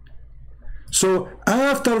 So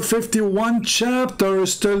after 51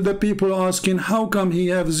 chapters, still the people asking, how come he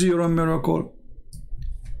have zero miracle?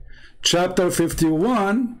 Chapter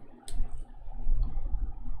 51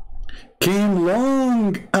 came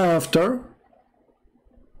long after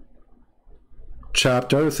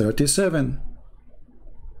chapter 37.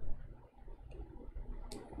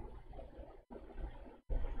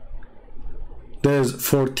 There's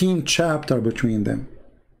 14 chapters between them.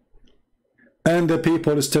 And the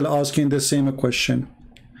people are still asking the same question.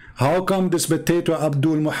 How come this potato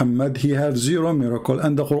Abdul Muhammad, he have zero miracle,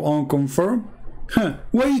 and the Quran confirm?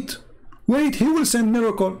 Wait, he will send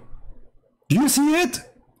miracle. Do you see it?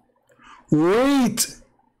 Wait,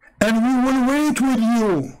 and we will wait with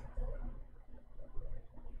you.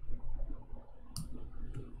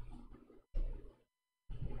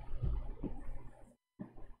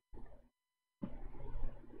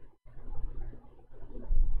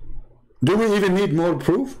 Do we even need more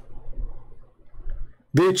proof?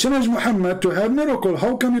 They challenge Muhammad to have miracle.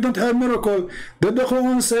 How come you don't have miracle? Did the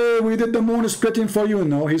Quran say we did the moon splitting for you?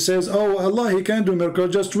 No, he says, oh Allah, he can do miracle.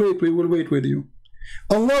 Just wait, we will wait with you.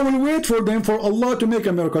 Allah will wait for them for Allah to make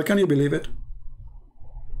a miracle. Can you believe it?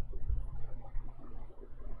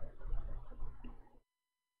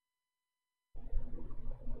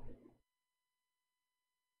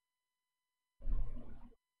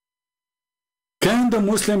 Can the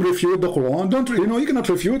Muslim refute the Quran? Don't you cannot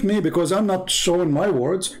refute me because I'm not showing my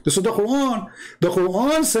words. This is the Quran. The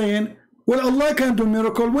Quran saying, well, Allah can do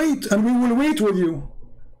miracle, wait, and we will wait with you.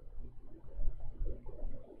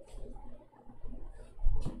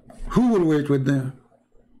 Who will wait with them?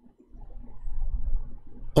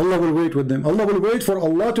 Allah will wait with them. Allah will wait for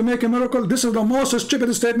Allah to make a miracle. This is the most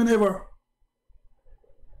stupid statement ever.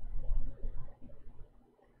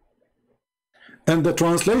 And the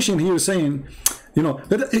translation here is saying,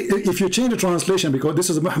 if you change the translation, because this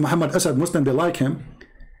is Muhammad Asad Muslim, they like him,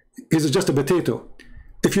 he's just a potato.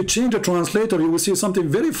 If you change the translator, you will see something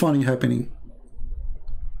very funny happening.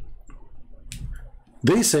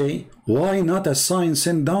 They say, why not a sign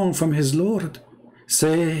sent down from his Lord?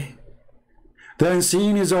 Say, the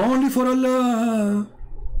unseen is only for Allah.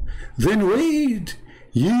 Then wait,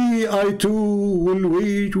 ye, I too will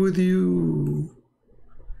wait with you.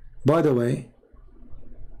 By the way,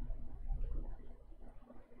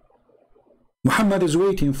 Muhammad is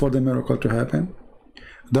waiting for the miracle to happen.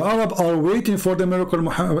 The Arab are waiting for the miracle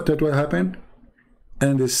Muhammad that will happen,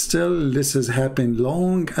 and still this has happened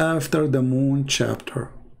long after the moon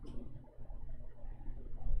chapter.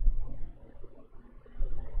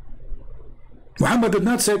 Muhammad did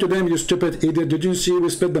not say to them, you stupid idiot, did you see we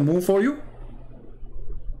split the moon for you?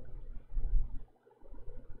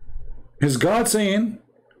 Is God saying,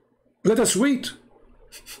 let us wait?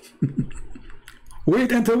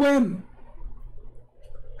 Wait until when?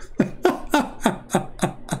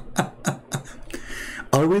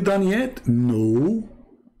 Are we done yet? No.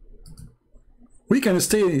 We can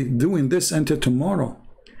stay doing this until tomorrow.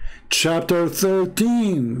 Chapter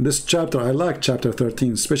 13. This chapter, I like chapter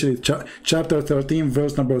 13, especially chapter 13,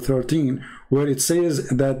 verse number 13, where it says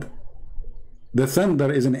that the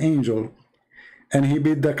thunder is an angel and he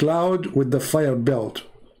beat the cloud with the fire belt.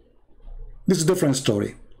 This is a different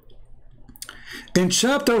story. In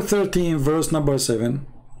chapter 13, verse number 7,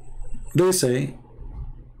 they say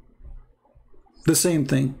the same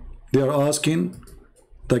thing. They are asking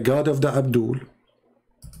the God of the Abdul,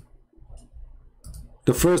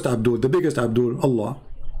 the first Abdul, the biggest Abdul, Allah.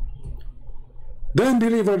 The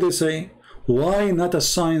unbeliever, they say, why not a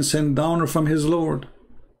sign sent down from his Lord?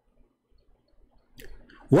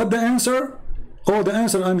 What the answer? Oh, the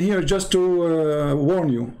answer, I'm here just to warn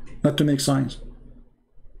you, not to make signs.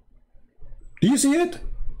 Do you see it?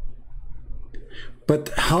 But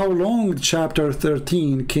how long chapter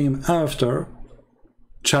 13 came after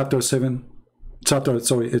chapter 7? Chapter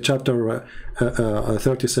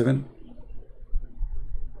 37?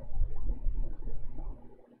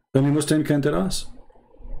 Any Muslim can tell us?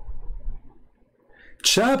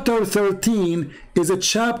 Chapter 13 is a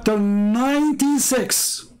chapter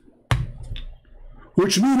 96,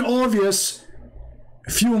 which means obvious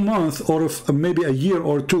few months or maybe a year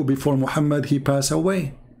or two before Muhammad he passed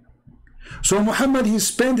away. So Muhammad he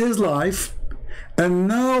spent his life, and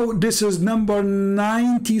now this is number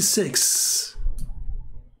 96.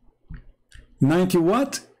 90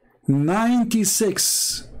 what?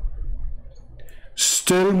 96.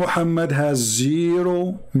 Still Muhammad has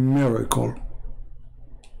zero miracle.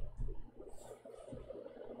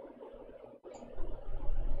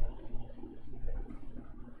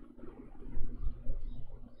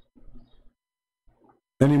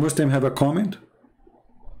 Any Muslim have a comment?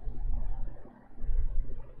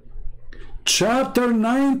 Chapter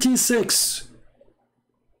 96.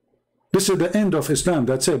 This is the end of Islam.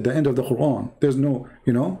 That's it, the end of the Quran. There's no,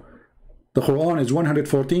 the Quran is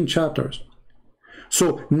 114 chapters.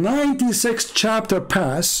 So 96 chapter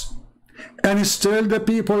pass, and still the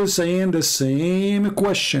people saying the same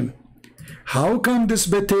question. How come this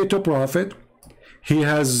potato prophet, he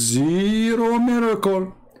has zero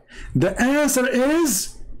miracle? The answer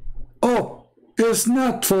is, oh, it's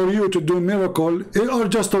not for you to do miracle, or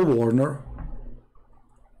just a warner.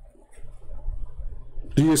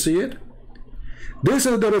 Do you see it? This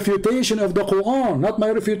is the refutation of the Quran, not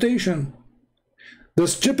my refutation. The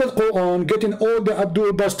stupid Quran getting all the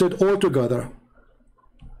Abdul busted all together.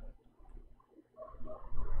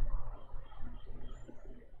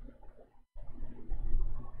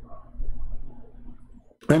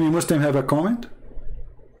 Any Muslim have a comment?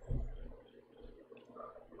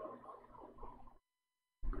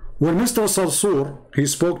 When Mr. Sarsour, he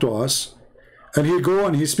spoke to us, and he go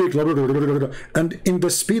and he speak, and in the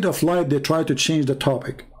speed of light, they try to change the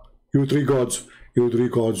topic. You three gods, you three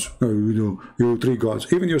gods, you three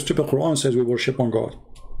gods. Even your stupid Quran says we worship one God.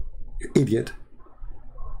 You idiot.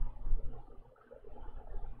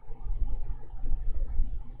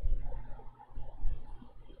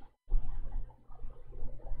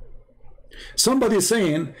 Somebody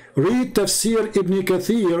saying, read Tafsir Ibn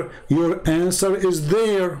Kathir, your answer is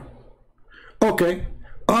there. Okay,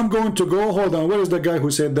 I'm going to go, hold on, where is the guy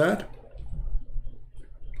who said that?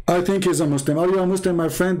 I think he's a Muslim. Are you a Muslim, my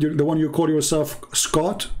friend? The one you call yourself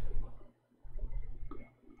Scott?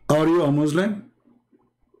 Are you a Muslim?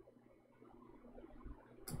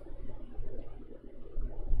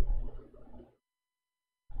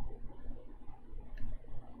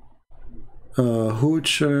 Now,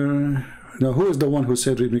 who is the one who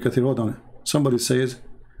said read Ibn Kathir? Hold on. Somebody says,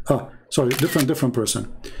 sorry, different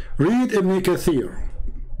person. Read Ibn Kathir.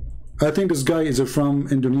 I think this guy is from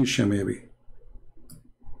Indonesia, maybe.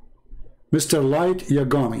 Mr. Light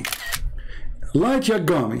Yagami. Light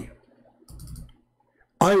Yagami,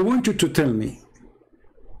 I want you to tell me,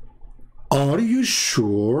 are you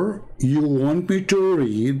sure you want me to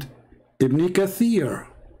read Ibn Kathir?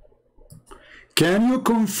 Can you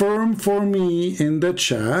confirm for me in the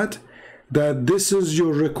chat that this is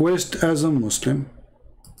your request as a Muslim?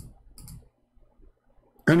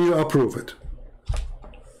 And you approve it?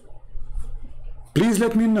 Please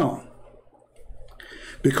let me know.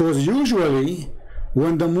 Because usually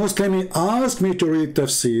when the Muslim asks me to read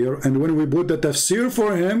tafsir, and when we put the tafsir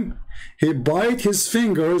for him, he bites his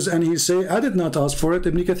fingers and he say, I did not ask for it.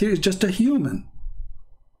 Ibn Kathir is just a human.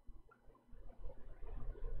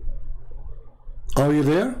 Are you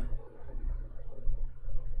there?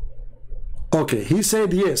 Okay, he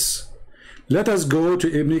said yes. Let us go to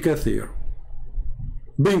Ibn Kathir.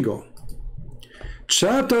 Bingo.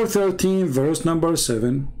 Chapter 13, verse number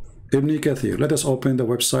 7, Ibn Kathir. Let us open the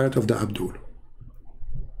website of the Abdul.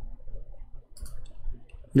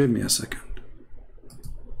 Give me a second.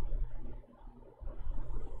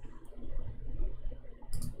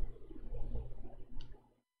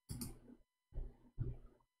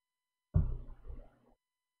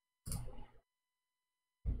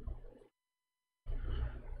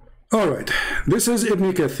 All right, this is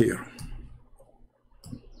Ibn Kathir.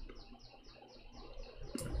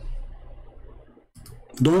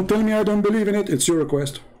 Don't tell me I don't believe in it, it's your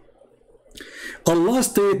request. Allah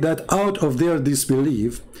stated that out of their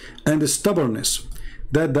disbelief and stubbornness,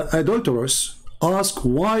 that the adulterers ask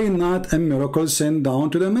why not a miracle sent down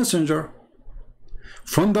to the messenger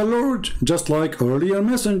from the Lord, just like earlier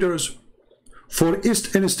messengers. For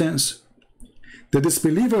instance, the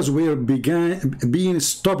disbelievers were being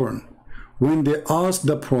stubborn when they asked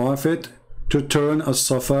the Prophet to turn a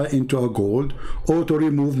Safa into a gold, or to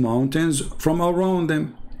remove mountains from around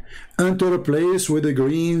them, and to replace with the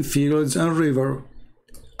green fields and river.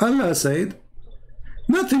 Allah said,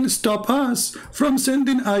 nothing stops us from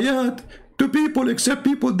sending ayat to people except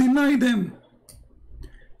people deny them.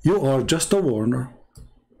 You are just a warner.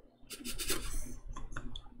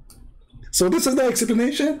 So this is the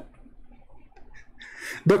explanation.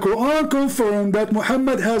 The Quran confirmed that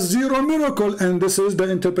Muhammad has zero miracle, and this is the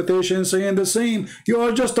interpretation saying the same. You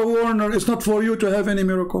are just a warner. It's not for you to have any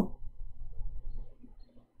miracle.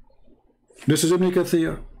 This is Ibn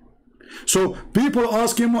Kathir. So people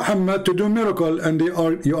asking Muhammad to do miracle, and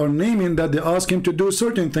you are naming that they ask him to do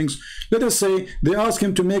certain things. Let us say they ask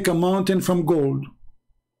him to make a mountain from gold.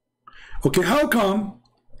 Okay, how come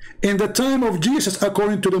in the time of Jesus,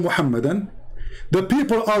 according to the Muhammadan, the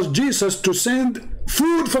people asked Jesus to send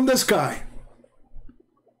food from the sky?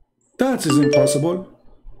 That is impossible.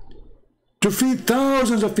 To feed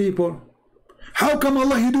thousands of people. How come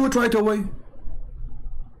Allah, He do it right away?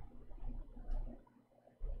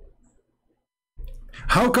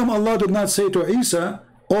 How come Allah did not say to Isa,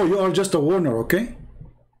 oh, you are just a warner, okay?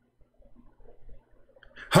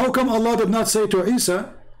 How come Allah did not say to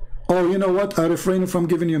Isa, oh, you know what, I refrain from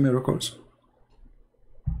giving you miracles?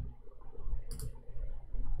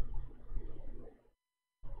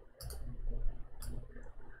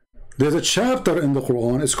 There's a chapter in the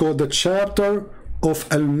Quran, it's called the chapter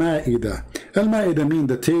of Al-Ma'idah. Al-Ma'idah means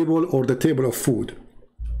the table, or the table of food.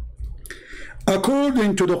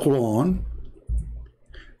 According to the Quran,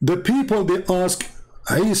 the people, they ask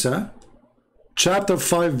Isa, chapter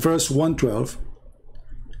 5, verse 112,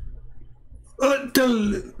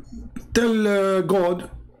 tell God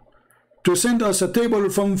to send us a table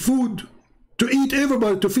from food to eat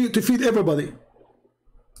everybody, to feed everybody.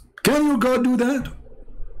 Can your God do that?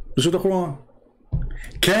 This is the Quran.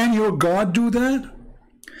 Can your God do that?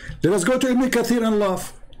 Let us go to Ibn Kathir and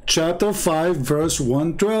laugh. Chapter 5, verse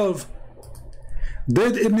 112.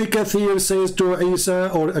 Did Ibn Kathir says to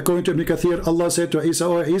Isa, or according to Ibn Kathir, Allah said to Isa,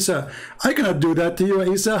 oh Isa, I cannot do that to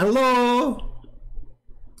you, Isa. Hello?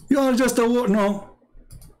 You are just a word. No.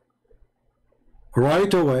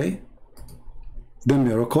 Right away, the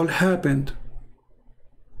miracle happened.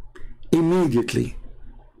 Immediately.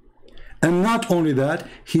 And not only that,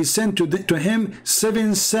 he sent to him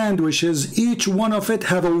 7 sandwiches, each one of it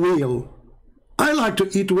have a wheel. I like to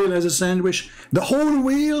eat wheel as a sandwich. The whole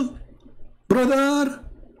wheel, brother.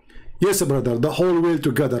 Yes, brother, the whole wheel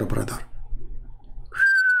together, brother.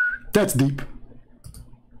 That's deep.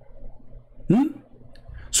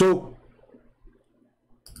 So,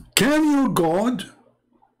 can your God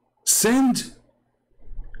send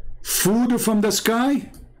food from the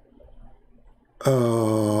sky?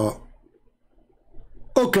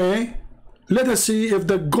 Okay, let us see if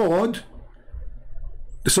the God,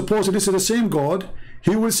 suppose this is the same God,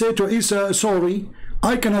 he will say to Isa, sorry,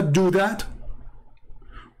 I cannot do that,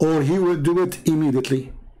 or he will do it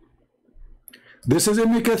immediately. This is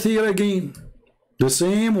Ibn Kathir again, the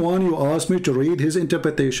same one you asked me to read his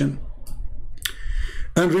interpretation.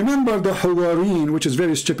 And remember the Hawariyyin, which is a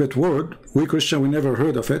very stupid word. We Christian, we never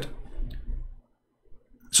heard of it.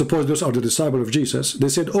 Suppose those are the disciples of Jesus. They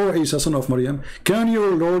said, oh Isa, son of Maryam, can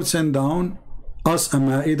your Lord send down us a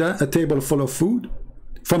ma'idah, a table full of food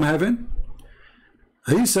from heaven?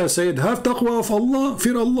 Isa said, have taqwa of Allah,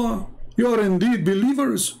 fear Allah. You are indeed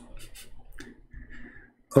believers.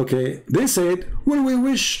 Okay, they said, well, we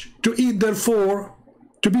wish to eat, therefore,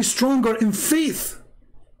 to be stronger in faith.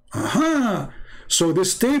 Aha! So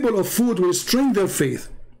this table of food will strengthen their faith.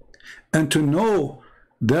 And to know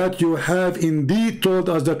that you have indeed told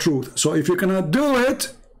us the truth. So if you cannot do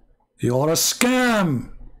it, you are a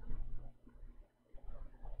scam.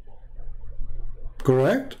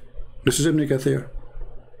 Correct? This is Ibn Kathir.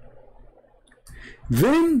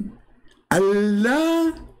 Then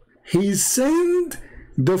Allah, He sent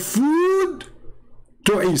the food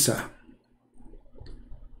to Isa.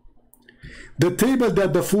 The table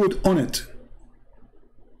that the food on it.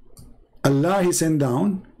 Allah, He sent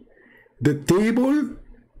down the table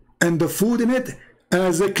and the food in it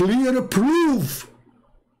as a clear proof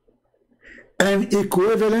and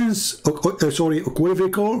equivocal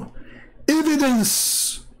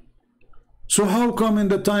evidence. So how come in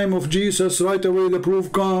the time of Jesus right away the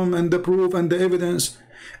proof come and the proof and the evidence?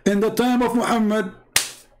 In the time of Muhammad,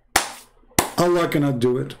 Allah cannot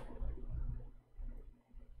do it.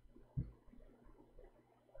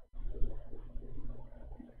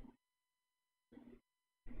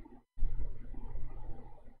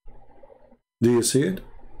 Do you see it?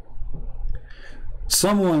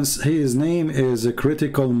 His name is a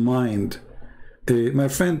critical mind. My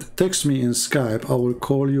friend, text me in Skype. I will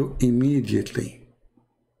call you immediately.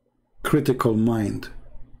 Critical mind.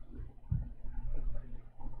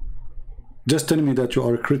 Just tell me that you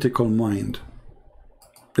are a critical mind.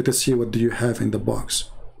 Let us see what do you have in the box.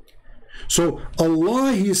 So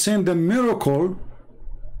Allah, He sent a miracle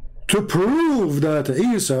to prove that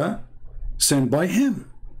Isa sent by Him.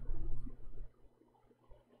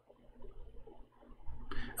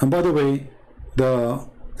 And by the way, the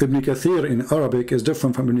Ibn Kathir in Arabic is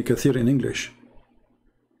different from Ibn Kathir in English.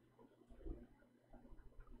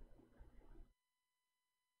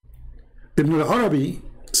 Ibn al-Arabi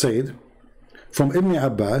said from Ibn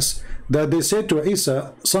Abbas that they said to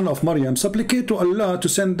Isa, son of Maryam, supplicate to Allah to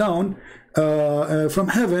send down from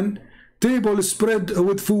heaven table spread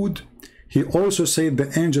with food. He also said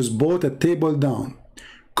the angels brought a table down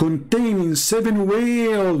containing 7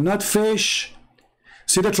 whale, not fish.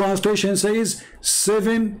 See, the translation says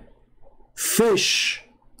 7 fish.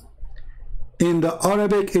 In the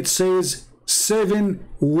Arabic it says 7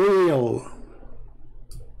 whale.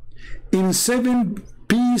 In 7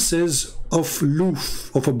 pieces of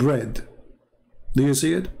loaf, of a bread. Do you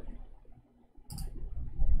see it?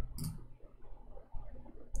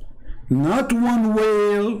 Not 1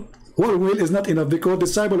 whale. 1 whale is not enough because the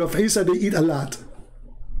disciple of Isa, they eat a lot.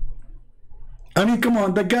 I mean, come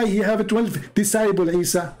on, the guy, he have 12 disciples,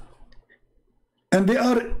 Isa. And they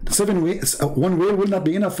are 7 whales. 1 whale will not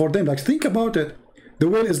be enough for them. Like, think about it. The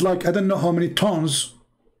whale is like, I don't know how many tons,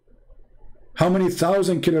 how many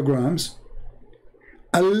thousand kilograms.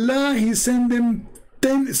 Allah, He sent them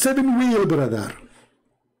 7 whale, brother.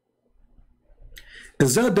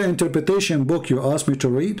 Is that the interpretation book you asked me to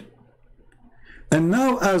read? And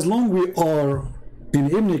now, as long we are in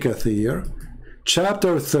Ibn Kathir,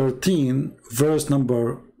 chapter 13, verse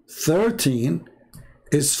number 13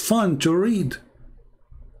 is fun to read.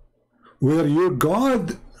 Where your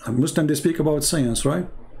God, Muslim, they speak about science, right?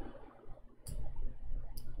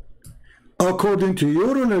 According to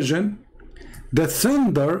your religion, the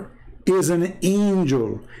thunder is an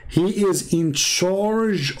angel. He is in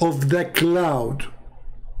charge of the cloud.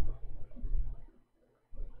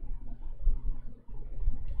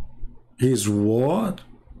 He's what?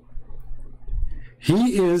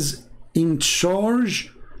 He is in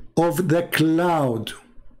charge of the cloud.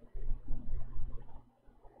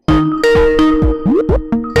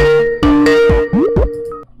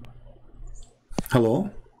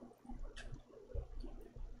 Hello?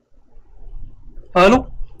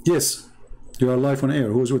 Hello? Yes, you are live on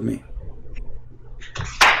air. Who's with me?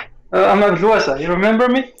 I'm Abdul. You remember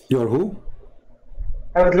me? You're who?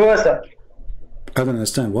 Abdul. I don't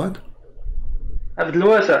understand. What?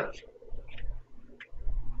 Abdul.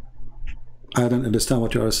 I don't understand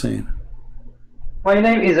what you are saying. My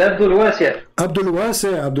name is Abdul Wasi. Abdul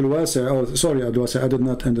Wasi, Abdul Wasi. Oh, sorry, Abdul Wasi. I did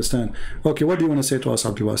not understand. Okay, what do you want to say to us,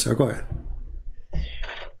 Abdul Wasi? Go ahead.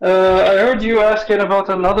 I heard you asking about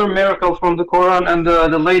another miracle from the Quran, and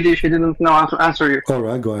the lady, she didn't know how to answer you. All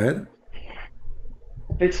right, go ahead.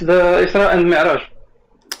 It's the Isra and Mi'raj.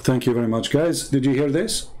 Thank you very much, guys. Did you hear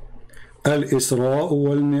this? Al-Isra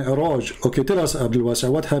wal-Mi'raj. Okay, tell us, Abdul Wasi,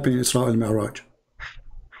 what happened in Isra al-Mi'raj?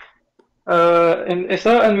 In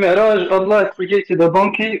Isra and Mi'raj, Allah created a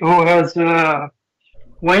donkey who has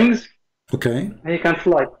wings. Okay. And he can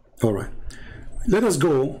fly. All right. Let us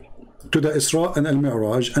go to the Isra and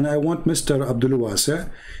Al-Mi'raj, and I want Mr. Abdul Wasi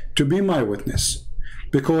to be my witness,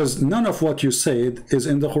 because none of what you said is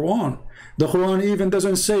in the Quran. The Quran even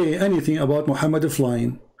doesn't say anything about Muhammad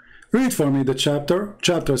flying. Read for me the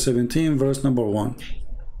chapter 17, verse number 1,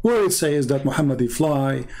 where it says that Muhammad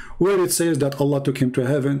fly, where it says that Allah took him to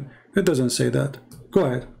heaven. It doesn't say that. Go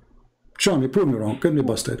ahead. Show me, prove me wrong, get me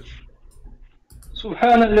busted.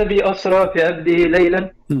 سبحان الذي أسرى بعبده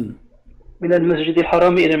ليلا من المسجد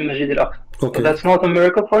الحرام إلى المسجد الأقصى. Okay. So that's not a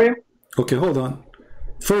miracle for you? Okay, hold on.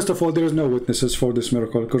 First of all, there is no witnesses for this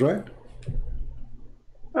miracle, correct?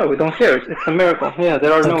 Oh, we don't care. It's a miracle. Yeah,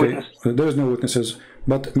 there are no Okay, witnesses. there is no witnesses.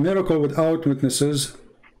 But miracle without witnesses,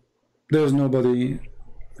 there's nobody.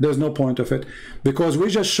 There's no point of it, because we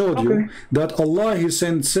just showed you that Allah, He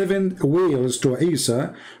sent 7 whales to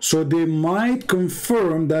Isa, so they might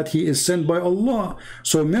confirm that he is sent by Allah.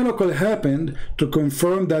 So miracle happened to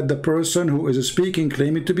confirm that the person who is speaking,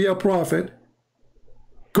 claiming to be a prophet,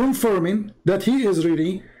 confirming that he is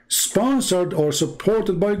really sponsored or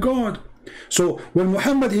supported by God. So when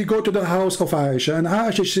Muhammad, he go to the house of Aisha, and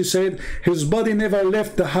Aisha, she said his body never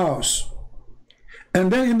left the house, and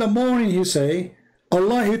then in the morning he say,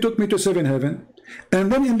 Allah, He took me to 7 heaven. And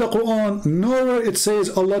then in the Quran, nowhere it says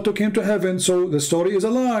Allah took him to heaven, so the story is a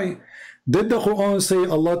lie. Did the Quran say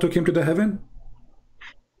Allah took him to the heaven?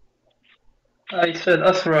 I said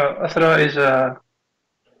Asra. Asra is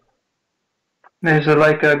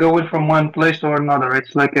like going from one place to another.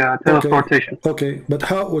 It's like a teleportation. Okay, but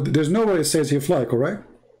how? There's nowhere it says he fly, correct?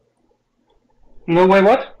 No way,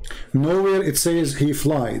 what? Nowhere it says he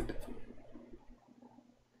flied.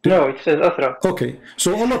 No, it says Asra. Okay,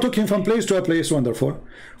 so Allah took him from place to a place. Wonderful.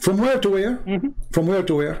 From where to where? From where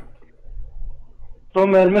to where?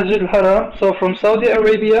 From Al-Masjid al-Haram, so from Saudi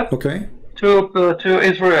Arabia to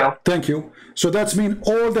Israel. Thank you. So that's mean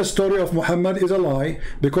all the story of Muhammad is a lie,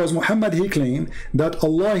 because Muhammad, he claimed that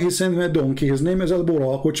Allah, He sent him a donkey. His name is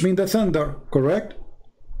Al-Buraq, which means the thunder, correct?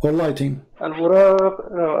 Or lighting?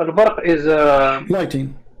 Al-Barq is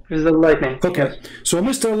lighting. Is the lightning. Okay, yes. So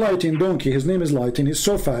Mr. Lighting donkey, his name is Lighting, he's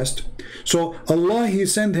so fast. So Allah, He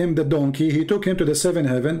sent him the donkey, He took him to the 7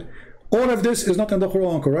 heaven. All of this is not in the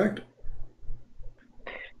Quran, correct?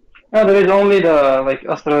 No, there is only the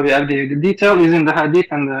Asra bi Abdi. The detail is in the Hadith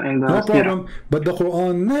and in the no problem. But the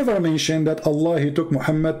Quran never mentioned that Allah, He took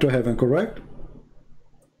Muhammad to heaven, correct?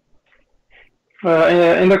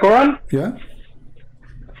 In the Quran? Yeah.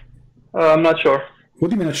 I'm not sure. What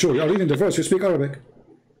do you mean not sure? You are reading the verse. You speak Arabic.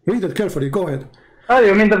 Read it carefully. Go ahead. Oh,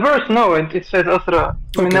 you mean the verse? No, it says Asra.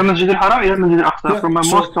 من المسجد الحرام إلى المسجد الأقصى, from a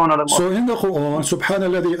mosque to another mosque. So in the Quran, سبحان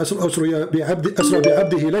الذي أسرى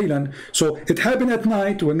بعبده ليلا. So it happened at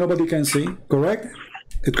night when nobody can see, correct?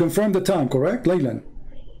 It confirmed the time, correct? Laylan.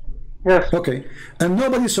 Yes. Okay. And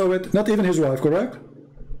nobody saw it, not even his wife, correct?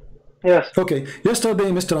 Yes. Okay. Yesterday,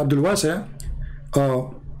 Mr. Abdul Wasi,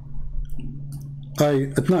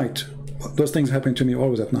 at night, those things happen to me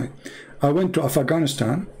always at night. I went to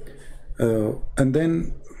Afghanistan, and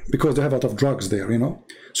then because they have a lot of drugs there, you know,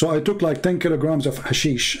 so I took like 10 kilograms of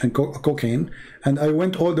hashish and cocaine, and I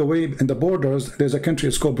went all the way in the borders. There's a country,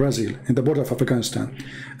 it's called Brazil, in the border of Afghanistan,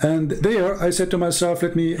 and there I said to myself,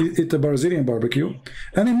 let me eat the Brazilian barbecue.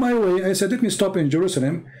 And in my way I said, let me stop in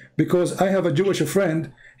Jerusalem, because I have a Jewish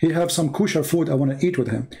friend, he have some kosher food, I want to eat with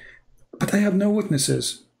him, but I have no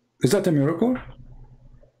witnesses. Is that a miracle?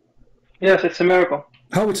 Yes, it's a miracle.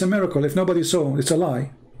 How it's a miracle if nobody saw? It's a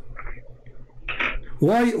lie.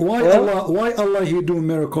 Why Allah He do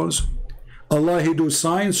miracles? Allah He do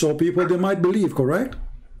signs so people they might believe, correct?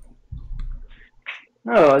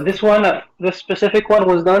 No, this one, this specific one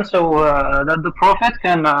was done so that the Prophet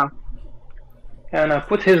can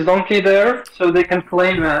put his donkey there so they can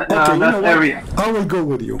claim that area. I will go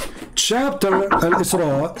with you. Chapter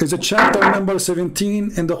Al-Isra is a chapter number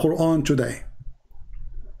 17 in the Quran today.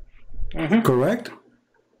 Correct?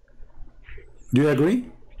 Do you agree?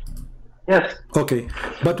 Yes. Okay,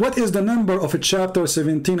 but what is the number of a chapter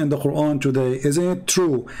 17 in the Quran today? Isn't it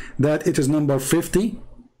true that it is number 50?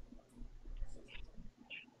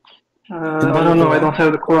 I don't know, I don't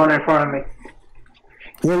have the Quran in front of me.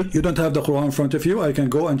 Well, you don't have the Quran in front of you, I can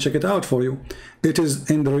go and check it out for you. It is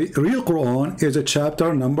in the real Quran, is a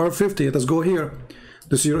chapter number 50. Let's go here.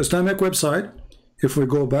 This is your Islamic website. If we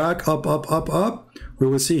go back, up, we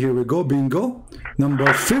will see, here we go, bingo.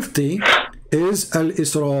 Number 50 is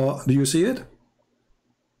Al-Isra. Do you see it?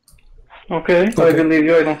 Okay, I believe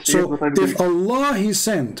you, I don't see it, but I believe. If Allah He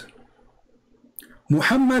sent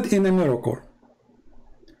Muhammad in a miracle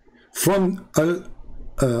from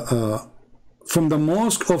the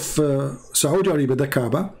mosque of Saudi Arabia, the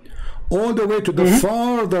Kaaba, all the way to the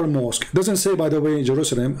farther mosque. It doesn't say, by the way,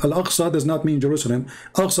 Jerusalem. Al-Aqsa does not mean Jerusalem.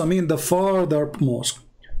 Aqsa means the farther mosque,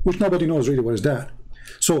 which nobody knows really what is that.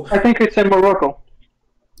 So I think it's in Morocco.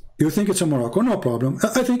 you think it's in Morocco? No problem.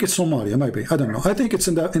 I think it's Somalia, maybe. I don't know. I think it's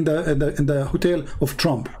in the hotel of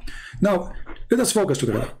Trump. Now let us focus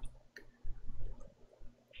together.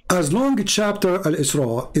 As long chapter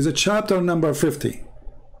Al-Isra is a chapter number 50,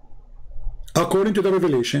 according to the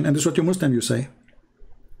revelation, and this is what you Muslim you say,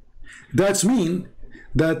 that's mean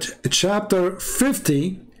that chapter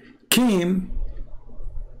 50 came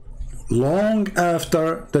long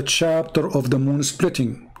after the chapter of the moon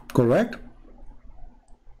splitting, correct?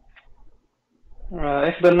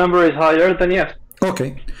 If the number is higher, then yes.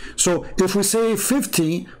 Okay, so if we say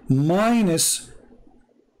 50 minus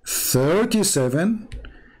 37,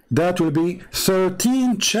 that will be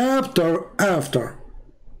 13 chapter after.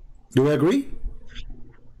 Do you agree?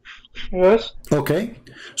 Yes. Okay,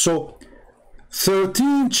 so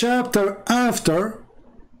 13 chapter after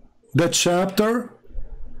the chapter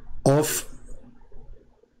of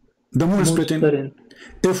the moon splitting.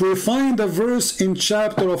 If we find a verse in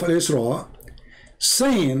chapter of Al-Isra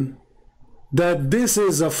saying that this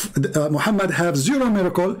is Muhammad have zero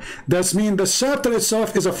miracle, that means the chapter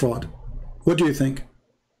itself is a fraud. What do you think?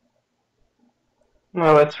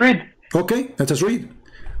 Well, let's read. Okay, let us read.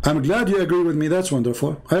 I'm glad you agree with me. That's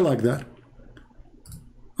wonderful. I like that.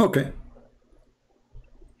 Okay.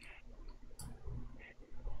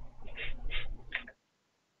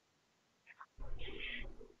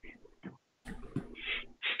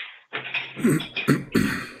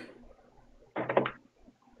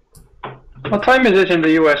 What time is it in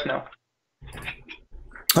the US now?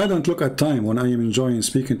 I don't look at time when I am enjoying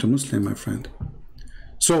speaking to Muslim, my friend.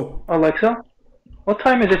 So, Alexa, what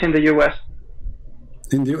time is it in the US?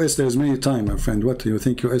 in the US there's many time, my friend. What do you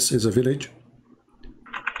think US is a village?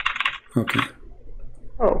 Okay.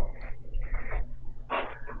 Oh.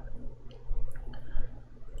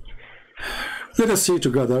 Let us see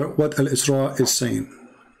together what Al-Isra is saying.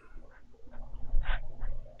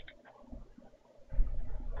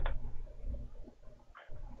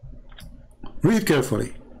 Read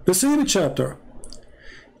carefully. The same chapter.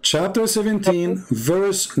 Chapter 17,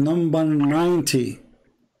 verse number 90.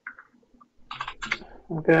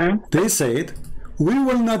 Okay. They said, we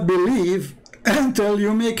will not believe until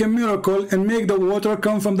you make a miracle and make the water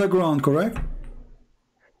come from the ground, correct?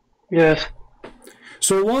 Yes.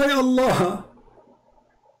 So why Allah,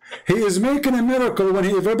 He is making a miracle when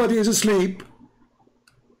everybody is asleep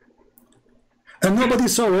and nobody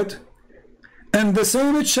saw it, and the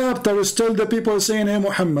same chapter is still the people saying, hey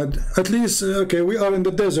Muhammad, at least, okay, we are in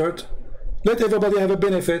the desert, let everybody have a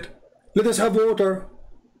benefit, let us have water.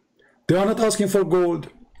 They are not asking for gold,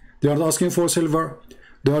 they are not asking for silver,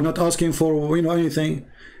 they are not asking for anything.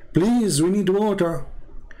 Please, we need water.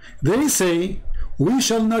 They say, we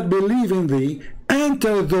shall not believe in thee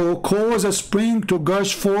until thou cause a spring to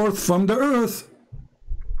gush forth from the earth,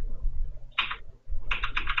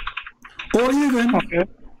 or even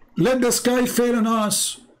let the sky fail on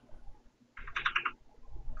us.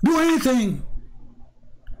 Do anything.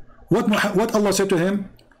 What Allah said to him?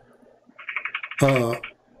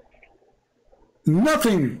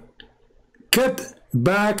 Nothing kept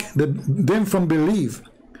back them from belief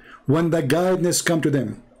when the guidance come to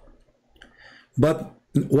them, but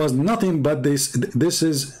was nothing but they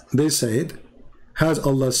said, has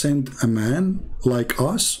Allah sent a man like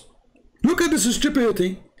us? Look at this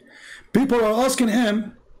stupidity. People are asking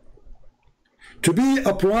him to be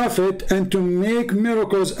a prophet and to make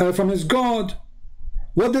miracles from his God.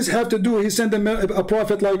 What does he have to do? He sent a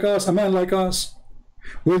prophet like us, a man like us.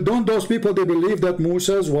 Well, don't those people, they believe that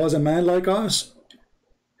Moses was a man like us?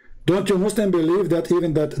 Don't you Muslims believe that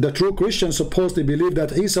even that the true Christians supposedly believe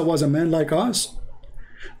that Isa was a man like us?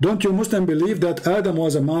 Don't you Muslims believe that Adam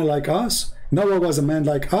was a man like us? Noah was a man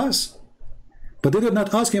like us? But they did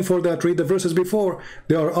not ask him for that. Read the verses before.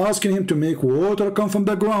 They are asking him to make water come from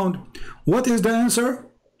the ground. What is the answer?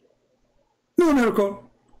 No miracle.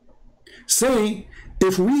 Say,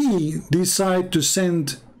 if we decide to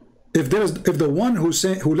send, if the one who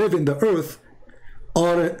live in the earth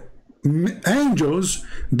are angels,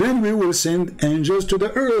 then we will send angels to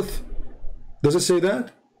the earth. Does it say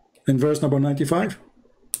that in verse number 95?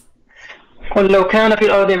 قل لو كان في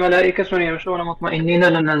الأرض ملائكة يمشون مطمئنين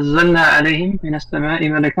لنزلنا عليهم من السماء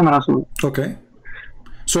ملكا رسولا. Okay,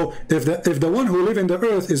 so if the one who live in the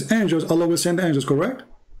earth is angels, Allah will send angels, correct?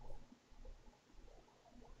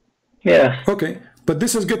 Yeah. Okay, but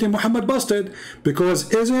this is getting Muhammad busted,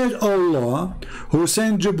 because isn't it Allah who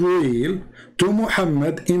sent Jibreel to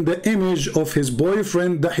Muhammad in the image of his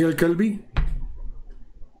boyfriend Dahya al-Kalbi?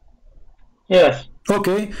 Yes.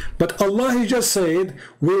 Okay, but Allah he just said,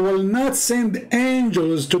 we will not send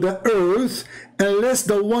angels to the earth unless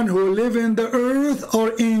the one who live in the earth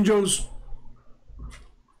are angels.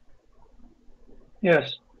 Yes.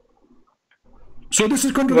 So this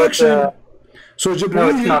is contradiction. So Jibreel, no,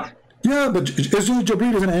 it's not. Yeah, but isn't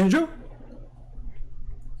Jibreel is an angel?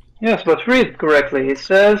 Yes, but read correctly. It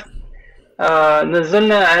says,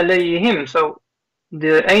 نزلنا عليهم. So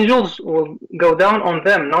the angels will go down on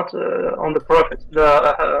them, not on the prophet.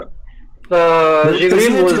 The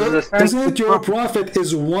Jibreel was the sent. Isn't it your prophet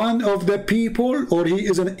is one of the people, or he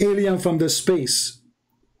is an alien from the space?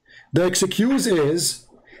 The excuse is,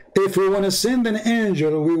 if we want to send an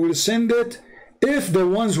angel, we will send it if the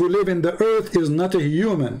ones who live in the earth is not a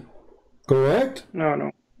human. Correct? No,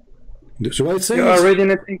 no. That's what it says. You are reading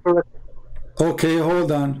it incorrectly. Okay,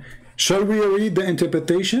 hold on. Shall we read the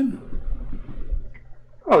interpretation?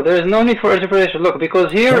 Oh, there is no need for interpretation. Look,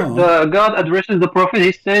 because here God addresses the prophet.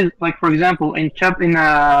 He says, like for example, in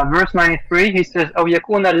verse 93, he says, "أو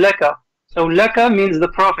يكون لك." So laka means the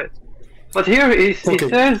prophet. But here he says,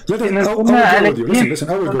 I will go with you. Listen,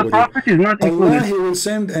 I will go with you. Prophet is not included. Allah, he will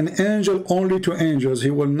send an angel only to angels.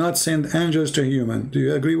 He will not send angels to human. Do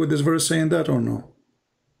you agree with this verse saying that or no?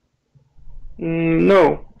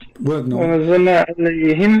 No. What no?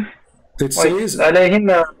 It says,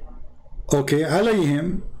 okay,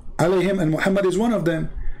 alayhim, and Muhammad is one of them.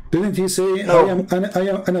 Didn't he say, no. I am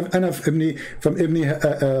from Ibn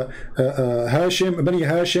Hashim, Bani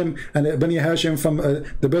Hashim, and Bani Hashim from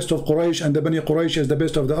the best of Quraysh, and the Bani Quraysh is the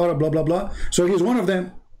best of the Arab, blah, blah, blah. So he's one of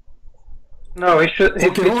them. No, he should.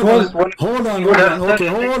 Okay, hold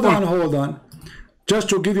on. Just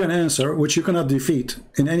to give you an answer, which you cannot defeat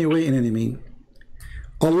in any way, in any mean.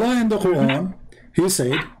 Allah in the Quran, he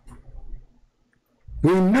said,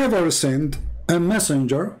 we never send a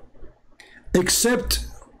messenger except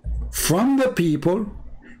from the people,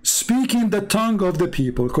 speaking the tongue of the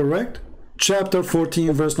people, correct? Chapter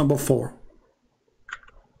 14, verse number 4.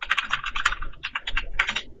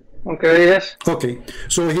 Okay, yes. Okay,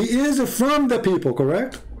 so he is from the people,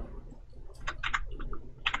 correct?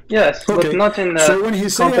 Yes, okay. But not in so when he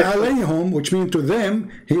says alayhum, which means to them,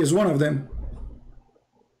 he is one of them.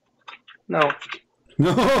 No.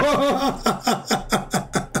 No.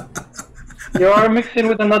 You are mixing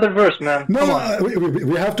with another verse, man. No,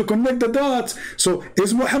 we have to connect the dots. So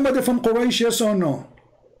is Muhammad from Quraysh, yes or no?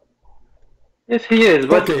 Yes, he is,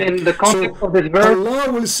 but in the context of this verse,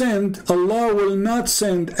 Allah will not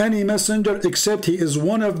send any messenger except he is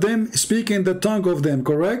one of them, speaking the tongue of them,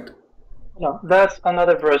 correct? No, that's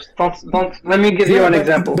another verse. Don't. Let me give you an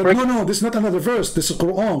example. But no, this is not another verse. This is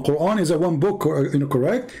Quran. Quran is a one book,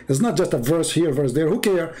 correct? It's not just a verse here, verse there. Who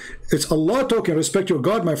cares? It's Allah talking. Respect your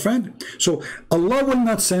God, my friend. So Allah will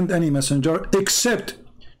not send any messenger except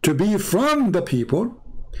to be from the people,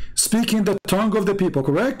 speaking the tongue of the people,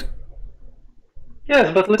 correct?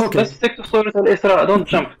 Yes, but let's stick to Surah Al-Isra. Don't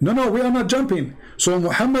jump. No, we are not jumping. So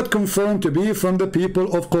Muhammad confirmed to be from the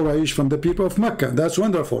people of Quraysh, from the people of Mecca. That's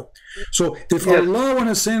wonderful. So if Allah want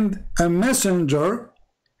to send a messenger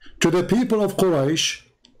to the people of Quraysh,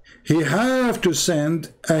 he have to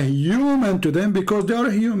send a human to them because they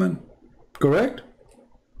are human. Correct?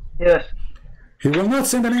 Yes. He will not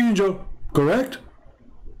send an angel. Correct?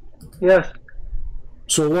 Yes.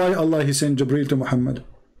 So why Allah he sent Jibreel to Muhammad?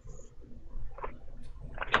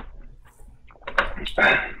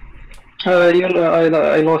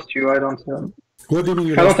 I lost you. I don't. What do you mean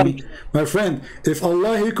you lost me? My friend, if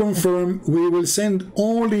Allah he confirmed, we will send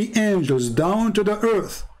only angels down to the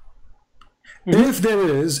earth. If there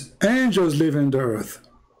is, angels live in the earth.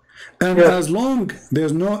 And as long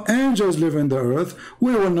there's no angels live in the earth,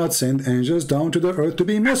 we will not send angels down to the earth to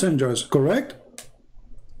be messengers, correct?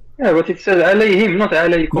 Yeah, but it says alayhim, not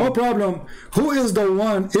alaykum. No problem. Who is the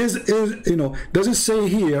one? Does it say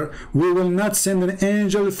here, we will not send an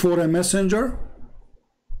angel for a messenger?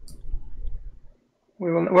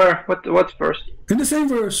 We will. Where? What verse? In the same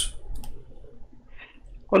verse.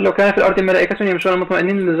 قل لو كان في الأرض ملائكة يمشون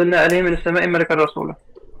مطمئنين نزلنا عليهم من السماء ملكا رسولا.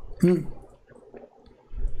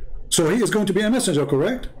 So he is going to be a messenger,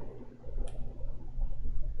 correct?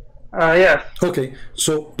 Yes. Okay,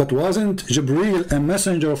 but wasn't Jibreel a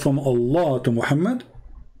messenger from Allah to Muhammad?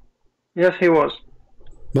 Yes, he was.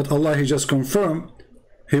 But Allah, he just confirmed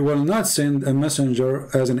he will not send a messenger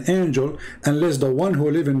as an angel unless the one who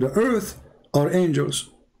live in the earth are angels.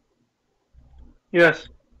 Yes.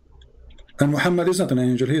 And Muhammad is not an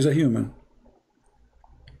angel, he is a human.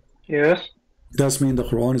 Yes. That means the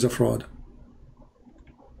Quran is a fraud.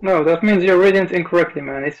 No, that means you're reading it incorrectly,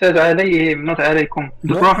 man. It says alayhim, not alaykum.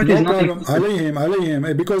 The prophet is not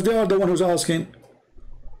alayhim, because they are the one who's asking.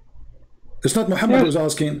 It's not Muhammad who's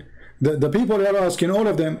asking. The people are asking, all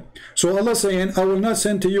of them. So Allah saying, I will not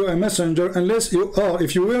send to you a messenger unless you are,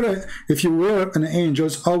 if you were an angel,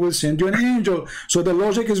 I will send you an angel. So the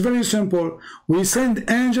logic is very simple. We send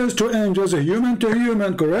angels to angels, a human to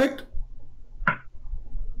human, correct?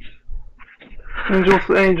 Angels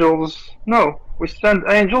to angels. No, we send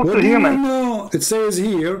angels to humans. No, it says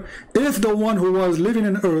here, if the one who was living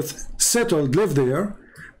in earth settled, lived there,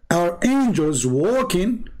 are angels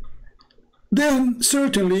walking, then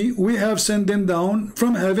certainly we have sent them down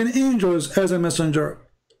from heaven angels as a messenger.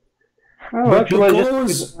 Oh,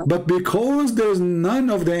 But because there's none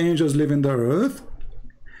of the angels living the earth,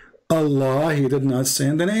 Allah, He did not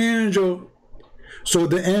send an angel. So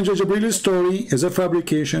the angel Jibril's story is a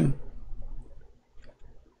fabrication.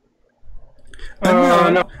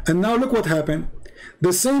 And now look what happened.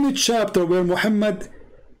 The same chapter where Muhammad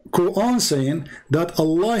Quran saying that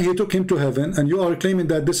Allah, He took him to heaven, and you are claiming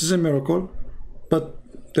that this is a miracle, but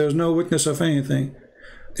there's no witness of anything.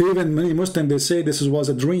 Even many Muslims, they say this was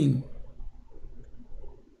a dream.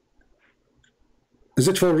 Is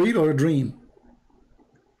it for real or a dream?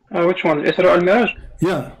 Which one? Isra al-Miraj?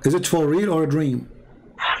 Yeah, is it for real or a dream?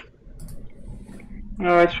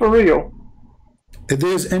 It's for real. If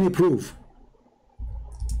there's any proof.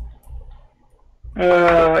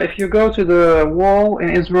 If you go to the wall in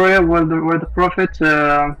Israel where the Prophet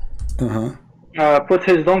put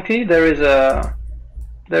his donkey, there is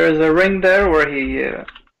a ring there where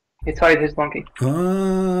he tied his donkey.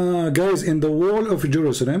 Guys, in the wall of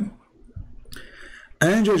Jerusalem,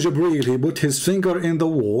 Angel Jibreel, he put his finger in the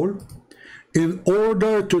wall in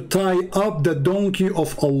order to tie up the donkey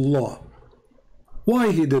of Allah.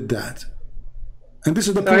 Why he did that? And this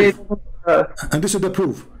is the proof. And this is the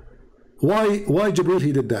proof. Why Jibreel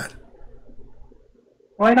he did that?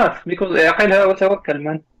 Why not? Because يعقلها وتوكل,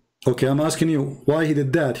 man. Okay, I'm asking you why he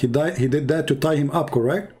did that. He did that to tie him up,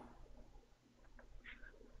 correct?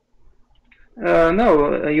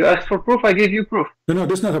 No, you asked for proof, I gave you proof. No,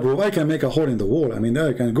 that's not a proof. I can make a hole in the wall. I mean,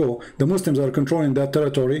 I can go. The Muslims are controlling that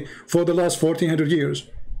territory for the last 1400 years,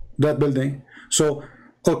 that building. So,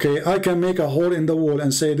 okay, I can make a hole in the wall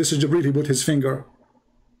and say this is Jibreel, he put his finger.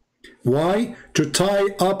 Why? To tie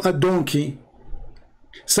up a donkey.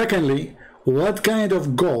 Secondly, what kind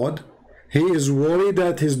of God? He is worried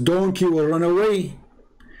that his donkey will run away.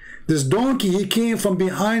 This donkey, he came from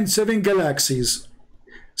behind 7 galaxies,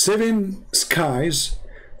 7 skies,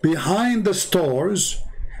 behind the stars,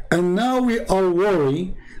 and now we are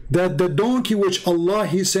worried that the donkey which Allah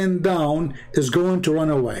he sent down is going to run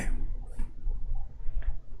away.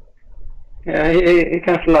 Yeah, he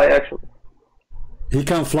can fly actually. He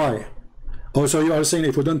can fly. Oh, so you are saying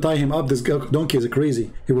if we don't tie him up, this donkey is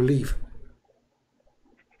crazy. He will leave.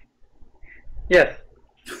 Yes.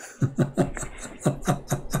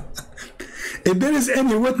 If there is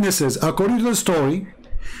any witnesses, according to the story,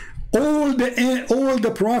 all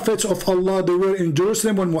the prophets of Allah, they were in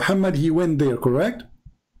Jerusalem when Muhammad he went there, correct?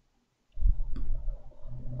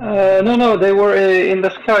 No, they were in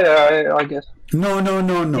the sky, I guess. No.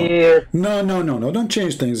 Yeah. No. Don't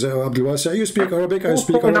change things, Abdul. You speak Arabic, I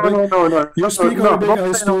speak Arabic. No. You speak Arabic,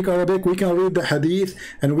 I speak Arabic. We can read the hadith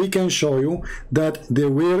and we can show you that they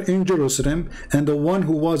were in Jerusalem and the one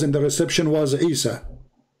who was in the reception was Isa.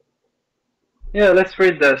 Yeah, let's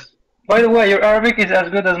read this. By the way, your Arabic is as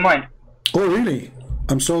good as mine. Oh, really?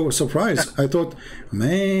 I'm so surprised. I thought,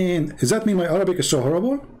 man, does that mean my Arabic is so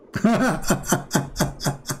horrible?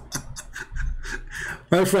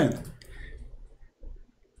 My friend,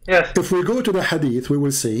 yes. If we go to the hadith, we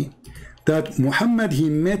will see that Muhammad he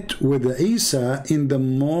met with Isa in the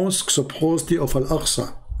mosque supposedly of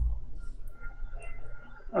Al-Aqsa.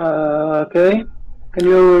 Okay. Can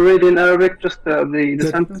you read in Arabic just the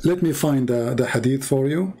sentence? Let me find the hadith for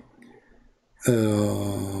you.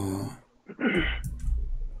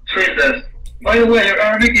 Read this. By the way, your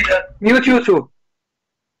Arabic is mute YouTube.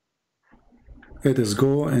 Let us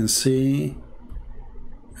go and see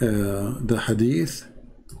the hadith.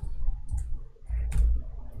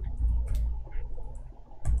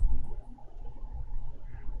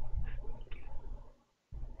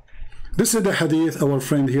 This is the hadith our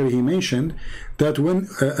friend here he mentioned that when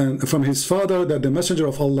from his father that the messenger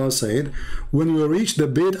of Allah said, when we reach the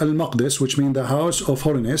Bayt al-Maqdis, which means the house of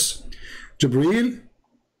holiness, Jibreel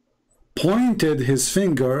pointed his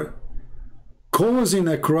finger causing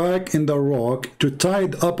a crack in the rock to tie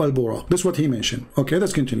up al-Buraq. That's what he mentioned. Okay,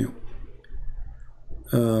 let's continue.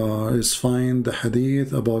 Let's find the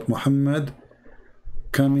hadith about Muhammad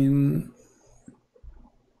coming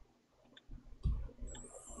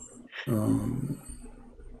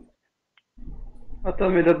אתה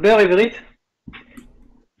מדבר עברית?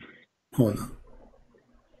 Hold on.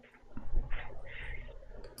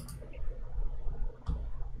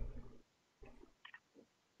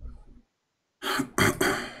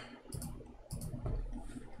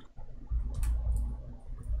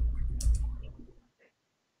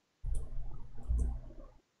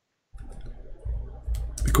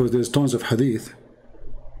 Because there's tons of hadith.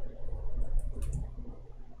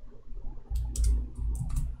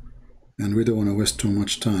 And we don't want to waste too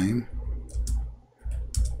much time.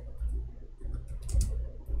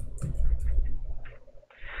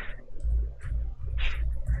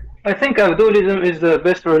 I think Abdulism is the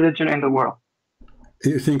best religion in the world.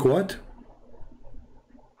 You think what?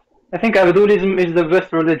 I think Abdulism is the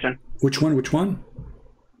best religion. Which one? Which one?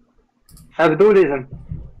 Abdulism.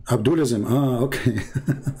 Abdulism. Ah, okay.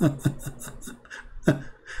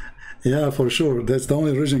 Yeah, for sure. That's the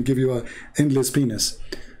only religion give you a endless penis.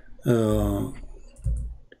 All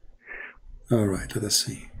right, let us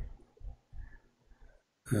see.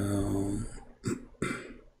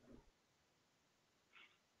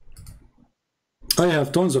 I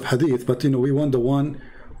have tons of hadith, but you know, we want the one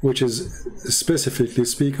which is specifically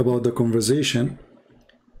speak about the conversation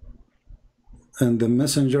and the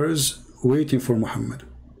messengers waiting for Muhammad.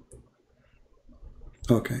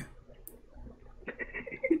 Okay.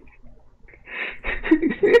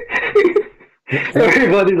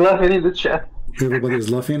 Everybody's laughing in the chat. Everybody's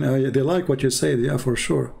laughing. They like what you say, yeah, for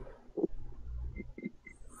sure.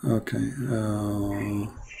 Okay.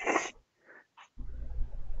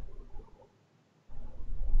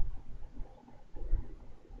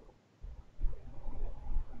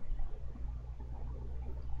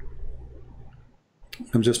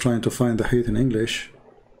 I'm just trying to find the hate in English.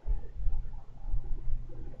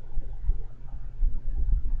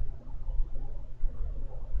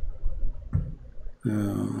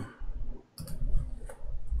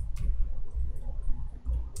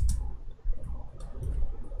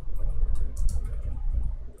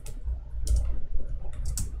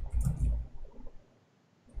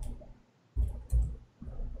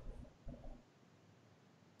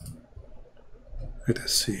 Let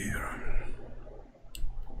us see here.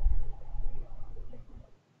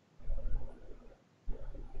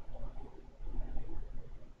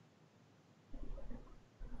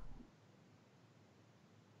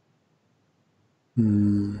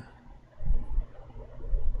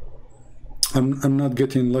 I'm not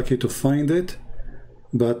getting lucky to find it,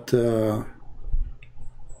 but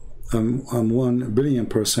I'm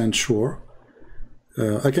 1,000,000,000% sure.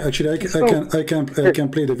 I can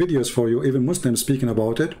play the videos for you, even Muslims speaking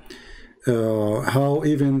about it. How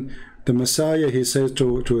even the Messiah, he says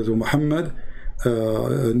to Muhammad,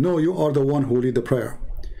 no, you are the one who lead the prayer.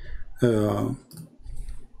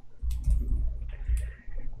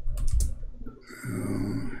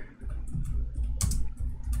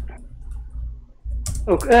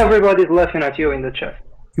 Look, everybody's laughing at you in the chat.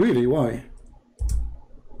 Really? Why?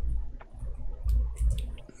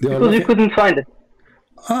 Because you couldn't find it.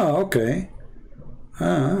 Ah, okay.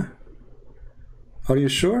 Are you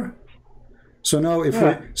sure? So now,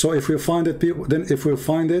 if we find it, people, then if we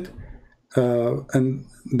find it, and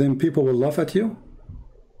then people will laugh at you.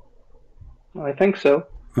 I think so.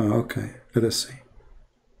 Oh, okay. Let us see.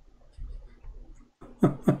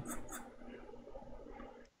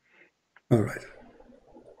 All right.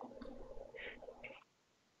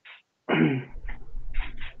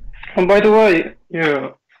 And by the way,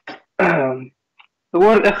 the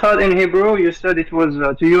word echad in Hebrew, you said it was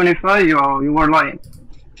to unify. You were lying.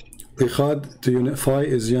 Echad, to unify,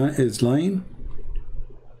 is lying.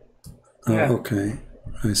 Yeah. Okay,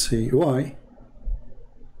 I see. Why?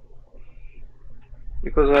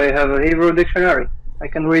 Because I have a Hebrew dictionary. I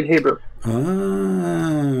can read Hebrew.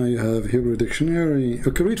 Ah, you have Hebrew dictionary.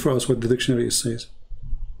 Okay, read for us what the dictionary says.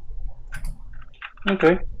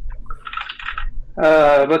 Okay.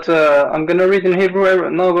 But I'm gonna read in Hebrew.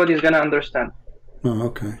 Nobody's gonna understand. Oh,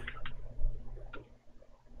 okay.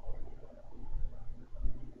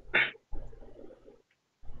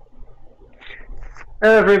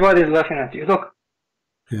 Everybody's laughing at you. Look.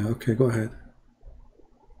 Yeah, okay, go ahead.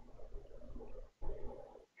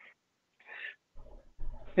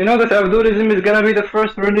 You know that Abdulism is gonna be the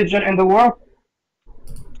first religion in the world?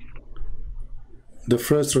 The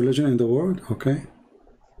first religion in the world? Okay.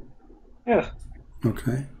 Yes.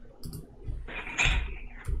 Okay.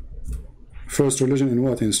 First religion in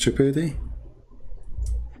what? In stupidity?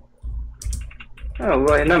 Oh,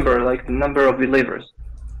 by a number, like the number of believers.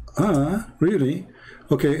 Ah, really?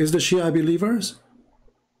 Okay, is the Shia believers?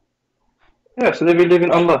 Yes, they believe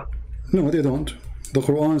in Allah. No, they don't. The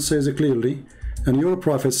Quran says it clearly, and your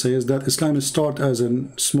prophet says that Islam starts as a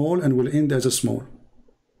small and will end as a small.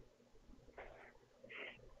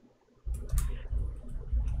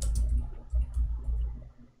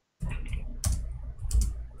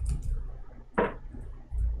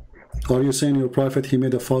 Are you saying your prophet, he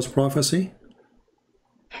made a false prophecy?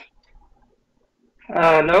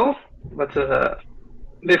 No, but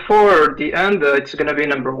before the end, it's gonna be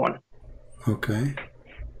number 1. Okay.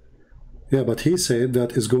 Yeah, but he said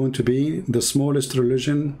that is going to be the smallest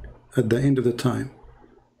religion at the end of the time.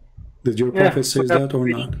 Did your prophet say that or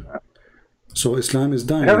not? So Islam is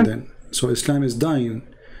dying then. So Islam is dying.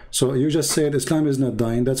 So you just said Islam is not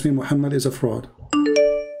dying. That's mean Muhammad is a fraud.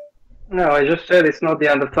 No, I just said it's not the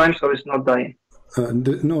end of time, so it's not dying.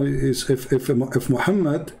 No, it's if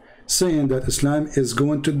Muhammad saying that Islam is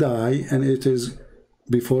going to die and it is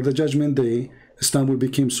before the judgment day, Islam will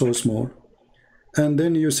become so small. And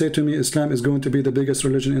then you say to me Islam is going to be the biggest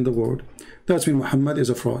religion in the world. That's mean Muhammad is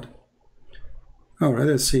a fraud. All right,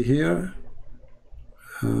 let's see here.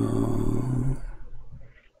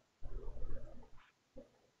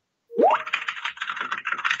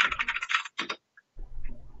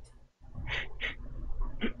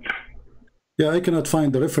 Yeah, I cannot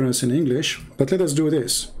find the reference in English, but let us do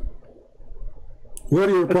this. Where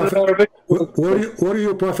are your prophet? Where are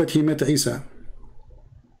your prophet he met Isa?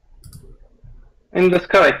 In the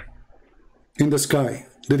sky. In the sky.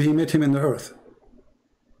 Did he meet him in the earth?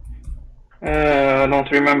 I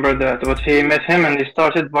don't remember that, but he met him and he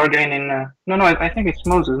started bargaining. No, I think it's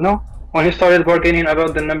Moses, no? When he started bargaining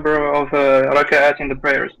about the number of raka'at in the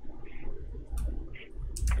prayers.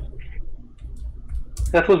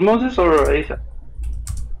 That was Moses or Isa?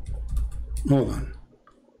 Hold on.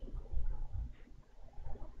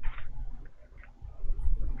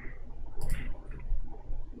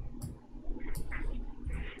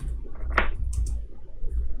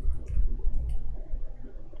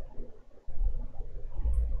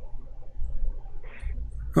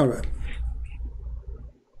 All right.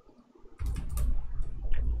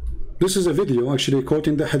 This is a video actually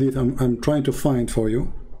quoting the hadith I'm trying to find for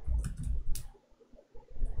you.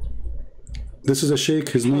 This is a sheikh,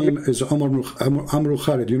 his name is Amr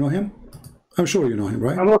Khalid. You know him? I'm sure you know him,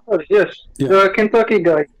 right? Amr Khalid, yes. Yeah. The Kentucky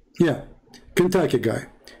guy. Yeah, Kentucky guy.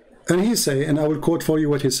 And he say, and I will quote for you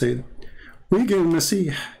what he said. ويجي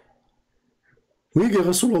المسيح ويجي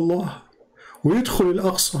رسول الله ويدخل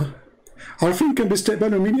الأقصى. عارفين كان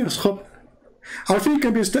بيستقبلوا مين يا أصحاب؟ عارفين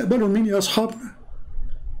كان بيستقبلوا مين يا أصحاب؟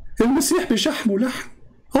 المسيح بشحمه لحم.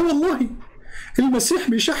 والله المسيح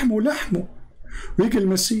بشحمه لحمه. ويجي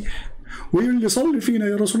المسيح ويقول لي صلي فينا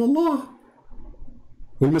يا رسول الله.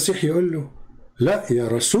 والمسيح يقول له لا يا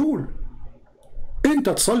رسول انت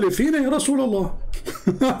تصلي فينا يا رسول الله.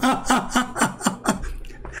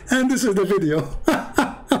 And this is the video.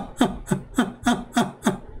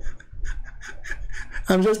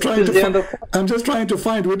 I'm just trying to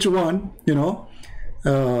find which one, you know.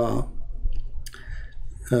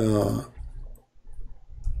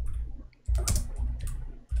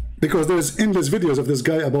 Because there's endless videos of this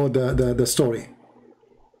guy about the story.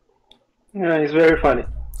 Yeah, he's very funny.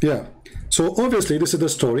 Yeah. So obviously this is the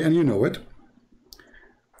story and you know it.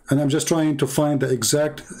 And I'm just trying to find the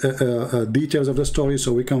exact details of the story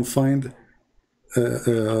so we can find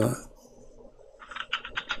the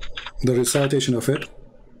recitation of it.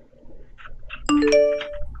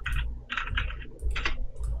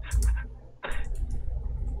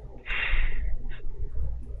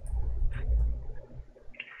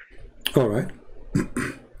 All right.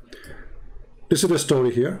 This is the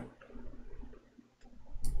story here.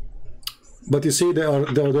 But you see,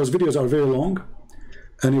 those videos are very long.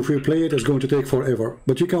 And if we play it, it's going to take forever.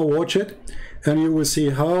 But you can watch it, and you will see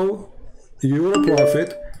how your prophet,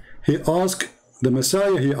 he asked the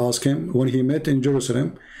Messiah, he asked him, when he met in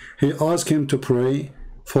Jerusalem, he asked him to pray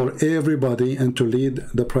for everybody and to lead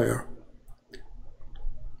the prayer.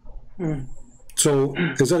 So,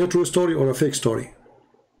 is that a true story or a fake story?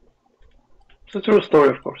 It's a true story,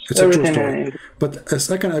 of course. It's a true story. But a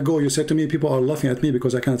second ago, you said to me, people are laughing at me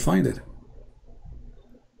because I can't find it.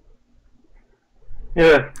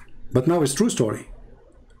 Yeah. But now it's true story.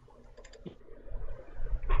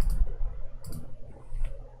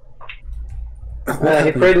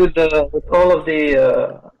 He prayed with all of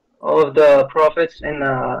the prophets in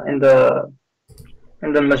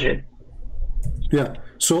the masjid. Yeah.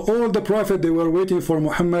 So all the prophets, they were waiting for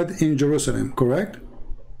Muhammad in Jerusalem, correct?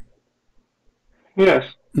 Yes.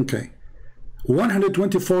 Okay.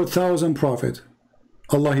 124,000 prophets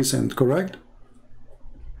Allah he sent, correct?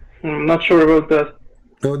 I'm not sure about that.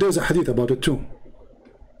 Oh, there's a hadith about it too.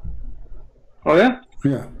 Oh yeah?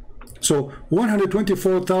 Yeah. So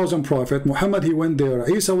 124,000 prophet, Muhammad he went there,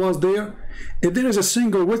 Isa was there. If there is a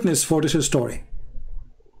single witness for this story.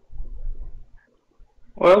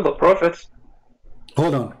 Well, the prophets.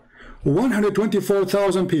 Hold on.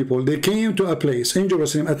 124,000 people, they came to a place in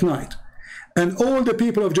Jerusalem at night. And all the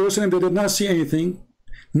people of Jerusalem, they did not see anything,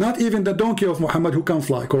 not even the donkey of Muhammad who can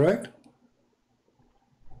fly, correct?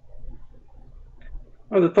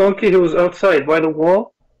 Oh, the donkey, he was outside by the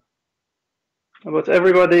wall, but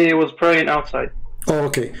everybody was praying outside. Oh,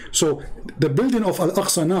 okay, so the building of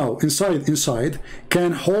Al-Aqsa now, inside,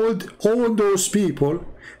 can hold all those people,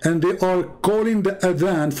 and they are calling the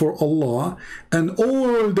adhan for Allah, and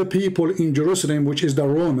all the people in Jerusalem, which is the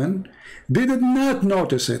Roman, they did not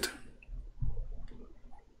notice it.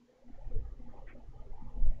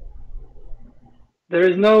 There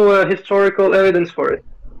is no historical evidence for it.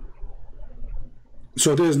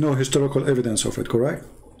 So there is no historical evidence of it, correct?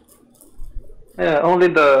 Yeah, only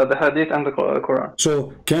the hadith and the Quran.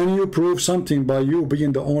 So can you prove something by you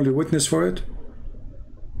being the only witness for it?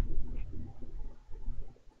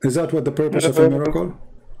 Is that what the purpose of a miracle?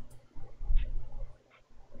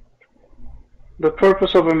 The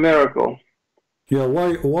purpose of a miracle. Yeah,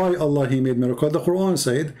 why Allah He made miracle? The Quran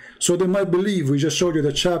said, so they might believe. We just showed you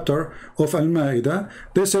the chapter of Al-Ma'idah.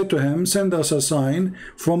 They said to him, send us a sign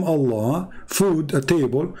from Allah, food, a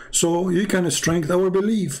table, so you can strengthen our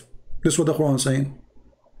belief. This is what the Quran is saying.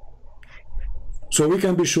 So we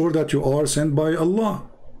can be sure that you are sent by Allah.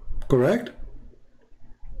 Correct?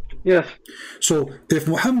 Yes. So if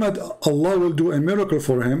Muhammad, Allah will do a miracle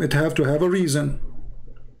for him, it have to have a reason.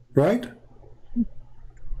 Right?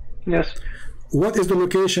 Yes. What is the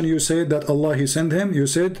location you said that Allah He sent him? You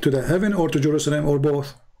said to the heaven or to Jerusalem or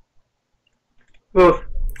both? Both.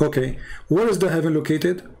 Okay. Where is the heaven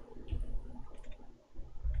located?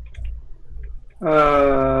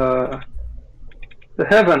 The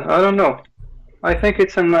heaven, I don't know. I think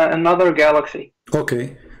it's in another galaxy.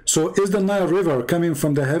 Okay. So is the Nile River coming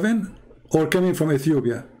from the heaven or coming from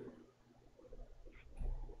Ethiopia?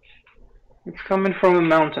 It's coming from a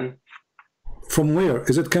mountain. From where?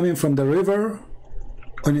 Is it coming from the river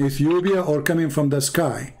in Ethiopia or coming from the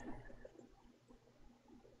sky?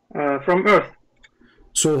 From Earth.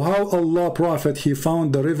 So how Allah Prophet, he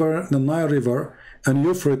found the river, the Nile River and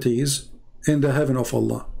Euphrates in the heaven of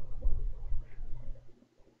Allah?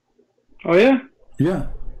 Oh yeah? Yeah.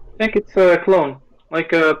 I think it's a clone.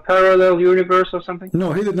 Like a parallel universe or something?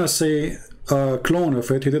 No, he did not say a clone of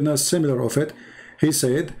it. He did not similar of it. He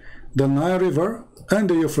said the Nile River and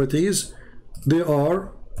the Euphrates, they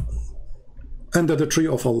are under the tree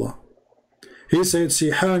of Allah. He said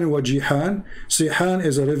Sihan wa Jihan. Sihan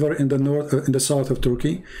is a river in the north, in the south of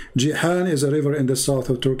Turkey. Jihan is a river in the south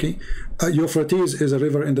of Turkey. Euphrates is a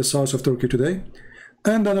river in the south of Turkey today.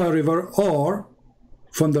 And the Nile River are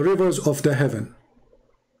from the rivers of the heaven.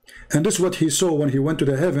 And this is what he saw when he went to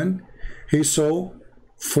the heaven. He saw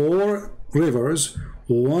 4 rivers.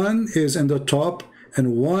 One is in the top,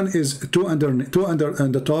 and one is two under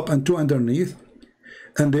the top and 2 underneath,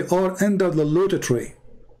 and they are under the lotus tree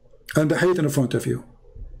and the height in front of you.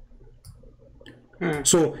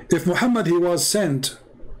 So if Muhammad, he was sent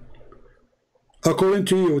according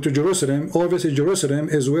to you to Jerusalem, obviously Jerusalem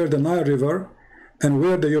is where the Nile River and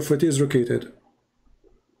where the Euphrates is located.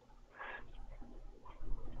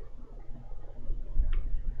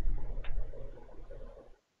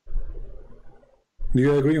 Do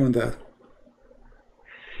you agree on that?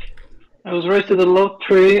 I was raised to the low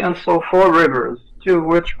tree and saw 4 rivers, 2 of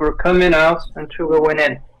which were coming out and 2 going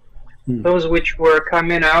in. Those which were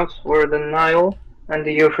coming out were the Nile and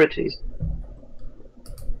the Euphrates.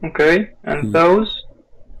 Okay, and those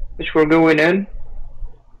which were going in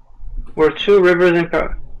were 2 rivers in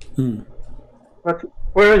power. But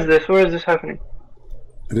where is this? Where is this happening?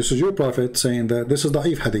 This is your prophet saying that. This is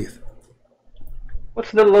Da'if Hadith.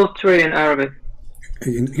 What's the low tree in Arabic?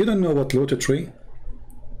 You don't know what lotus tree?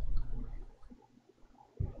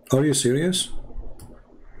 Are you serious?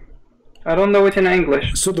 I don't know it in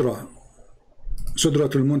English. Sudra.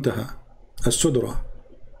 Sudratul Muntaha. As-Sudra.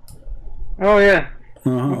 Oh yeah.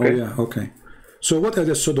 Okay. Oh yeah, okay. So what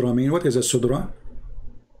does Sudra mean? What is a Sudra?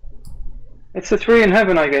 It's a tree in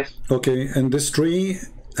heaven, I guess. Okay, and this tree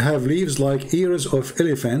have leaves like ears of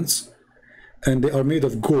elephants, and they are made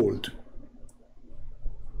of gold.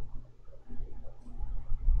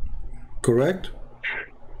 Correct?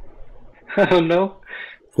 I don't know.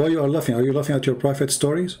 Why you are laughing? Are you laughing at your prophet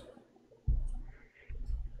stories?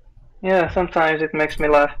 Yeah, sometimes it makes me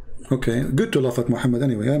laugh. Okay, good to laugh at Muhammad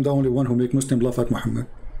anyway. I'm the only one who make Muslim laugh at Muhammad.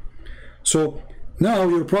 So now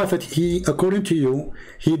your prophet, he, according to you,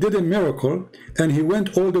 he did a miracle and he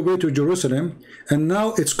went all the way to Jerusalem, and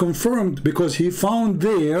now it's confirmed because he found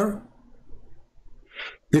there.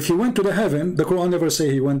 If he went to the heaven, the Quran never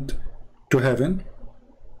say he went to heaven.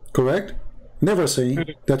 Correct? Never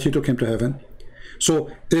saying that he took him to heaven. So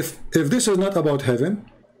if this is not about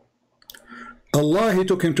heaven, Allah, he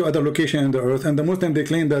took him to other location in the earth, and the Muslim, they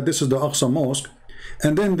claim that this is the Aqsa Mosque,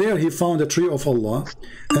 and then there he found the tree of Allah,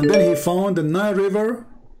 and then he found the Nile River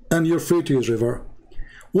and Euphrates River.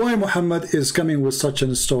 Why Muhammad is coming with such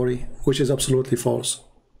a story, which is absolutely false?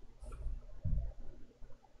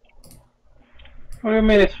 What do you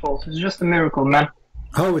mean it's false? It's just a miracle, man.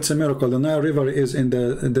 How it's a miracle? The Nile River is in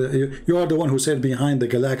you are the one who said behind the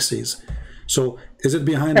galaxies. So is it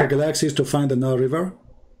behind the galaxies to find the Nile River?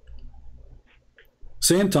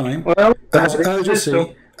 Same time, well, as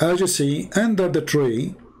you see, under the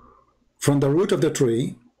tree, from the root of the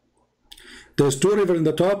tree, there's two rivers in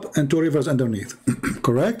the top and two rivers underneath.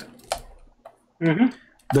 Correct? Mm-hmm.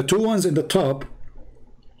 The two ones in the top,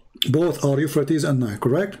 both are Euphrates and Nile,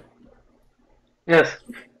 correct? Yes.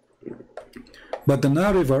 But the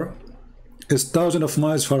Nile River is thousands of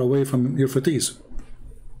miles far away from Euphrates.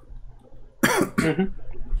 Mm-hmm.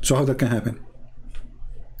 So how that can happen?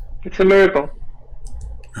 It's a miracle.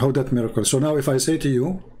 How that miracle? So now if I say to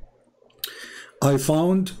you, I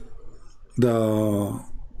found the,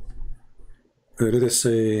 let us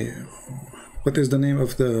say, what is the name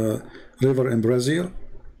of the river in Brazil?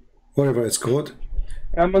 Whatever it's called.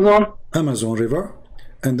 Amazon. Amazon River.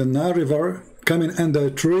 And the Nile River coming under a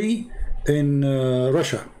tree in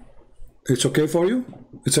Russia. It's okay for you?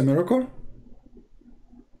 It's a miracle?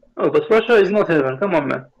 Oh, but Russia is not heaven. Come on,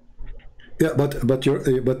 man. Yeah, but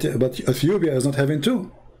Ethiopia is not heaven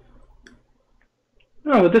too.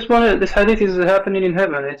 No, but this hadith is happening in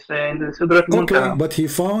heaven. It's in the Sidrat Muntaha. Okay, but he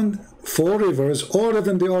found 4 rivers, all of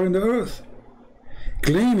them they are in the earth,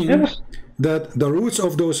 claiming that the roots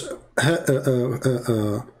of those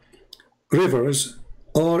rivers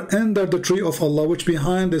are under the tree of Allah, which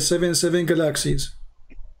behind the 7 galaxies.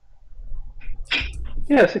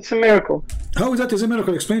 Yes, it's a miracle. How is that is a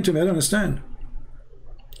miracle? Explain to me. I don't understand.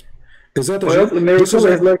 Is that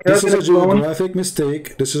this is a geographic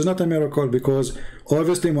mistake? This is not a miracle, because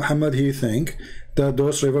obviously Muhammad, he think that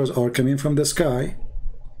those rivers are coming from the sky.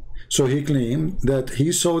 So he claimed that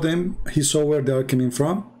he saw them, he saw where they are coming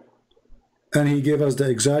from, and he gave us the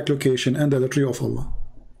exact location under the tree of Allah.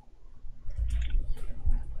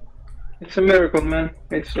 It's a miracle, man.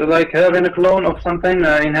 It's like having a clone of something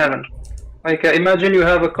in heaven. Like imagine you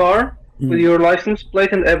have a car with your license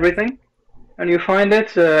plate and everything, and you find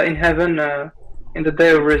it in heaven in the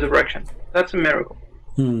day of resurrection. That's a miracle.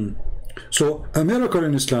 So a miracle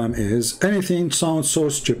in Islam is anything sounds so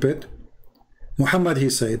stupid. Muhammad, he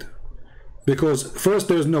said, because first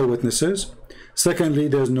there's no witnesses, secondly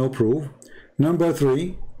there's no proof, number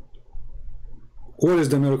 3, what is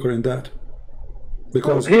the miracle in that?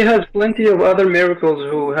 Because he has plenty of other miracles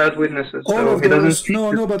who had witnesses. All so of those,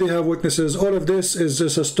 no, nobody have witnesses. All of this is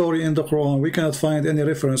just a story in the Quran. We cannot find any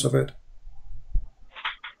reference of it.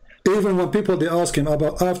 Even when people they ask him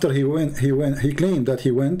about after he claimed that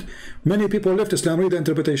he went, many people left Islam. Read the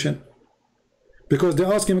interpretation, because they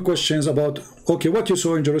ask him questions about, okay, what you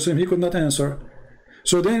saw in Jerusalem, he could not answer.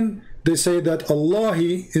 So then they say that Allah,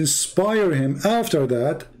 he inspired him after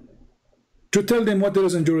that to tell them what there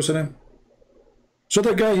is in Jerusalem. So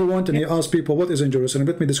the guy, he went and he asked people, what is in Jerusalem?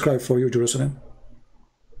 Let me describe for you Jerusalem.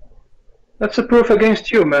 That's a proof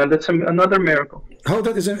against you, man. That's another miracle. How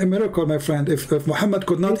that is a miracle, my friend? If Muhammad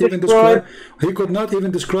could not even describe, he could not even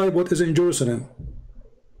describe what is in Jerusalem.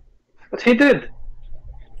 But he did.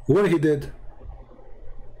 Where he did?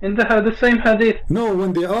 In the same hadith. No,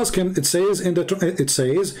 when they ask him, it says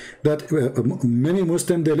that many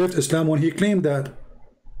Muslims they left Islam when he claimed that.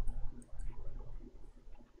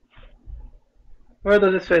 Where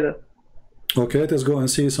does it say that? Okay, let's go and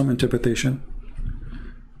see some interpretation.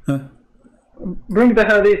 Bring the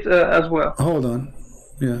hadith as well. Hold on.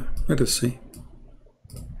 Yeah, let us see.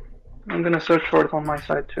 I'm gonna search for it on my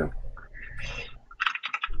side too.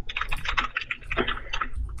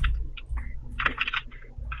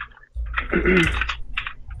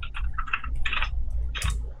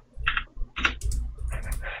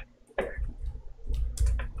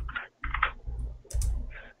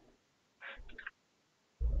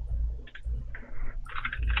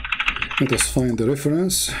 Let us find the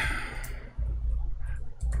reference.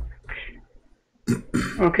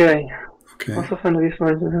 Okay. Okay.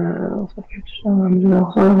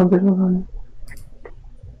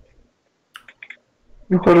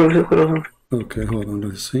 Okay, hold on,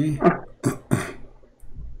 let's see.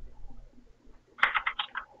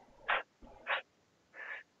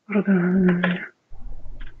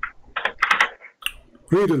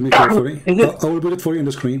 Read with me carefully. I will put it for you on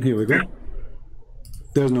the screen. Here we go.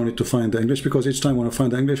 There's no need to find the English, because each time when I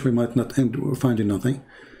find the English we might not end finding nothing.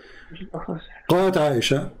 قالت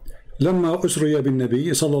عائشة لما أسري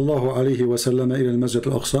بالنبي صلى الله عليه وسلم إلى المسجد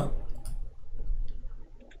الأقصى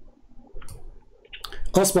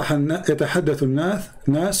أصبح يتحدث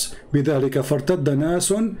الناس بذلك فارتد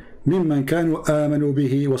ناس ممن كانوا آمنوا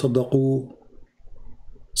به وصدقوه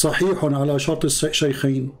صحيح على شرط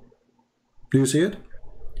الشيخين. Do you see it?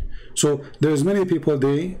 So there's many people,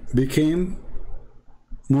 they became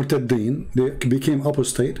murtaddin, they became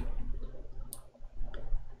apostate.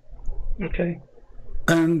 Okay.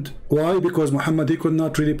 And why? Because Muhammad, he could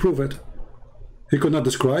not really prove it. He could not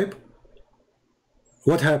describe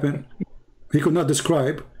what happened. He could not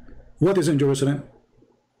describe what is in Jerusalem.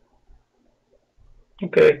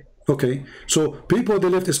 Okay. Okay, so people, they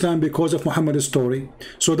left Islam because of Muhammad's story.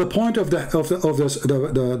 So the point of the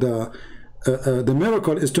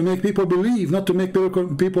miracle is to make people believe, not to make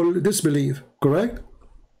people disbelieve. Correct?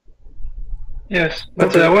 Yes,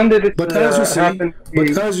 but okay. When did it but as you see, happen? But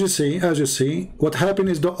as you see, what happened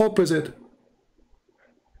is the opposite.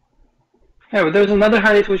 Yeah, but there's another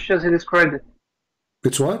hadith which says he described it.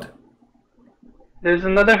 It's what? There's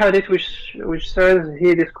another hadith which says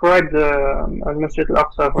he described Al-Masjid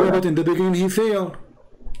Al-Aqsa. Yeah, but in the beginning he failed.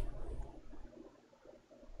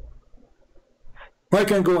 I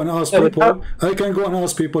can go and ask people. I can go and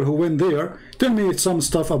ask people who went there. Tell me some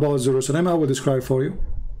stuff about Jerusalem. I will describe for you.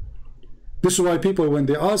 This is why people, when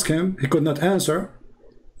they ask him, he could not answer.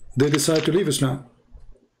 They decide to leave Islam.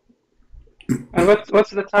 And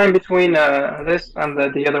what's the time between this and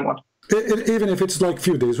the other one? Even if it's like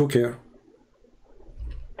few days, who care?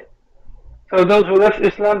 So those who left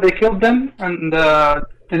Islam, they killed them and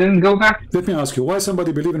they didn't go back? Let me ask you, why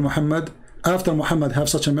somebody believe in Muhammad, after Muhammad have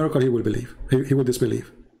such a miracle, he will believe? He will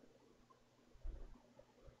disbelieve.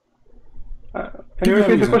 Can you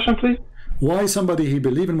repeat the question, please? Why somebody, he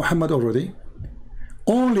believed in Muhammad already,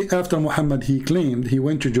 only after Muhammad, he claimed he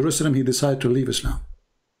went to Jerusalem, he decided to leave Islam.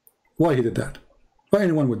 Why he did that? Why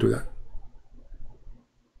anyone would do that?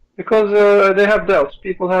 Because they have doubts.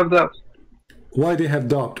 People have doubts. Why they have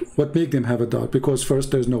doubt? What make them have a doubt? Because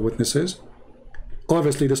first, there's no witnesses.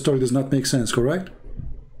 Obviously, the story does not make sense, correct?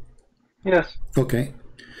 Yes. Okay.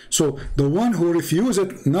 So, the one who refused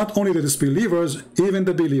it, not only the disbelievers, even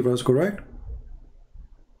the believers, correct?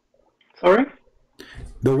 Sorry?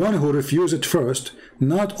 The one who refused it first,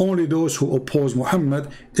 not only those who oppose Muhammad,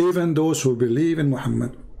 even those who believe in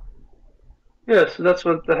Muhammad. Yes, that's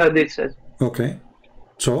what the hadith says. Okay.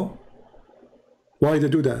 So, why they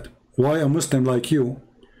do that? Why a Muslim like you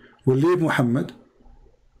will leave Muhammad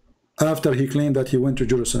after he claimed that he went to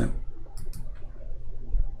Jerusalem?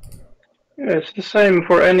 Yeah, it's the same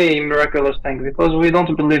for any miraculous thing, because we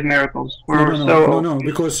don't believe miracles. No,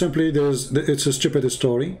 because simply it's a stupid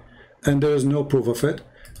story and there is no proof of it,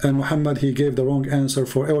 and Muhammad, he gave the wrong answer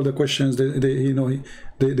for all the questions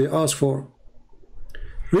they asked for.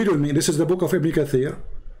 Read with me. This is the book of Ibn Kathir,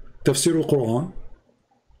 Tafsir al-Quran.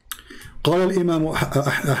 قال الإمام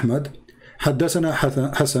أحمد حدثنا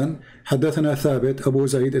حسن حدثنا ثابت أبو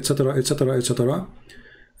زيد etc etc etc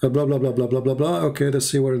blah blah blah blah blah blah blah. Okay,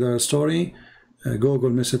 let's see where the story.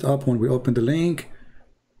 Google mess it up when we open the link.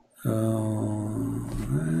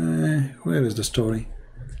 Where is the story?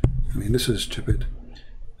 I mean, this is stupid.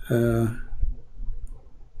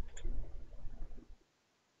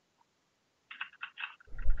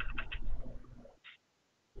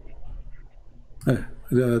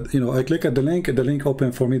 I click at the link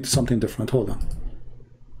opened for me something different. Hold on.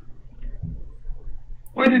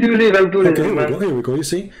 Why did you leave Abdul? Okay, here we go. You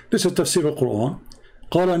see, this is تفسير القرآن.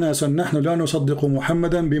 قال ناس نحن لا نصدق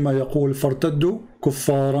محمدا بما يقول فارتدوا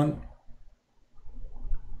كفارا.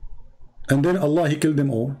 And then Allah, he killed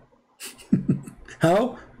them all.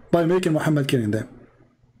 How? By making Muhammad killing them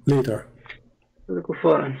later.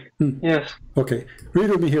 Yes. Okay, read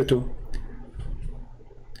with me here too.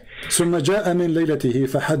 ثم جاء من ليلته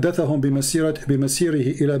فحدثهم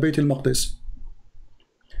بمسيره إلى بيت المقدس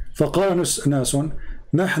فقال ناس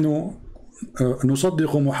نحن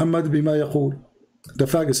نصدق محمد بما يقول. The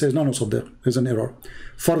fact says لا نصدق. There's an error.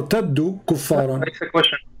 فارتدوا كفارا.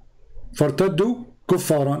 فارتدوا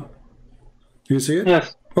كفارا. You see it?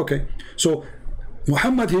 Yes. Okay. So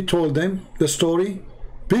Muhammad, he told them the story.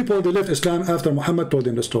 People, they left Islam after Muhammad told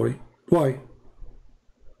them the story. Why?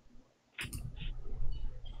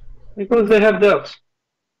 Because they have doubts.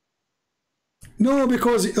 No,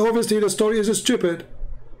 because obviously the story is stupid.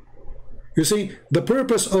 You see, the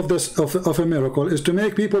purpose of this of a miracle is to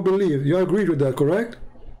make people believe. You agree with that, correct?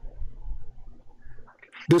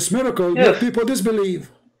 This miracle makes people disbelieve.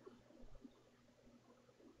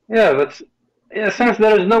 Yeah, but since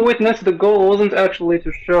there is no witness, the goal wasn't actually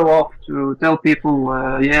to show off, to tell people,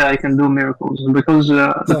 yeah, I can do miracles, because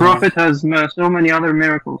the Prophet has so many other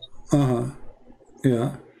miracles.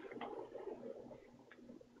 Yeah.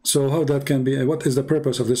 So how that can be? What is the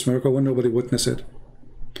purpose of this miracle when nobody witnessed it?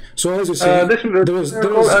 So as you see, this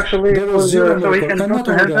miracle actually was zero so he miracle. can And go not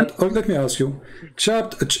to only heaven. that, let me ask you,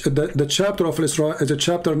 the chapter of Isra is a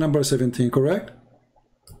chapter number 17, correct?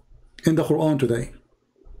 In the Quran today.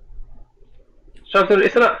 Chapter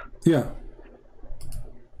Isra. Yeah.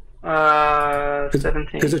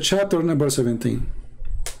 17. Is a chapter number 17,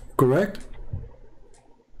 correct?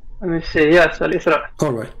 Let me see. Yes, Al-Isra.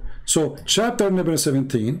 All right. So chapter number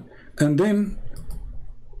 17, and then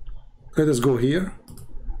let us go here.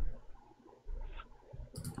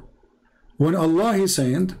 When Allah He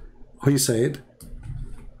said,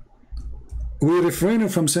 we refrain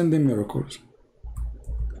from sending miracles.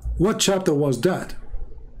 What chapter was that?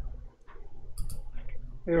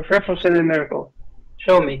 We refrain from sending miracle.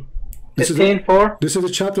 Show me. This is 15:4. This is the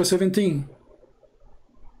chapter 17.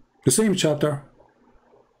 The same chapter.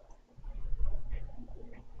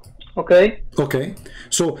 Okay. Okay.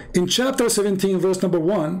 So in chapter 17, verse number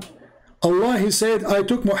 1, Allah He said, I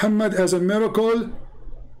took Muhammad as a miracle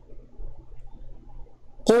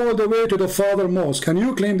all the way to the Father Mosque, and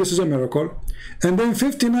you claim this is a miracle. And then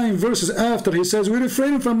 59 verses after, He says, we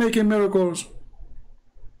refrain from making miracles.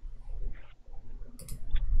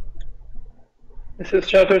 This is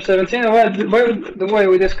chapter 17. The way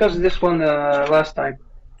we discussed this one last time.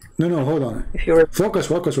 No, hold on. If you're Focus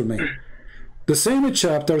with me. The same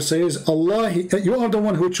chapter says, Allah, you are the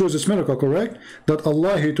one who chose this miracle, correct? That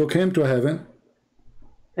Allah, He took him to heaven.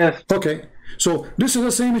 Yes. Okay. So this is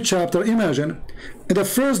the same chapter. Imagine, in the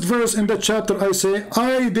first verse in the chapter, I say,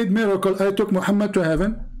 I did miracle, I took Muhammad to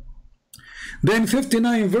heaven. Then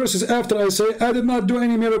 59 verses after, I say, I did not do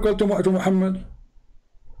any miracle to Muhammad.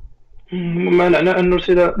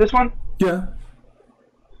 This one? Yeah.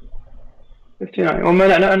 59. وما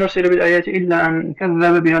لنا أن نرسل بالآيات إلا أن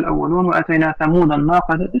كذب بها الأولون وأتينا ثمود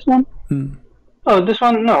الناقة. This one? Oh, this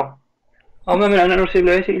one? No. وما لنا أن نرسل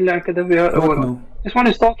بالآيات إلا أن كذب بها الأولون. This one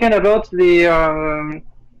is talking about the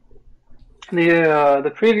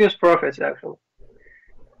previous prophets actually.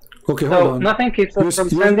 Okay, so hold on. Nothing keeps us from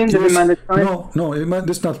sending the demanded time. No,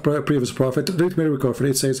 this is not previous prophet. Let me record it.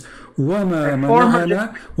 It says, وَمَا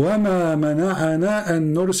مَنَعَنَا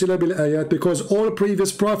أَن نُرْسِلَ بِالْآيَاتِ, because all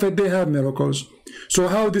previous prophets, they have miracles. So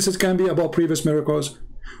how this can be about previous miracles?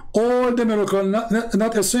 All the miracles,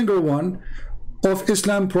 not a single one of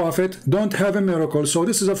Islam prophet don't have a miracle. So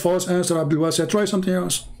this is a false answer, Abdul. Try something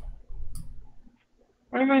else.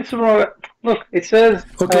 What do you mean, look, it says.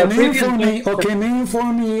 Okay, name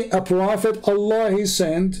for me a prophet Allah He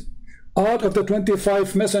sent out of the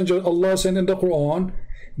 25 messengers Allah sent in the Quran.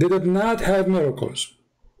 They did not have miracles.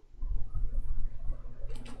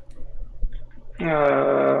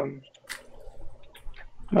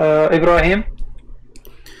 Ibrahim.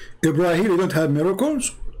 Ibrahim, he don't have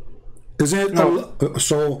miracles. Isn't it? No.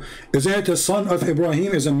 So isn't it the son of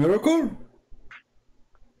Ibrahim is a miracle?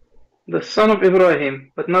 The son of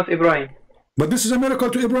Ibrahim, but not Ibrahim. But this is a miracle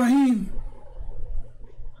to Ibrahim.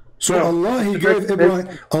 So no, Allah He gave Ibrahim,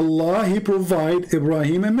 Allah He provide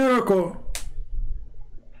Ibrahim a miracle.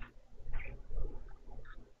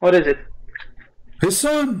 What is it? His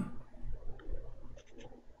son.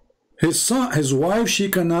 His wife, she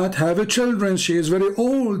cannot have a children. She is very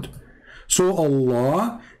old. So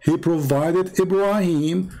Allah, He provided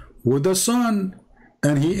Ibrahim with a son,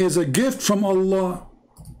 and he is a gift from Allah.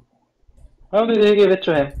 How did He give it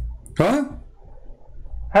to him? Huh?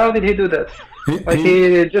 How did He do that?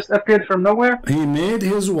 He just appeared from nowhere? He made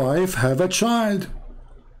his wife have a child.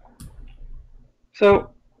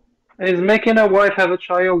 So, is making a wife have a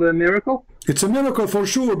child a miracle? It's a miracle for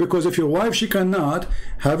sure, because if your wife, she cannot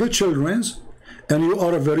have a children, and you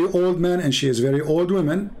are a very old man and she is very old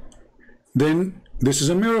woman, then this is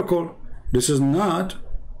a miracle. This is not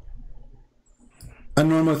a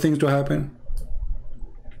normal thing to happen.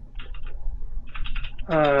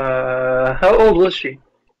 How old was she?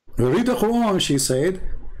 Read the Quran. She said,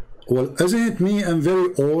 well, isn't it me? I'm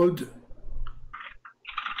very old.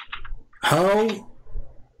 How?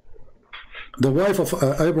 The wife of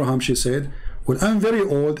Abraham, she said, well, I'm very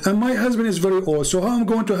old and my husband is very old, so how am I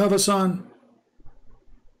going to have a son?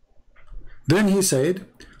 Then he said,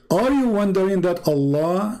 are you wondering that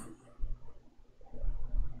Allah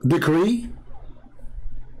decree?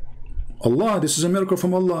 Allah, this is a miracle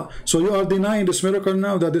from Allah. So you are denying this miracle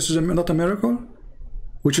now, that this is not a miracle,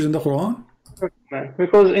 which is in the Quran?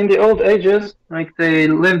 Because in the old ages, like, they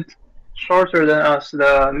lived shorter than us.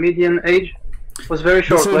 The median age was very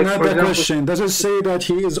short. This is like, not for the example, question. Does it say that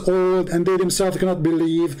he is old and they themselves cannot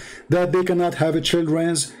believe that they cannot have a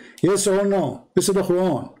children? Yes or no? This is the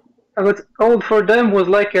Quran. But old for them was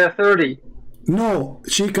like 30. No,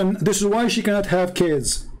 she can. This is why she cannot have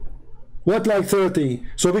kids. What, like 30?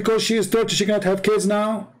 So because she is 30, she cannot have kids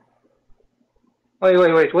now?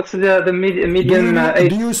 Wait. What's the median age?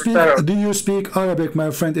 Do you speak Arabic,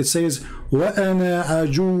 my friend? It says وأنا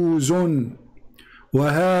عجوز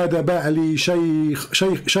وهذا بعلي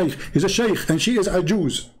شيخ. He's a sheikh and she is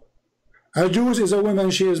ajuz. Ajuz is a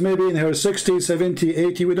woman. She is maybe in her 60, 70,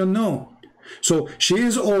 80. We don't know. So she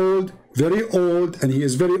is old, very old, and he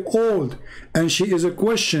is very old, and she is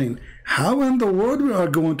questioning how in the world we are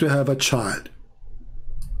going to have a child.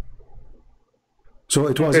 So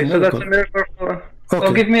it was a miracle. So that's a miracle.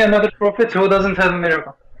 So give me another prophet who doesn't have a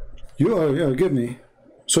miracle. Give me.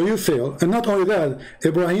 So you fail. And not only that,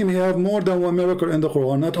 Ibrahim, he have more than one miracle in the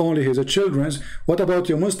Quran. Not only his children's. What about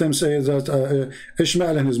your Muslims say that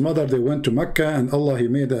Ishmael and his mother, they went to Mecca and Allah, he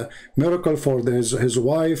made a miracle for his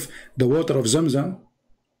wife, the water of Zamzam.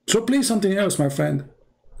 So please something else, my friend.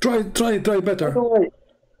 Try better.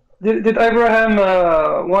 Did Abraham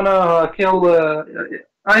wanna kill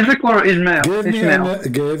Isaac or Ishmael?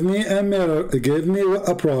 Give me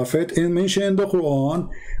a prophet in mentioned in the Quran.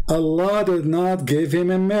 Allah did not give him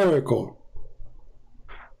a miracle.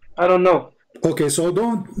 I don't know. Okay, so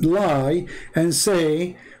don't lie and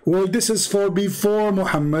say, well, this is for before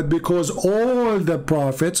Muhammad, because all the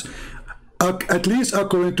prophets, at least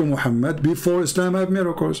according to Muhammad, before Islam have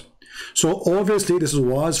miracles. So obviously this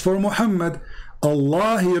was for Muhammad.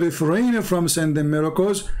 Allah, he refrained from sending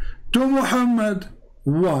miracles to Muhammad.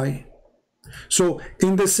 Why? So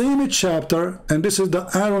in the same chapter, and this is the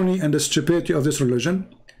irony and the stupidity of this religion,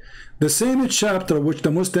 the same chapter which the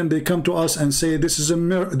Muslim, they come to us and say this is a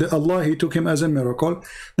miracle, Allah, he took him as a miracle.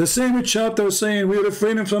 The same chapter saying we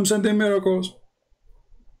refrain from sending miracles.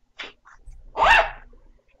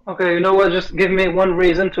 Okay, you know what, just give me one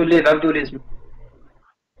reason to leave Abdulism.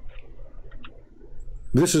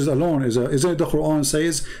 This is alone, isn't it the Quran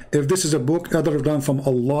says, if this is a book other than from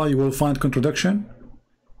Allah, you will find contradiction?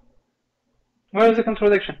 Where is the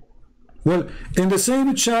contradiction? Well, in the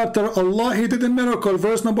same chapter, Allah, he did a miracle,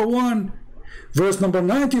 verse number 1. Verse number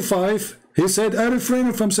 95, he said, I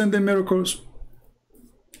refrain from sending miracles.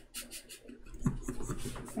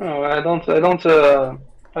 Oh, I don't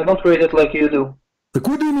read it like you do.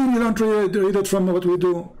 What do you mean you don't read it from what we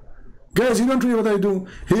do? Guys, you don't read what I do.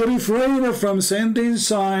 He refrained from sending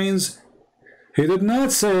signs. He did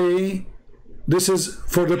not say this is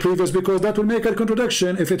for the previous, because that will make a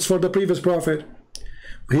contradiction if it's for the previous prophet.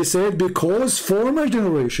 He said because former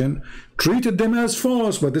generation treated them as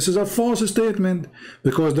false, but this is a false statement,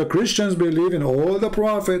 because the Christians believe in all the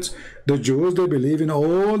prophets, the Jews, they believe in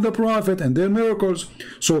all the prophets and their miracles.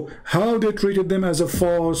 So how they treated them as a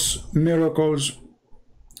false miracles?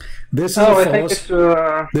 This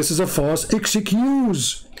is a false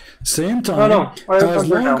excuse. Same time, as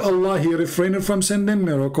long Allah, he refrained from sending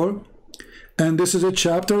miracle, and this is a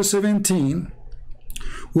chapter 17,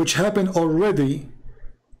 which happened already.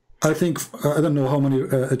 I think I don't know how many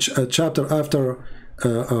chapter after.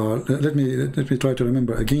 Let me try to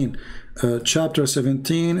remember again. Chapter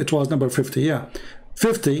 17. It was number 50. Yeah,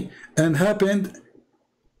 50, and happened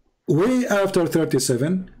way after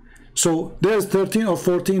 37. So there's 13 or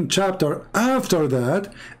 14 chapter after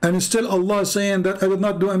that, and still Allah saying that I did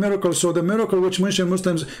not do a miracle. So the miracle which mentioned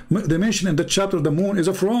Muslims, they mention in the chapter the moon, is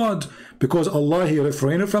a fraud, because Allah, he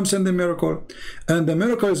refrained from sending miracle, and the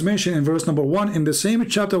miracle is mentioned in verse number 1 in the same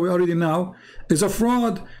chapter we already now is a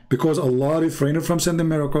fraud, because Allah refrained from sending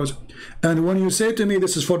miracles. And when you say to me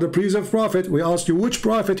this is for the previous prophet, we ask you which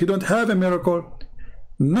prophet he don't have a miracle?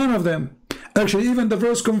 None of them. Actually, even the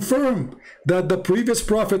verse confirm that the previous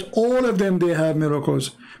prophet, all of them, they have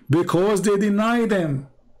miracles, because they deny them.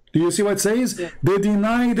 Do you see what it says? Yeah. They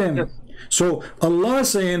deny them. Yes. So Allah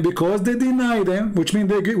saying because they deny them, which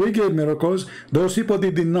means we gave miracles, those people,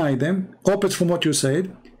 they deny them, opposite from what you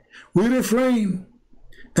said, we refrain,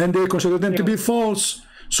 and they consider them to be false.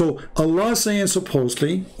 So Allah saying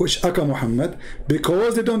supposedly, which Aka Muhammad,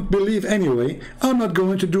 because they don't believe anyway, I'm not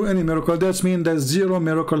going to do any miracle. That means that zero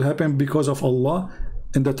miracle happened because of Allah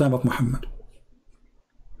in the time of Muhammad.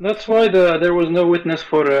 That's why there was no witness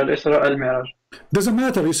for Isra al-Mi'raj. Doesn't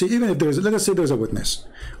matter. You see, even if there's, let us say there's a witness.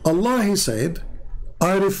 Allah, he said,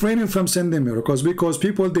 I refrain from sending miracles because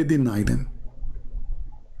people, they deny them.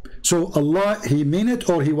 So Allah, he meant it,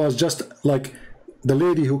 or he was just like the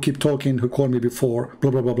lady who keep talking, who called me before,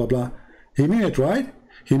 blah, blah, blah, blah, blah. He meant it, right?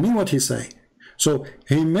 He mean what he say. So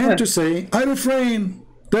he meant to say, I refrain.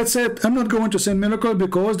 That's it. I'm not going to send miracle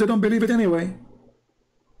because they don't believe it anyway.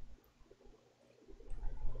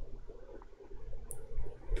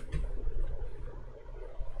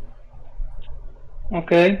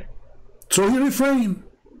 Okay. So he refrained.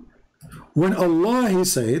 When Allah, he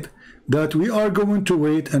said that we are going to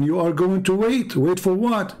wait and you are going to wait. Wait for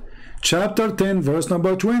what? Chapter 10, verse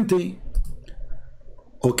number 20.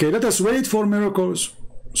 Okay, let us wait for miracles.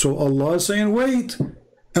 So Allah is saying wait,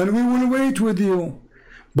 and we will wait with you.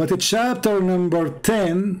 But chapter number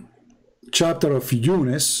 10, chapter of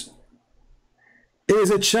Yunus, is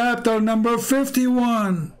a chapter number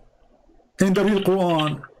 51 in the real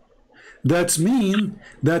Quran. That means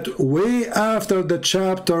that way after the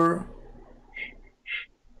chapter,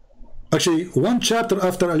 actually one chapter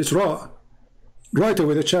after Al-Isra, right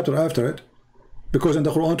away the chapter after it, because in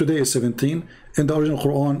the Quran today is 17, in the original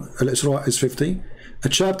Quran Al-Isra is 50, a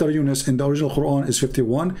chapter Yunus in the original Quran is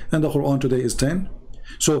 51, and the Quran today is 10.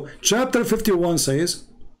 So chapter 51 says,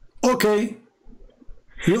 okay,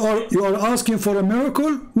 you are asking for a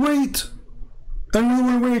miracle, wait, and we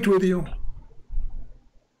will wait with you.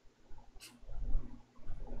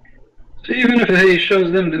 So even if he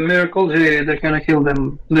shows them the miracles, they're gonna kill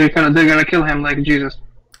them. They're gonna kill him like Jesus.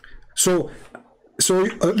 So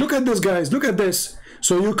look at this, guys. Look at this.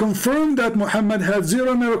 So you confirm that Muhammad had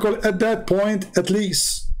zero miracle at that point, at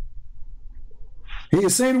least. He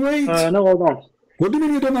is saying, wait. No, I don't. What do you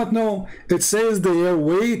mean you do not know? It says there,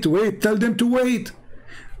 wait, wait. Tell them to wait.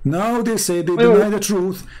 Now they say they deny the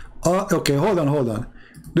truth. Okay, hold on.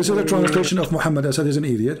 This is a translation of Muhammad. I said he's an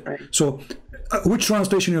idiot. So which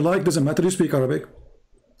translation you like, doesn't matter. You speak Arabic.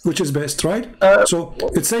 Which is best, right? So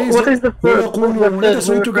it says, what is the first? let us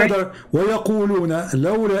read together. وَيَقُولُونَ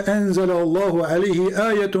لَوْلَا أَنزَلَ اللَّهُ عَلَيْهِ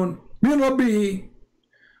آيَةٌ مِنْ رَبِّهِ.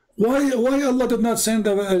 Why Allah did not send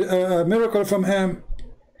a miracle from him?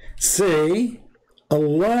 Say,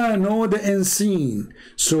 Allah know the unseen.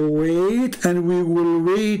 So wait, and we will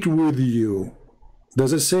wait with you.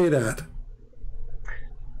 Does it say that?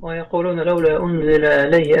 ويقولون لولا أنزل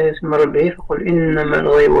عليه آية من ربه فقل إنما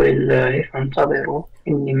الغيب لله فانتظروا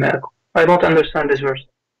إني معكم. I don't understand this verse.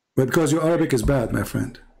 Because your Arabic is bad, my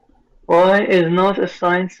friend. Why is not a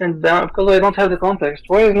sign sent down? Because I don't have the context.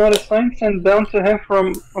 Why is not a sign sent down to him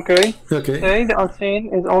from? Okay. Say the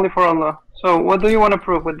unseen is only for Allah. So what do you want to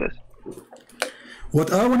prove with this?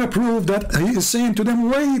 What I want to prove that he is saying to them,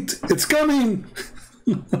 wait, it's coming.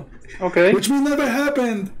 Okay. Which means never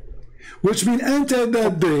happened. Which means until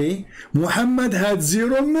that day, Muhammad had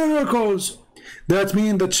zero miracles. That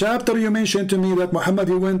means the chapter you mentioned to me that Muhammad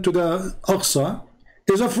he went to the Aqsa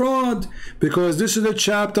is a fraud, because this is the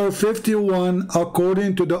chapter 51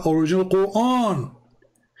 according to the original Quran,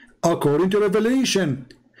 according to Revelation.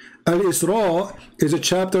 Al-Isra is a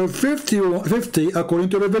chapter 50 according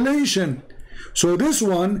to Revelation. So this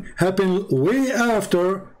one happened way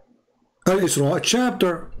after Al-Isra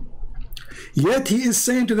chapter. Yet he is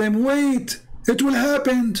saying to them, wait, it will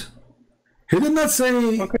happen. He did not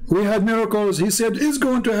say we had miracles. He said it's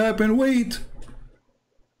going to happen, wait.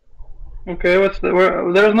 Okay,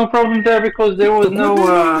 there's no problem there, because there was no...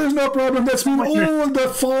 There's no problem. That's mean all the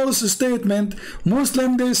false statement.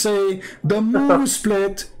 Muslim, they say the moon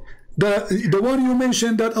split. The one you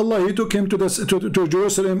mentioned that Allah he took him to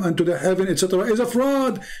Jerusalem and to the heaven, etc., is a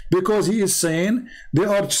fraud, because he is saying they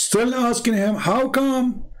are still asking him, how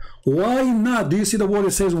come? Why not? Do you see the word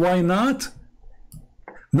it says why not?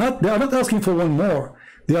 They are not asking for one more.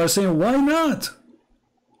 They are saying why not?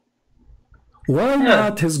 Why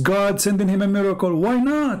not his God sending him a miracle? Why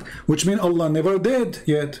not? Which means Allah never did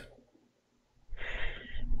yet.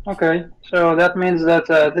 Okay, so that means that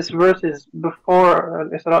this verse is before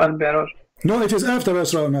Isra al-Mi'raj. No, it is after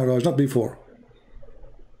Isra al-Mi'raj, not before.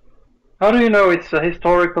 How do you know it's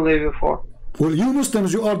historically before? Well, you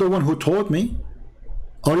Muslims, you are the one who taught me.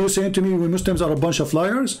 Are you saying to me we Muslims are a bunch of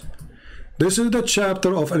liars? This is the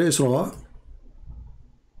chapter of Al-Isra.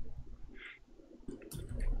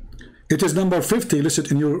 It is number 50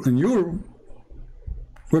 listed in your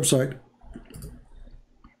website.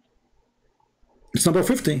 It's number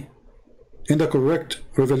 50 in the correct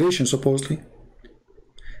revelation, supposedly.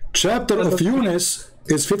 Chapter of Yunus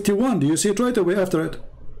is 51. Do you see it right away after it?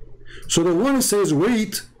 So the one that says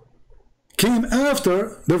wait came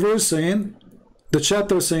after the verse saying, the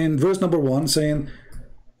chapter saying, verse number 1 saying,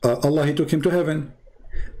 Allah he took him to heaven.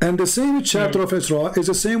 And the same chapter of Isra is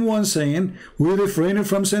the same one saying, we refrain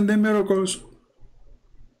from sending miracles.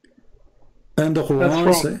 And the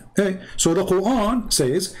Quran so the Quran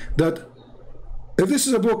says that if this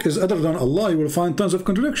is a book is other than Allah, you will find tons of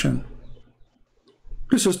contradiction.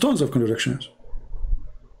 This is tons of contradictions.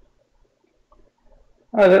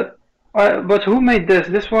 But who made this?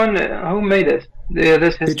 This one, who made it?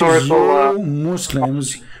 This historical... It is you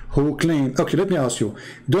Muslims who claim... Okay, let me ask you.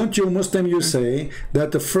 Don't you Muslim, you say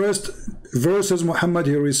that the first verses Muhammad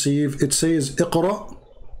he received, it says Iqra?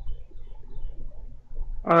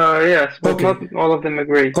 Yes, but not all of them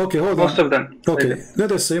agree. Okay, hold on. Most of them. Okay,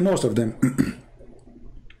 let us say most of them.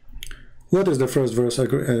 What is the first verse?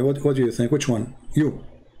 What do you think? Which one? You.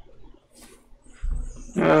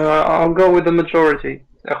 I'll go with the majority.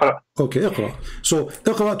 اقرأ. Okay, اقرأ. So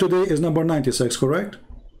اقرأ today is number 96, correct?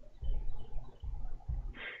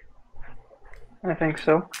 I think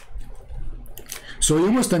so. So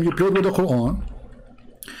you Muslim, you played with the Quran.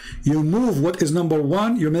 You move what is number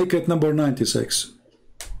 1, you make it number 96.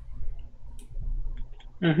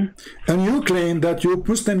 And you claim that you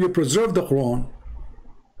Muslim, you preserve the Quran.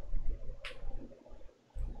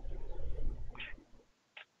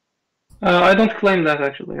 I don't claim that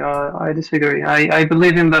actually. I disagree. I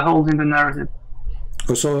believe in the holes in the narrative.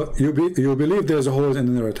 So you believe there's a hole in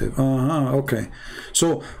the narrative. Okay.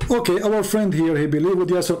 So okay, our friend here, he believed with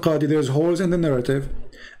Yasir Qadi there's holes in the narrative,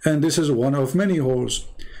 and this is one of many holes.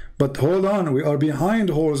 But hold on, we are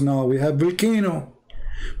behind holes now. We have volcano,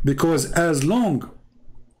 because as long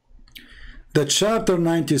that chapter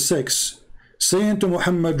 96 saying to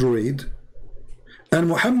Muhammad read, and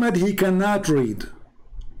Muhammad he cannot read.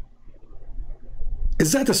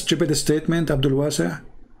 Is that a stupid statement, Abdul Wasi'?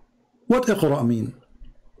 What اقرأ mean?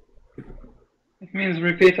 It means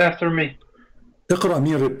repeat after me. اقرأ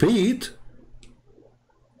mean repeat?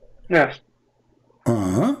 Yes.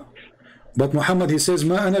 But Muhammad he says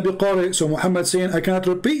ما أنا بقارئ, so Muhammad saying I cannot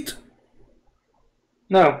repeat?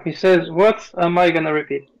 No, he says what am I gonna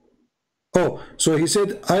repeat? Oh, so he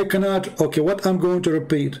said I cannot, okay, what I'm going to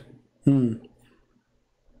repeat?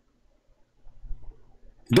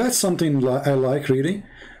 That's something I like reading.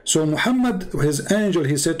 So Muhammad, his angel,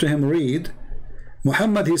 he said to him read.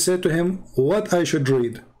 Muhammad he said to him what I should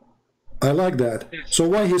read. I like that. So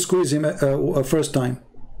why he squeezed him a first time?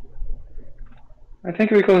 I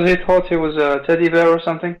think because he thought he was a teddy bear or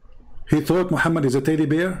something. He thought Muhammad is a teddy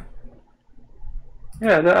bear?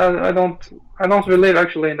 Yeah, I don't believe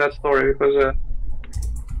actually in that story, because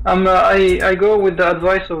I go with the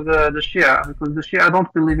advice of the Shia, because the Shia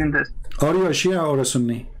don't believe in this. Are you a Shia or a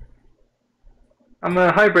Sunni? I'm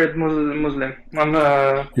a hybrid Muslim. I'm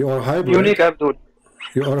a you are hybrid. Unique Abdul.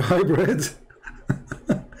 You are hybrid.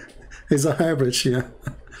 He's a hybrid Shia.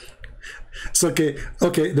 It's okay.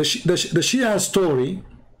 Okay, the Shia story.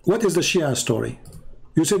 What is the Shia story?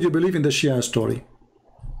 You said you believe in the Shia story.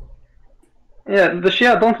 Yeah, the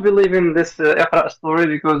Shia don't believe in this Iqra story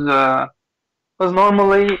because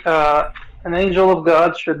normally an angel of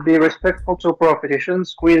God should be respectful to a prophet. He shouldn't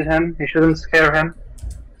squeeze him. He shouldn't scare him.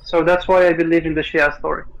 So that's why I believe in the Shia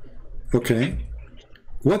story. Okay.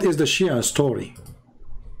 What is the Shia story?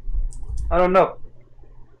 I don't know.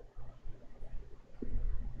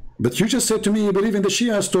 But you just said to me you believe in the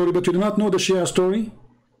Shia story, but you do not know the Shia story?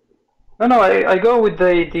 No, I go with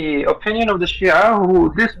the opinion of the Shia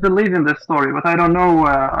who disbelieve in this story, but I don't know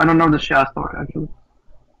the Shia story actually.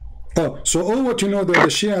 Oh, so all what you know that the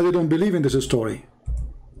Shia they don't believe in this story?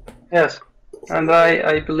 Yes, and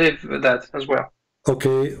I believe that as well.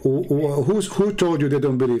 Okay, who told you they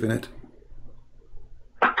don't believe in it?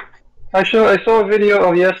 I saw a video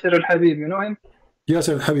of Yasir al-Habib, you know him?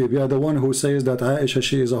 Yasir al-Habib, yeah, the one who says that Aisha,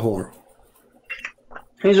 she is a whore.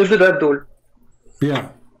 He's a good Abdul. Yeah,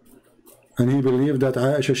 and he believed that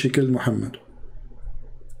Aisha, she killed Muhammad.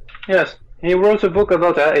 Yes, he wrote a book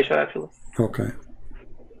about Aisha actually. Okay.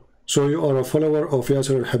 So you are a follower of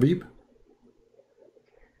Yasir al-Habib?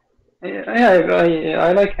 Yeah,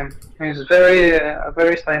 I like him. He's a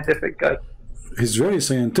very scientific guy. He's very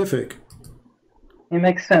scientific. He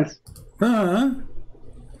makes sense.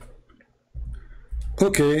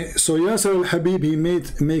 Okay, so Yasir al-Habib, he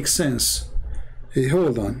makes sense. Hey,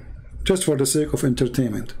 hold on, just for the sake of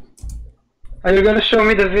entertainment. Are you gonna show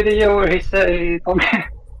me the video where he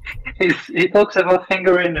talks about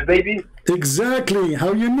fingering a baby? Exactly.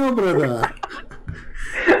 How you know, brother?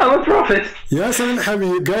 I'm a prophet. Yasir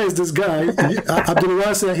al-Habib, guys, this guy, Abdul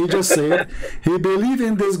Wasi', he just said, he believed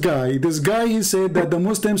in this guy. This guy, he said that the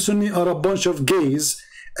Muslim Sunni are a bunch of gays.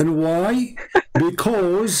 And why?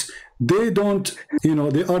 Because they don't, you know,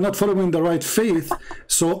 they are not following the right faith.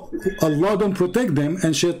 So Allah don't protect them.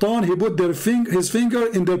 And Shaitan, he put his finger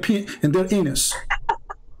in their anus.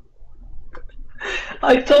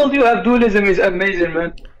 I told you Abdulism is amazing,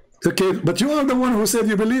 man. Okay, but you are the one who said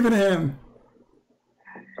you believe in him.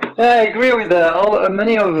 Yeah, I agree with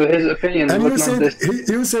many of his opinions. And but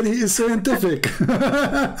you said he is scientific.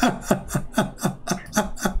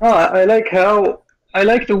 I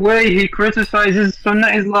like the way he criticizes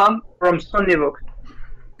Sunnah Islam from Sunni books.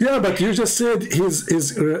 Yeah, but you just said his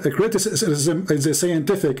criticism is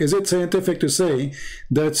scientific. Is it scientific to say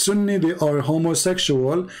that Sunni, they are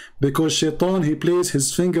homosexual because Shaitan, he places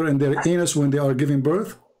his finger in their anus when they are giving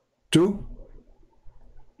birth too?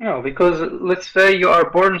 No, because let's say you are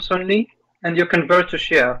born Sunni and you convert to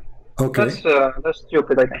Shia. Okay. That's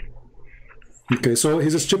stupid, I think. Okay, so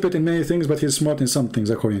he's stupid in many things, but he's smart in some things,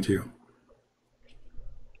 according to you.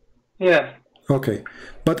 Yeah. Okay,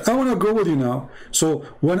 but I want to go with you now. So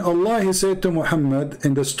when Allah he said to Muhammad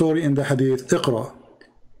in the story in the hadith, Iqra,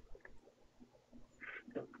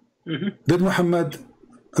 did Muhammad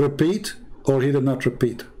repeat or he did not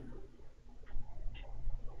repeat?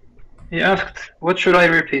 He asked, what should I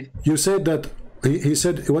repeat? You said that he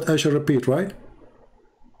said what I should repeat, right?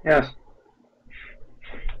 Yes.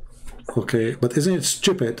 Okay, but isn't it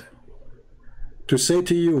stupid to say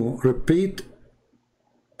to you, repeat,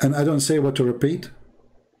 and I don't say what to repeat?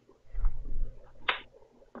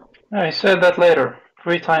 I said that later,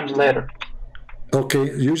 3 times later.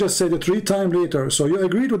 Okay, you just said it 3 times later, so you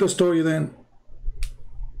agreed with the story then?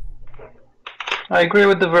 I agree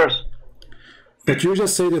with the verse. But you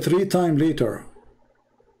just said it 3 times later.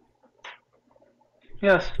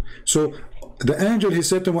 Yes. So the angel he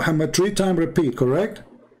said to Muhammad 3 times repeat, correct?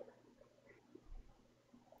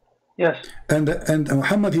 Yes. And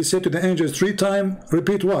Muhammad he said to the angels 3 times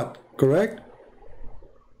repeat what? Correct?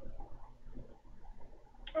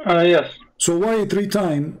 Yes. So why 3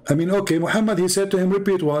 times? I mean, okay, Muhammad he said to him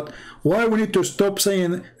repeat what? Why we need to stop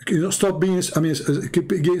saying, you know, stop being, I mean,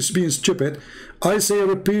 being stupid? I say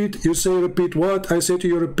repeat, you say repeat what? I say to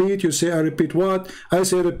you repeat, you say I repeat what? I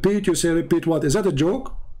say repeat, you say repeat what? Is that a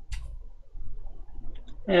joke?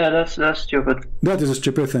 Yeah, that's stupid. That is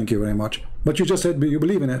stupid, thank you very much. But you just said you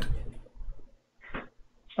believe in it.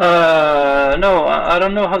 No, I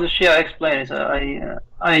don't know how the Shia explain it.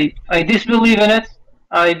 I disbelieve in it.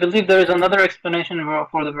 I believe there is another explanation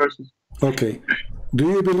for the verses. Okay. Do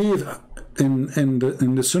you believe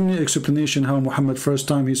in the Sunni explanation how Muhammad first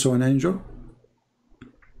time he saw an angel?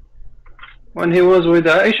 When he was with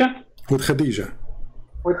Aisha? With Khadija.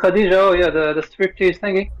 With Khadija, oh yeah, the striptease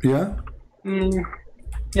thingy. Yeah?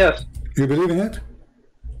 Yes. You believe in it?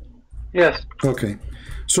 Yes. Okay.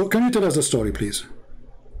 So can you tell us the story, please?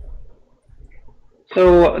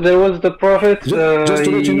 So there was the prophet. Just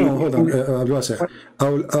to let you know, hold on, Abdul,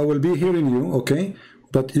 I will be hearing you, okay?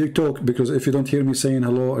 But you talk, because if you don't hear me saying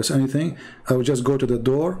hello or anything, I will just go to the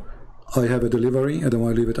door. I have a delivery. I don't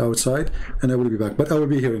want to leave it outside, and I will be back. But I will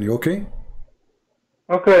be hearing you, okay?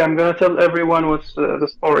 Okay, I'm gonna tell everyone what's the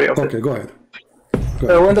story of it. Okay, go ahead.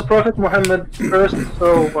 So when the Prophet Muhammad first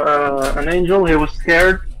saw an angel, he was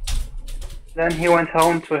scared. Then he went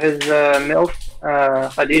home to his MILF,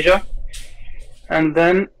 Khadija. And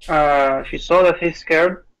then she saw that he's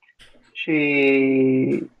scared.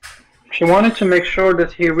 She wanted to make sure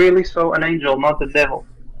that he really saw an angel, not the devil.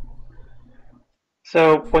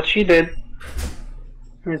 So what she did,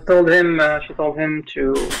 she told him to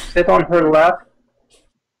sit on her lap,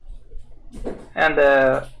 and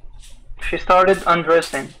she started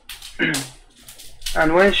undressing.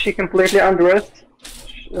 And when she completely undressed,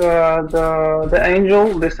 the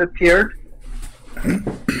angel disappeared.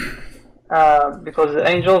 Because the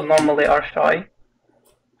angels normally are shy,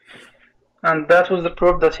 and that was the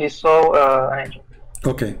proof that he saw an angel.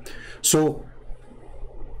 Okay, so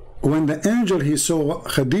when the angel he saw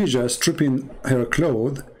Khadija stripping her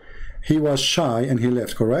clothes, he was shy and he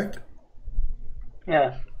left, correct?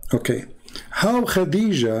 Yeah. Okay, how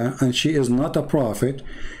Khadija, and she is not a prophet,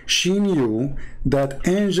 she knew that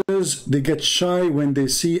angels they get shy when they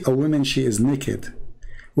see a woman she is naked?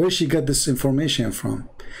 Where she got this information from?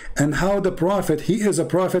 And how the prophet, he is a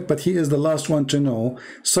prophet, but he is the last one to know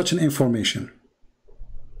such an information?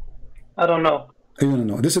 I don't know. You don't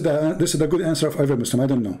know. This is the good answer of every Muslim. I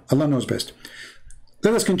don't know. Allah knows best.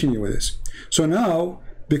 Let us continue with this. So now,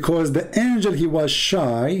 because the angel he was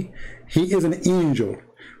shy, he is an angel.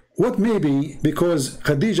 What maybe because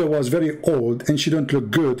Khadija was very old and she don't look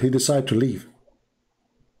good, he decided to leave?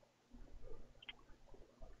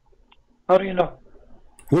 How do you know?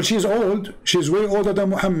 Well, she's old. She's way older than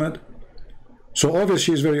Muhammad. So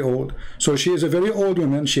obviously she's very old. So she is a very old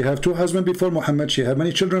woman. She have 2 husbands before Muhammad. She had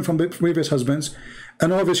many children from previous husbands.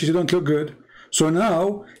 And obviously she don't look good. So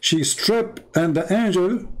now she stripped, and the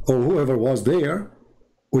angel, or whoever was there,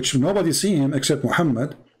 which nobody see him except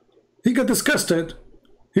Muhammad, he got disgusted.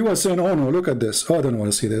 He was saying, oh no, look at this. Oh, I don't want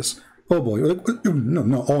to see this. Oh boy.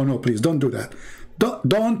 No, oh no, please don't do that.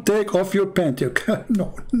 Don't take off your panty.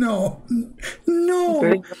 No.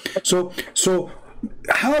 Okay. So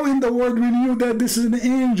how in the world we knew that this is an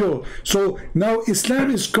angel? So now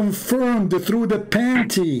Islam is confirmed through the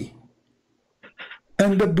panty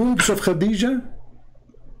and the boobs of Khadija.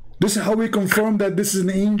 This is how we confirm that this is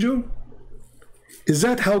an angel. Is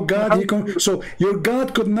that how God? So your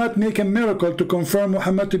God could not make a miracle to confirm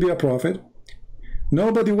Muhammad to be a prophet.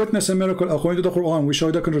 Nobody witnessed a miracle according to the Quran. We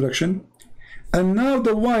show the contradiction. And now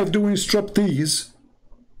the wife doing striptease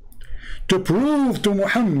to prove to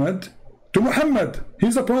Muhammad,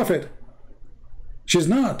 he's a prophet. She's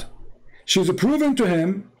not. She's proving to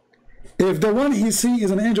him if the one he sees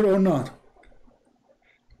is an angel or not.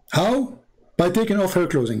 How? By taking off her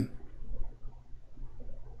clothing.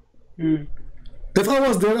 If I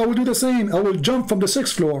was there, I would do the same. I will jump from the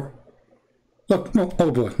 6th floor. Look, no,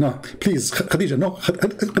 oh boy, no, please, Khadija, no,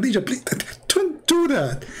 Khadija, please, don't do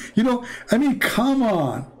that. You know, I mean, come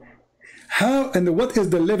on. How and what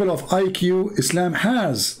is the level of IQ Islam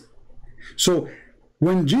has? So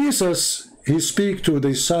when Jesus, he speak to the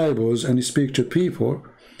disciples and he speak to people,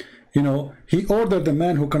 you know, he ordered the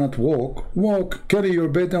man who cannot walk, carry your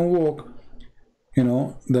bed and walk. You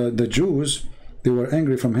know, the Jews, they were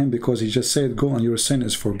angry from him because he just said, go and your sin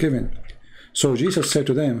is forgiven. So Jesus said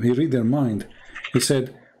to them, he read their mind. He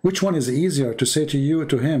said, which one is easier to say to you,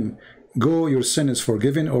 to him, go, your sin is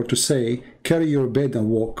forgiven, or to say, carry your bed and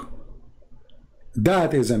walk?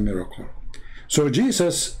 That is a miracle. So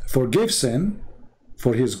Jesus forgives sin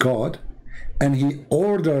for his God, and he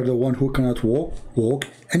ordered the one who cannot walk,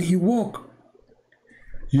 and he walk.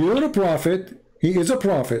 You're a prophet, he is a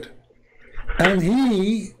prophet, and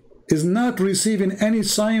he is not receiving any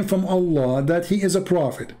sign from Allah that he is a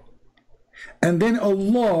prophet. And then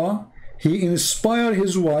Allah, he inspired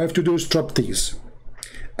his wife to do striptease.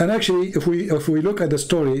 And actually, if we look at the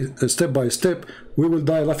story step by step, we will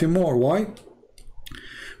die laughing more. Why?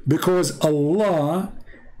 Because Allah,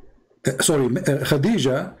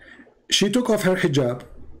 Khadija, she took off her hijab.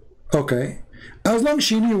 Okay, as long as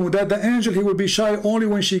she knew that the angel, he will be shy only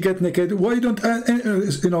when she get naked. Why don't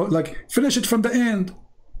you know, like, finish it from the end?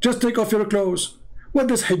 Just take off your clothes. What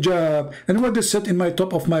does hijab and what does sit in my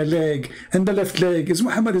top of my leg and the left leg? Is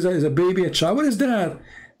Muhammad is a baby, a child? What is that?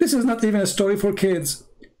 This is not even a story for kids.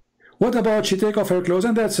 What about she take off her clothes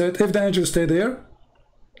and that's it? If the angel stay there,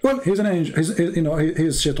 well, he's an angel. You know,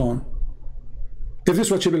 he's shaitan. If this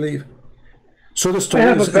is what you believe, so the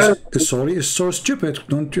story is so stupid.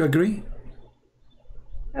 Don't you agree?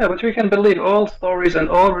 Yeah, but we can believe all stories and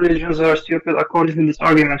all religions are stupid according to this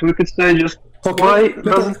argument. We could say just okay.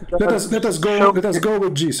 Let us go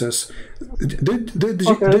with Jesus.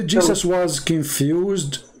 Did Jesus was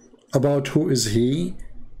confused about who is he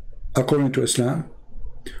according to Islam,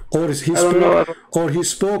 or he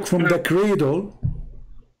spoke from the cradle?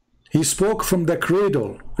 He spoke from the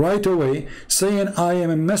cradle right away, saying, "I am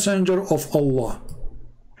a messenger of Allah."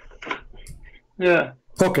 Yeah.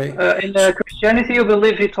 Okay. In Christianity, you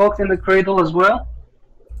believe he talked in the cradle as well?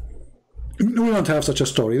 We don't have such a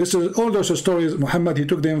story. This is all those stories. Muhammad, he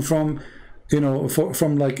took them from, you know,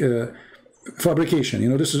 from like fabrication. You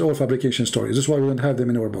know, this is all fabrication stories. This is why we don't have them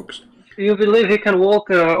in our books. You believe he can walk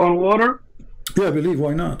on water? Yeah, I believe.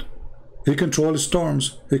 Why not? He controls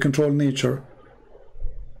storms. He controls nature.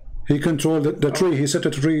 He controlled the tree. He said to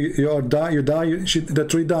the tree, "You die. The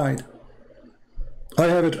tree died." I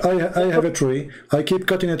have it. I have a tree. I keep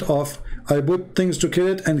cutting it off. I put things to kill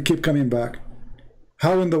it and keep coming back.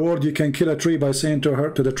 How in the world you can kill a tree by saying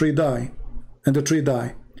to the tree die, and the tree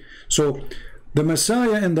die? So the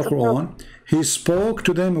Messiah in the Quran, he spoke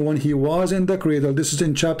to them when he was in the cradle. This is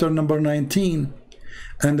in chapter number 19.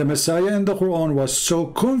 And the Messiah in the Quran was so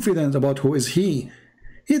confident about who is he.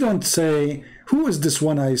 He don't say, who is this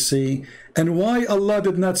one I see? And why Allah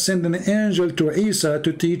did not send an angel to Isa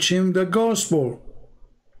to teach him the gospel?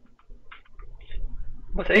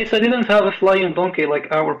 But Isa didn't have a flying donkey like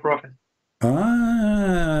our prophet.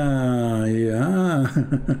 Ah, yeah.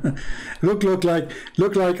 look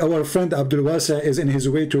like our friend Abdul is in his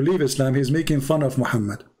way to leave Islam. He's making fun of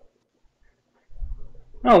Muhammad.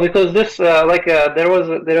 No, because this there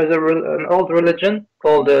is an old religion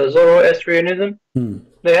called Zoroastrianism.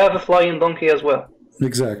 They have a flying donkey as well.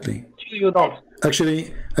 Exactly. You don't.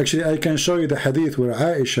 Actually, I can show you the hadith where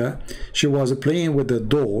Aisha, she was playing with the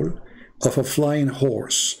doll of a flying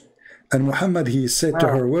horse, and Muhammad, he said to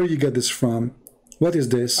her, "Where you get this from? What is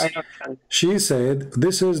this?" She said,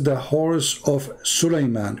 "This is the horse of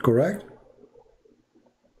Sulaiman." Correct?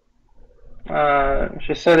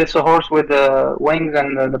 She said it's a horse with wings, and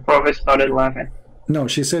the prophet started laughing. No,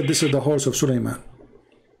 she said this is the horse of Sulaiman.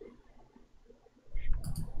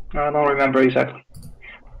 I don't remember exactly.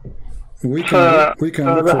 We can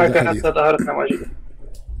look for the hadith.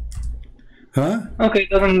 Huh? Okay,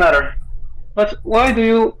 doesn't matter. But why do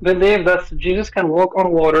you believe that Jesus can walk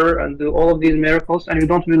on water and do all of these miracles, and you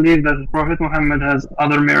don't believe that Prophet Muhammad has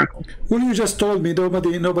other miracles? Well, you just told me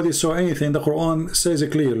nobody saw anything. The Quran says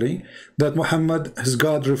clearly that Muhammad, his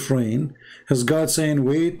God refrained, his God saying,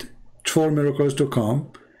 wait for miracles to come.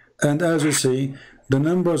 And as you see, the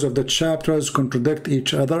numbers of the chapters contradict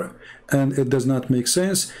each other and it does not make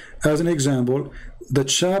sense. As an example, the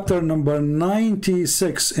chapter number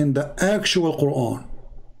 96 in the actual Quran,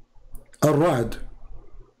 Ar-Ra'd,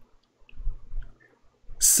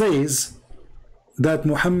 says that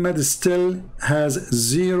Muhammad still has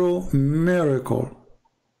 0 miracle.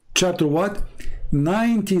 Chapter what?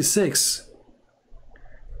 96.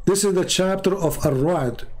 This is the chapter of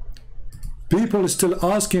Ar-Ra'd. People still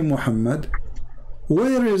asking Muhammad,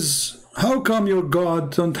 how come your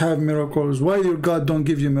God don't have miracles? Why your God don't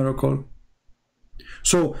give you miracle?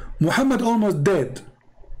 So Muhammad almost dead.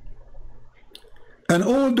 And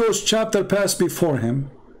all those chapters passed before him.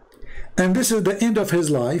 And this is the end of his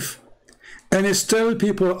life. And still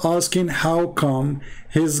people asking how come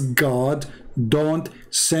his God don't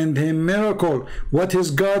send him miracle. What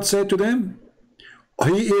his God said to them?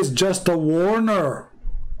 He is just a warner.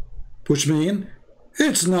 Which means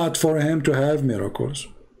it's not for him to have miracles.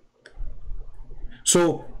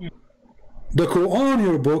 So the Quran,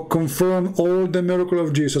 your book, confirm all the miracle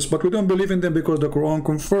of Jesus, but we don't believe in them because the Quran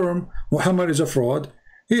confirm Muhammad is a fraud.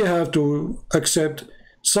 He have to accept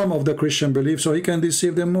some of the Christian beliefs so he can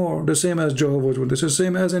deceive them more. The same as Jehovah's Witnesses, the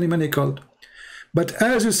same as any many cult. But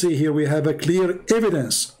as you see here, we have a clear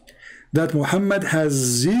evidence that Muhammad has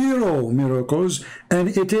 0 miracles, and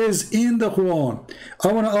it is in the Quran.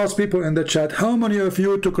 I want to ask people in the chat, how many of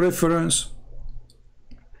you took reference?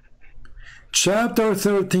 Chapter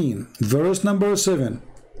 13, verse number 7.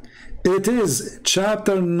 It is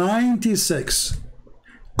chapter 96,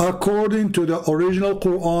 according to the original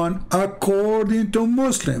Quran, according to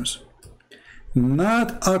Muslims,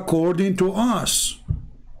 not according to us.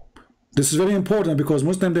 This is very important because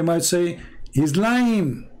Muslims, they might say, he's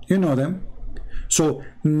lying. You know them. So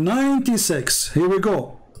 96, here we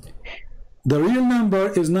go. The real number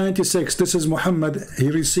is 96. This is Muhammad. He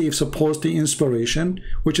received supposedly inspiration,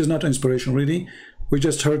 which is not inspiration really. We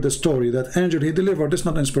just heard the story that angel he delivered. This is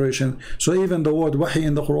not inspiration. So even the word wahi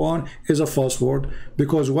in the Quran is a false word,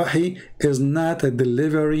 because wahi is not a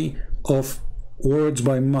delivery of words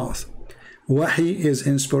by mouth. Wahi is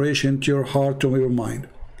inspiration to your heart, to your mind.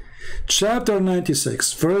 Chapter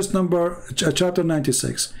 96, verse number, chapter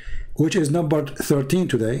 96, which is number 13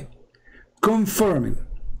 today, confirming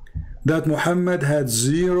that Muhammad had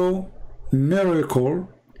 0 miracle,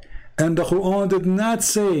 and the Quran did not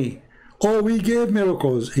say, oh, we gave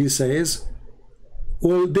miracles. He says,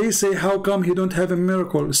 well, they say, how come he don't have a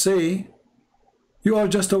miracle? Say, you are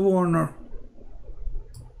just a warner.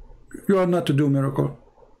 You are not to do miracle.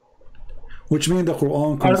 Which means the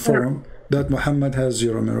Quran confirm that Muhammad has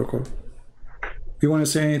 0 miracle. You want to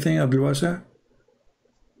say anything, Abdul Wasa?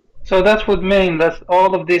 So that would mean that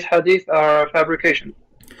all of these hadith are fabrication.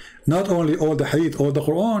 Not only all the hadith, all the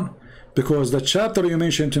Quran, because the chapter you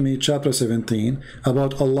mentioned to me, chapter 17,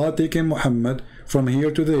 about Allah taking Muhammad from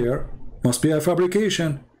here to there, must be a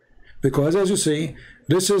fabrication. Because as you see,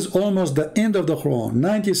 this is almost the end of the Quran,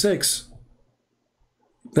 96.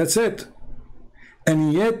 That's it.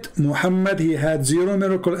 And yet Muhammad, he had 0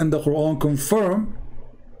 miracle, and the Quran confirm.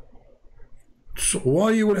 So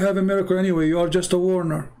why you will have a miracle anyway? You are just a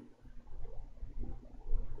warner.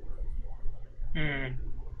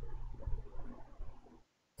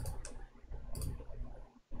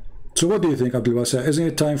 So what do you think, Abdul Wasa? Isn't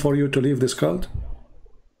it time for you to leave this cult?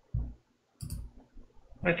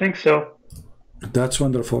 I think so. That's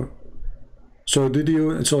wonderful. So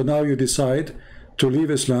so now you decide to leave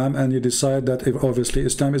Islam, and you decide that obviously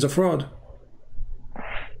Islam is a fraud.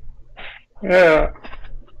 Yeah.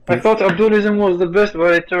 I thought Abdulism was the best,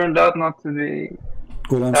 but it turned out not to be.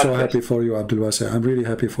 Well, I'm so happy for you, Abdul Wasa. I'm really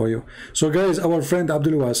happy for you. So guys, our friend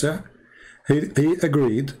Abdul Wasa, he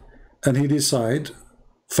agreed, and he decided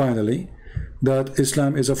finally that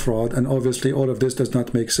Islam is a fraud, and obviously all of this does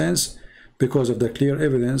not make sense because of the clear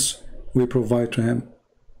evidence we provide to him.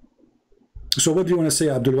 So what do you want to say,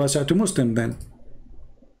 Abdul Wasa, to Muslim then?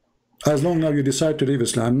 As long now you decide to leave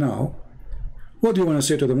Islam now, what do you want to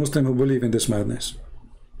say to the Muslim who believe in this madness?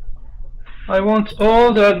 I want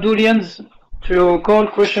all the Abdulians to call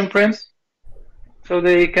Christian Prince so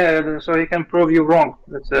he can prove you wrong.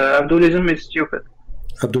 That Abdulism is stupid.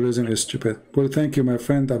 Abdulism is stupid. Well, thank you, my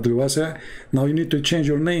friend Abdul Wasa. Now you need to change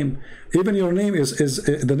your name. Even your name is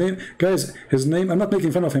the name, guys. His name. I'm not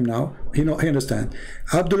making fun of him now. He understand.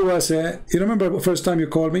 Abdul Wasa. You remember the first time you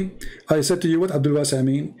called me? I said to you, what Abdul Wasa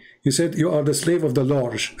mean? You said you are the slave of the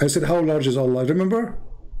large. I said, how large is Allah? Remember?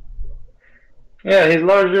 Yeah, he's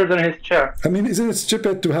larger than his chair. I mean, isn't it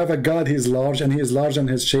stupid to have a God? He's large, and he is larger than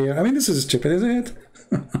his chair. I mean, this is stupid, isn't it?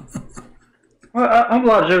 Well, I'm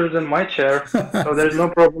larger than my chair, so there's no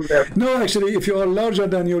problem there. No, actually, if you are larger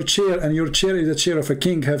than your chair and your chair is a chair of a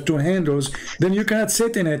king, have two handles, then you cannot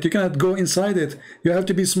sit in it. You cannot go inside it. You have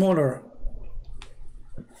to be smaller.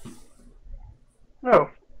 Oh.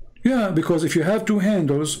 Yeah, because if you have two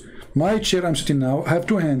handles, my chair I'm sitting now have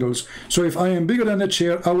two handles. So if I am bigger than the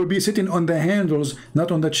chair, I will be sitting on the handles,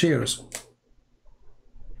 not on the chairs.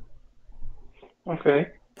 Okay.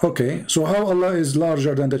 Okay, so how Allah is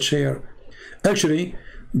larger than the chair? Actually,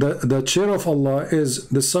 the chair of Allah is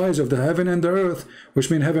the size of the heaven and the earth,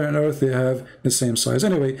 which means heaven and earth, they have the same size.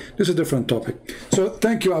 Anyway, this is a different topic. So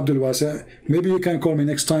thank you, Abdul Wasa. Maybe you can call me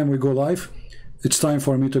next time we go live. It's time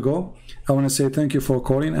for me to go. I want to say thank you for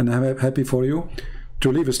calling, and I'm happy for you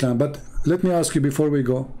to leave Islam. But let me ask you before we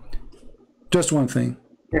go, just one thing.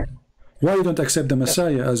 Yeah. Why you don't accept the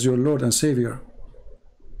Messiah as your Lord and Savior?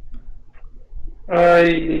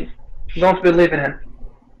 I don't believe in him.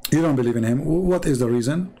 You don't believe in him. What is the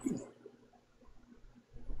reason?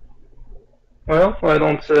 Well, I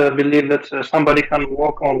don't believe that somebody can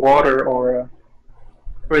walk on water or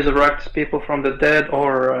resurrect people from the dead,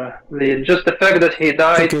 or just the fact that he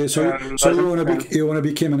died. Okay, so you want to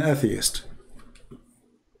become an atheist?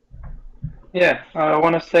 Yeah, I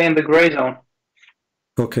want to stay in the gray zone.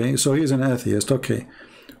 Okay, so he's an atheist. Okay.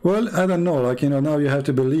 Well, I don't know. Like, you know, now you have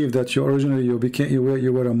to believe that you originally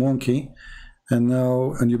you were a monkey,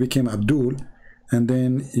 and you became Abdul, and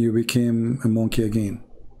then you became a monkey again.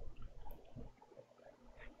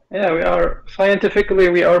 Yeah, we are scientifically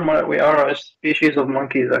we are a species of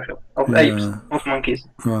monkeys, actually, of apes, not monkeys.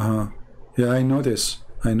 Yeah, I noticed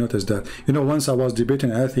that. You know, once I was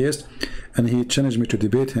debating an atheist, and he challenged me to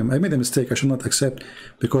debate him. I made a mistake. I should not accept,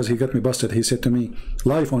 because he got me busted. He said to me,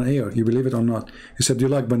 live on air, you believe it or not? He said, do you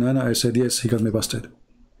like banana? I said, yes. He got me busted.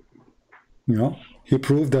 You know, he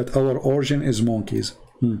proved that our origin is monkeys.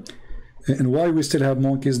 And why we still have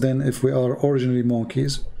monkeys then, if we are originally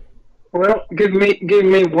monkeys? Well, give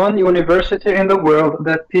me one university in the world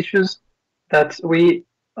that teaches that we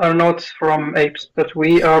are not from apes, that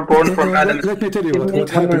we are born from Adam. Let me tell you what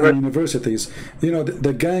happened in universities. You know,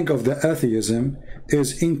 the gang of the atheism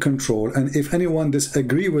is in control, and if anyone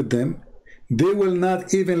disagree with them, they will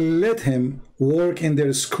not even let him work in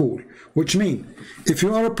their school. Which means, if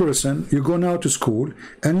you are a person, you go now to school,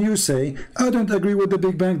 and you say, I don't agree with the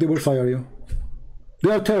Big Bang, they will fire you.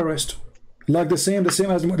 They are terrorists. Like the same as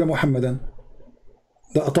the Muhammadan,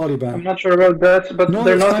 the Taliban. I'm not sure about that, but no,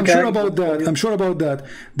 they're not. I'm sure about that. I'm sure about that.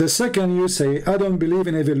 The second you say, I don't believe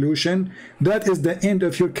in evolution, that is the end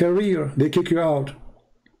of your career. They kick you out.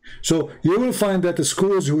 So you will find that the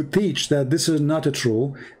schools who teach that this is not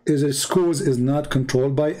true schools is not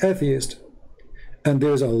controlled by atheists, and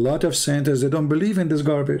there's a lot of scientists that don't believe in this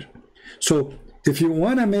garbage. So if you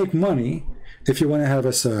want to make money, if you want to have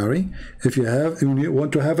a salary, if you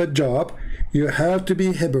want to have a job, you have to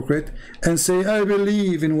be hypocrite and say, I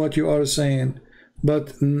believe in what you are saying.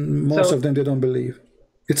 But most of them, they don't believe.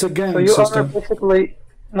 It's a gang system. Are basically...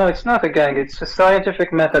 No, it's not a gang. It's a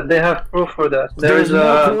scientific method. They have proof for that. There's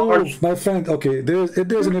no proof, my friend. Okay,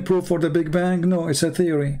 there's any proof for the Big Bang? No, it's a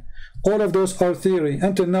theory. All of those are theory.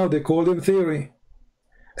 Until now, they call them theory.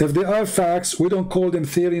 If they are facts, we don't call them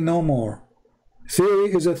theory no more.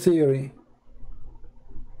 Theory is a theory.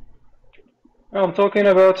 I'm talking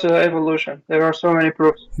about evolution. There are so many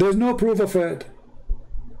proofs. There's no proof of it.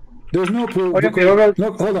 There's no proof. Okay,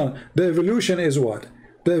 look, hold on. The evolution is what?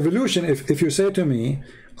 The evolution, if you say to me,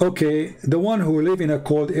 okay, the one who live in a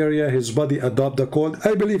cold area, his body adopt the cold,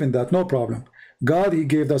 I believe in that, no problem. God, he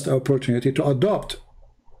gave us the opportunity to adopt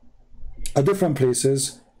a different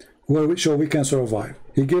places where we can survive.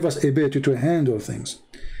 He gave us ability to handle things.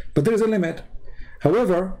 But there is a limit.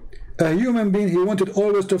 However, a human being, he wanted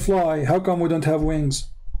always to fly. How come we don't have wings?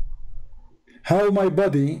 How my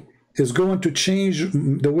body is going to change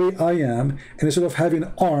the way I am, and instead of having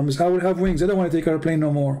arms, I will have wings. I don't want to take an airplane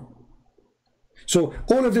no more. So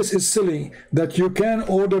all of this is silly, that you can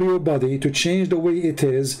order your body to change the way it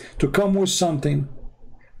is, to come with something,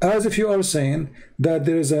 as if you are saying that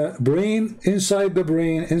there is a brain inside the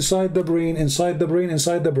brain, inside the brain, inside the brain,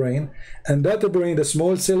 inside the brain, and that the brain, the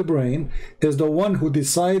small cell brain, is the one who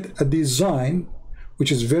decide a design,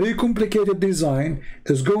 which is very complicated design,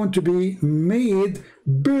 is going to be made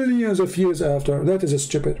billions of years after. That is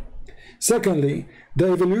stupid. Secondly,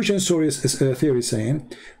 the evolution theory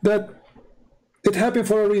saying that it happened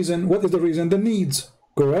for a reason. What is the reason? The needs,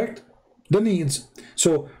 correct? The needs.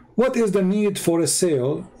 So what is the need for a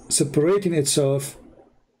cell separating itself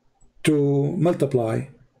to multiply,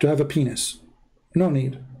 to have a penis? No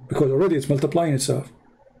need, because already it's multiplying itself.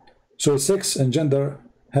 So sex and gender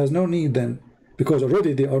has no need then, because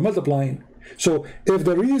already they are multiplying. So if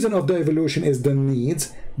the reason of the evolution is the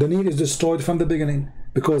need is destroyed from the beginning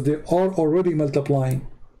because they are already multiplying.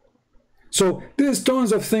 So there's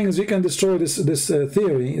tons of things you can destroy this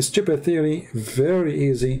theory, stupid theory, very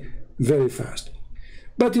easy, very fast.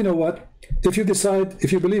 But you know what? If you decide,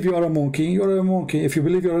 if you believe you are a monkey, you're a monkey. If you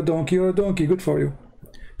believe you're a donkey, you're a donkey. Good for you.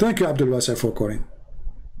 Thank you, Abdul Wazir, for calling.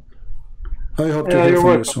 I hope to hear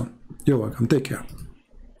from you soon. You're welcome. Take care.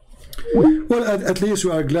 Well, at least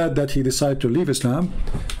we are glad that he decided to leave Islam.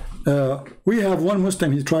 We have one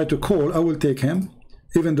Muslim he tried to call. I will take him,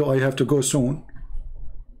 even though I have to go soon.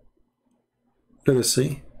 Let us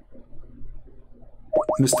see.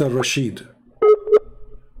 Mr. Rashid.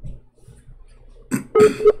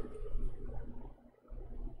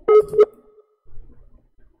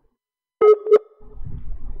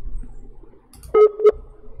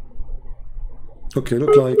 Okay,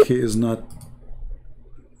 look like he is not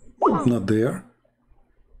there.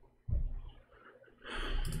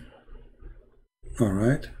 All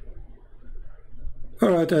right,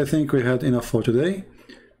 I think we had enough for today.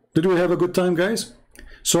 Did we have a good time, guys?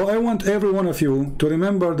 So I want every one of you to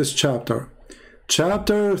remember this chapter,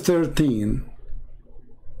 chapter 13,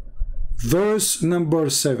 verse number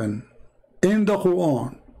 7 in the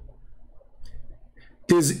Quran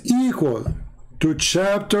is equal to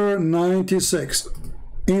chapter 96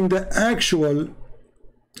 in the actual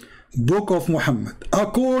book of Muhammad,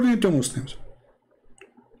 according to Muslims.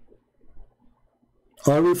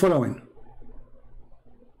 Are we following?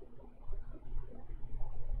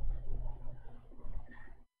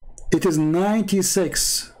 It is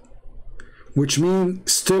 96, which means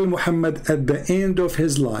still Muhammad at the end of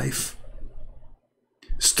his life.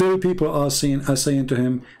 Still people are saying to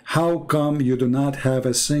him, how come you do not have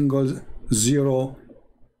a single zero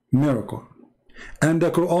miracle? And the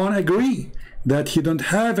Quran agree that he don't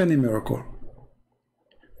have any miracle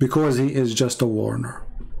because he is just a warner.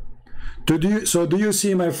 So do you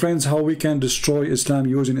see, my friends, how we can destroy Islam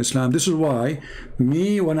using Islam? This is why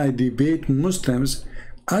me, when I debate Muslims,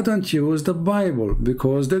 I don't use the Bible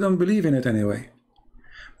because they don't believe in it anyway.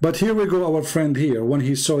 But here we go, our friend here, when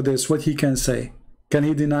he saw this, what he can say? Can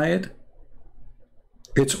he deny it?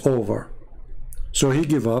 It's over. So he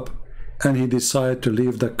gave up and he decided to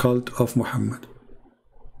leave the cult of Muhammad.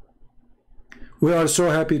 We are so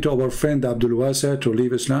happy to our friend Abdul Wazir to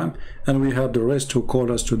leave Islam, and we have the rest who called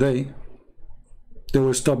us today. They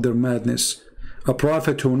will stop their madness. A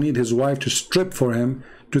prophet who need his wife to strip for him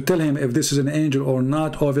to tell him if this is an angel or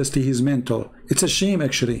not, obviously he's mental. It's a shame,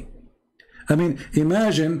 actually. I mean,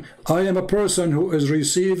 imagine I am a person who is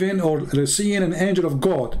receiving or seeing an angel of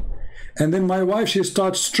God, and then my wife, she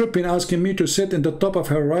starts stripping, asking me to sit in the top of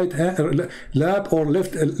her right hand, lap or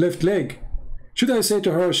left leg. Should I say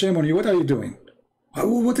to her, shame on you, what are you doing?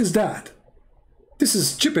 What is that? This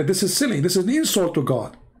is stupid, this is silly, this is an insult to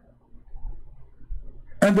God.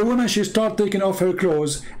 And the woman, she started taking off her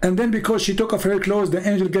clothes, and then because she took off her clothes, the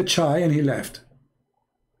angel got shy and he left.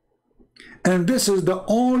 And this is the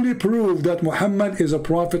only proof that Muhammad is a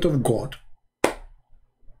prophet of God.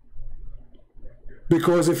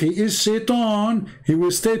 Because if he is Satan, he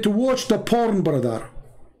will stay to watch the porn, brother.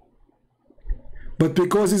 But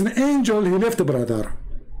because he's an angel, he left, brother.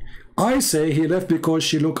 I say he left because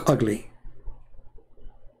she looked ugly.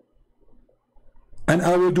 And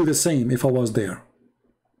I will do the same if I was there.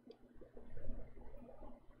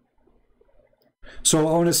 So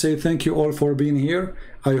I want to say thank you all for being here.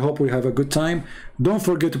 I hope we have a good time. Don't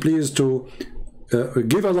forget, please, to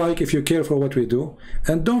give a like if you care for what we do.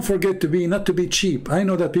 And don't forget to not to be cheap. I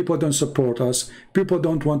know that people don't support us. People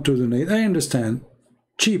don't want to donate. I understand.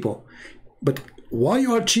 Cheapo. But why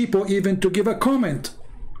you are cheapo even to give a comment?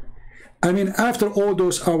 I mean, after all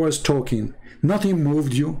those hours talking, nothing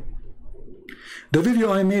moved you? The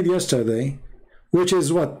video I made yesterday, which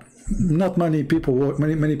is what? Not many people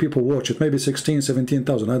watch it, maybe 16,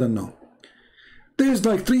 17,000, I don't know. There's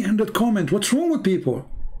like 300 comments. What's wrong with people?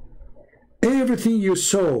 Everything you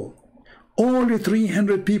saw, only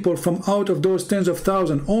 300 people from out of those tens of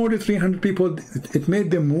thousands, only 300 people, it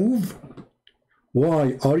made them move?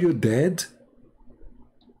 Why? Are you dead?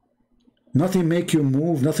 Nothing make you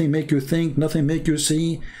move, nothing make you think, nothing make you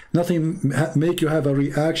see, nothing make you have a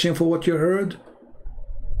reaction for what you heard?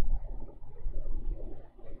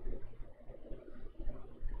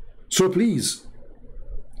 So please,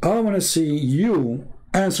 I want to see you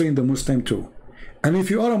answering the Muslim too. And if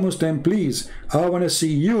you are a Muslim, please, I want to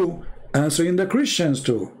see you answering the Christians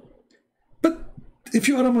too. But if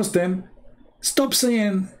you are a Muslim, stop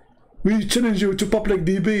saying, we challenge you to public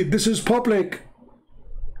debate. This is public.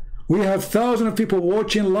 We have thousands of people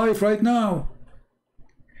watching live right now.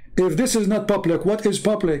 If this is not public, what is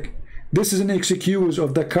public? This is an excuse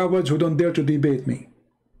of the cowards who don't dare to debate me.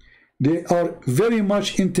 They are very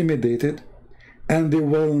much intimidated, and they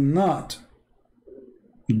will not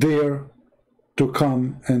dare to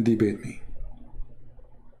come and debate me.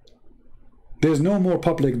 There's no more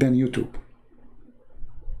public than YouTube.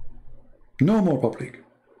 No more public.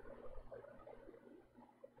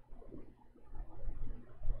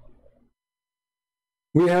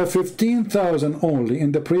 We have 15,000 only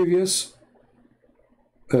in the previous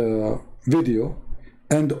video,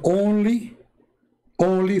 and only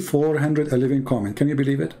 411 comments. Can you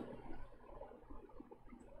believe it?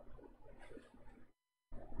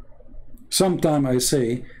 Sometimes I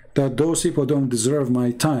say that those people don't deserve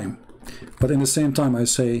my time, but in the same time I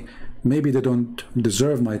say maybe they don't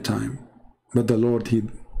deserve my time, but the Lord, He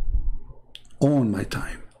owns my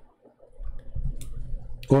time.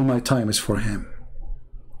 All my time is for Him.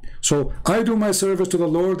 So I do my service to the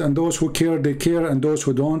Lord, and those who care, they care, and those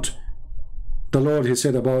who don't, the Lord, He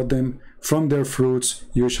said about them, from their fruits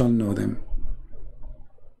you shall know them.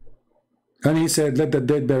 And He said, let the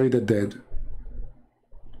dead bury the dead.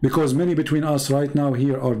 Because many between us right now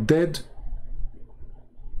here are dead,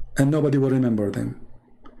 and nobody will remember them.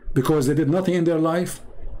 Because they did nothing in their life.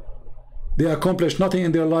 They accomplished nothing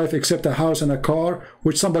in their life except a house and a car,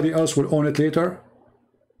 which somebody else will own it later.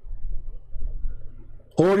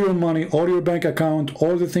 All your money, all your bank account,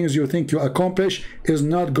 all the things you think you accomplish is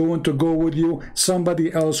not going to go with you.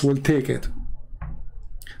 Somebody else will take it.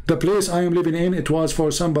 The place I am living in, it was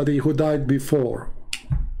for somebody who died before.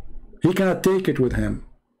 He cannot take it with him.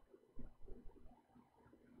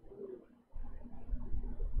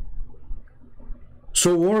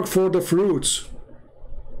 So work for the fruits.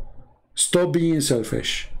 Stop being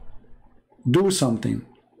selfish. Do something.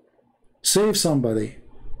 Save somebody.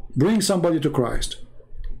 Bring somebody to Christ.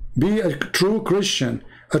 Be a true Christian.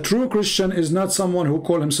 A true Christian is not someone who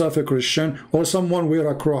calls himself a Christian or someone wear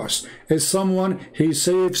a cross. It's someone, he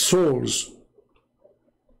saves souls.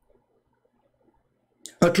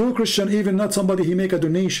 A true Christian, even not somebody he make a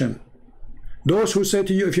donation. Those who say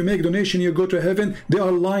to you, if you make a donation, you go to heaven, they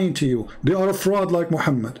are lying to you. They are a fraud like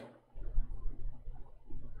Muhammad.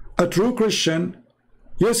 A true Christian,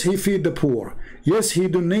 yes, he feed the poor. Yes, he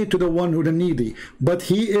donate to the one who the needy. But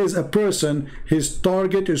he is a person, his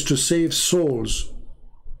target is to save souls.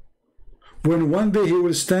 When one day he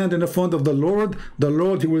will stand in the front of the Lord,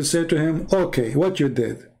 he will say to him, okay, what you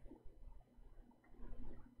did?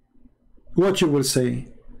 What you will say?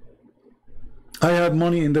 I have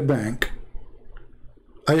money in the bank.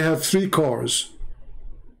 I have 3 cars.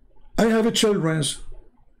 I have a children's.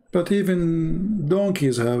 But even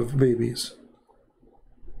donkeys have babies.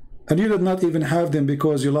 And you did not even have them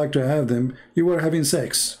because you like to have them. You were having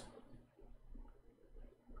sex.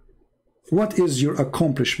 What is your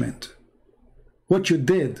accomplishment? What you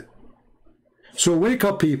did? So wake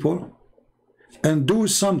up, people, and do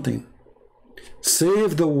something.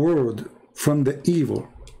 Save the world from the evil.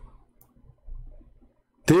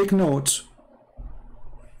 Take notes.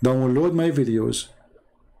 Download my videos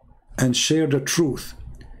and share the truth,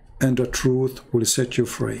 and the truth will set you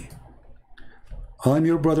free. I'm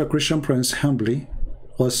your brother Christian Prince, humbly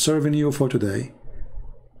was serving you for today,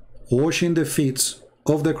 washing the feet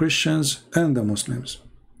of the Christians and the Muslims.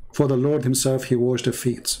 For the Lord himself, he washed the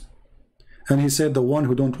feet. And he said, the one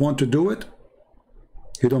who don't want to do it,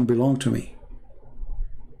 he don't belong to me.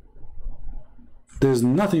 There's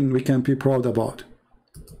nothing we can be proud about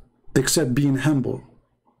except being humble.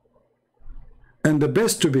 And the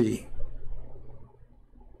best to be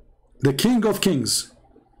the King of Kings,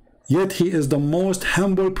 yet he is the most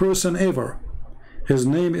humble person ever. His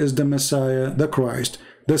name is the Messiah, the Christ,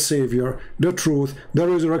 the Savior, the truth, the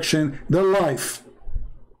resurrection, the life.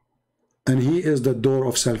 And he is the door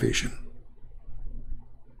of salvation.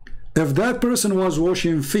 If that person was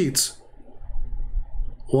washing feet,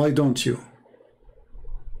 why don't you?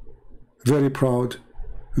 Very proud,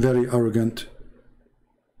 very arrogant,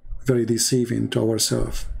 very deceiving to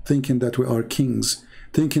ourselves, thinking that we are kings,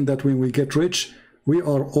 thinking that when we get rich, we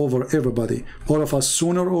are over everybody. All of us,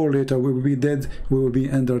 sooner or later, we will be dead, we will be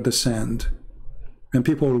under the sand, and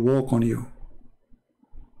people will walk on you.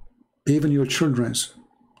 Even your children,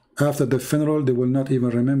 after the funeral, they will not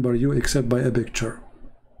even remember you except by a picture.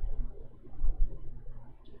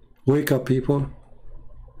 Wake up, people.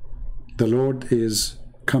 The Lord is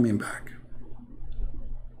coming back.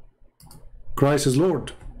 Christ is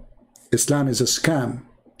Lord. Islam is a scam,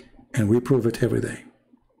 and we prove it every day.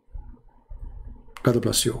 God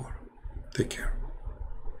bless you all. Take care.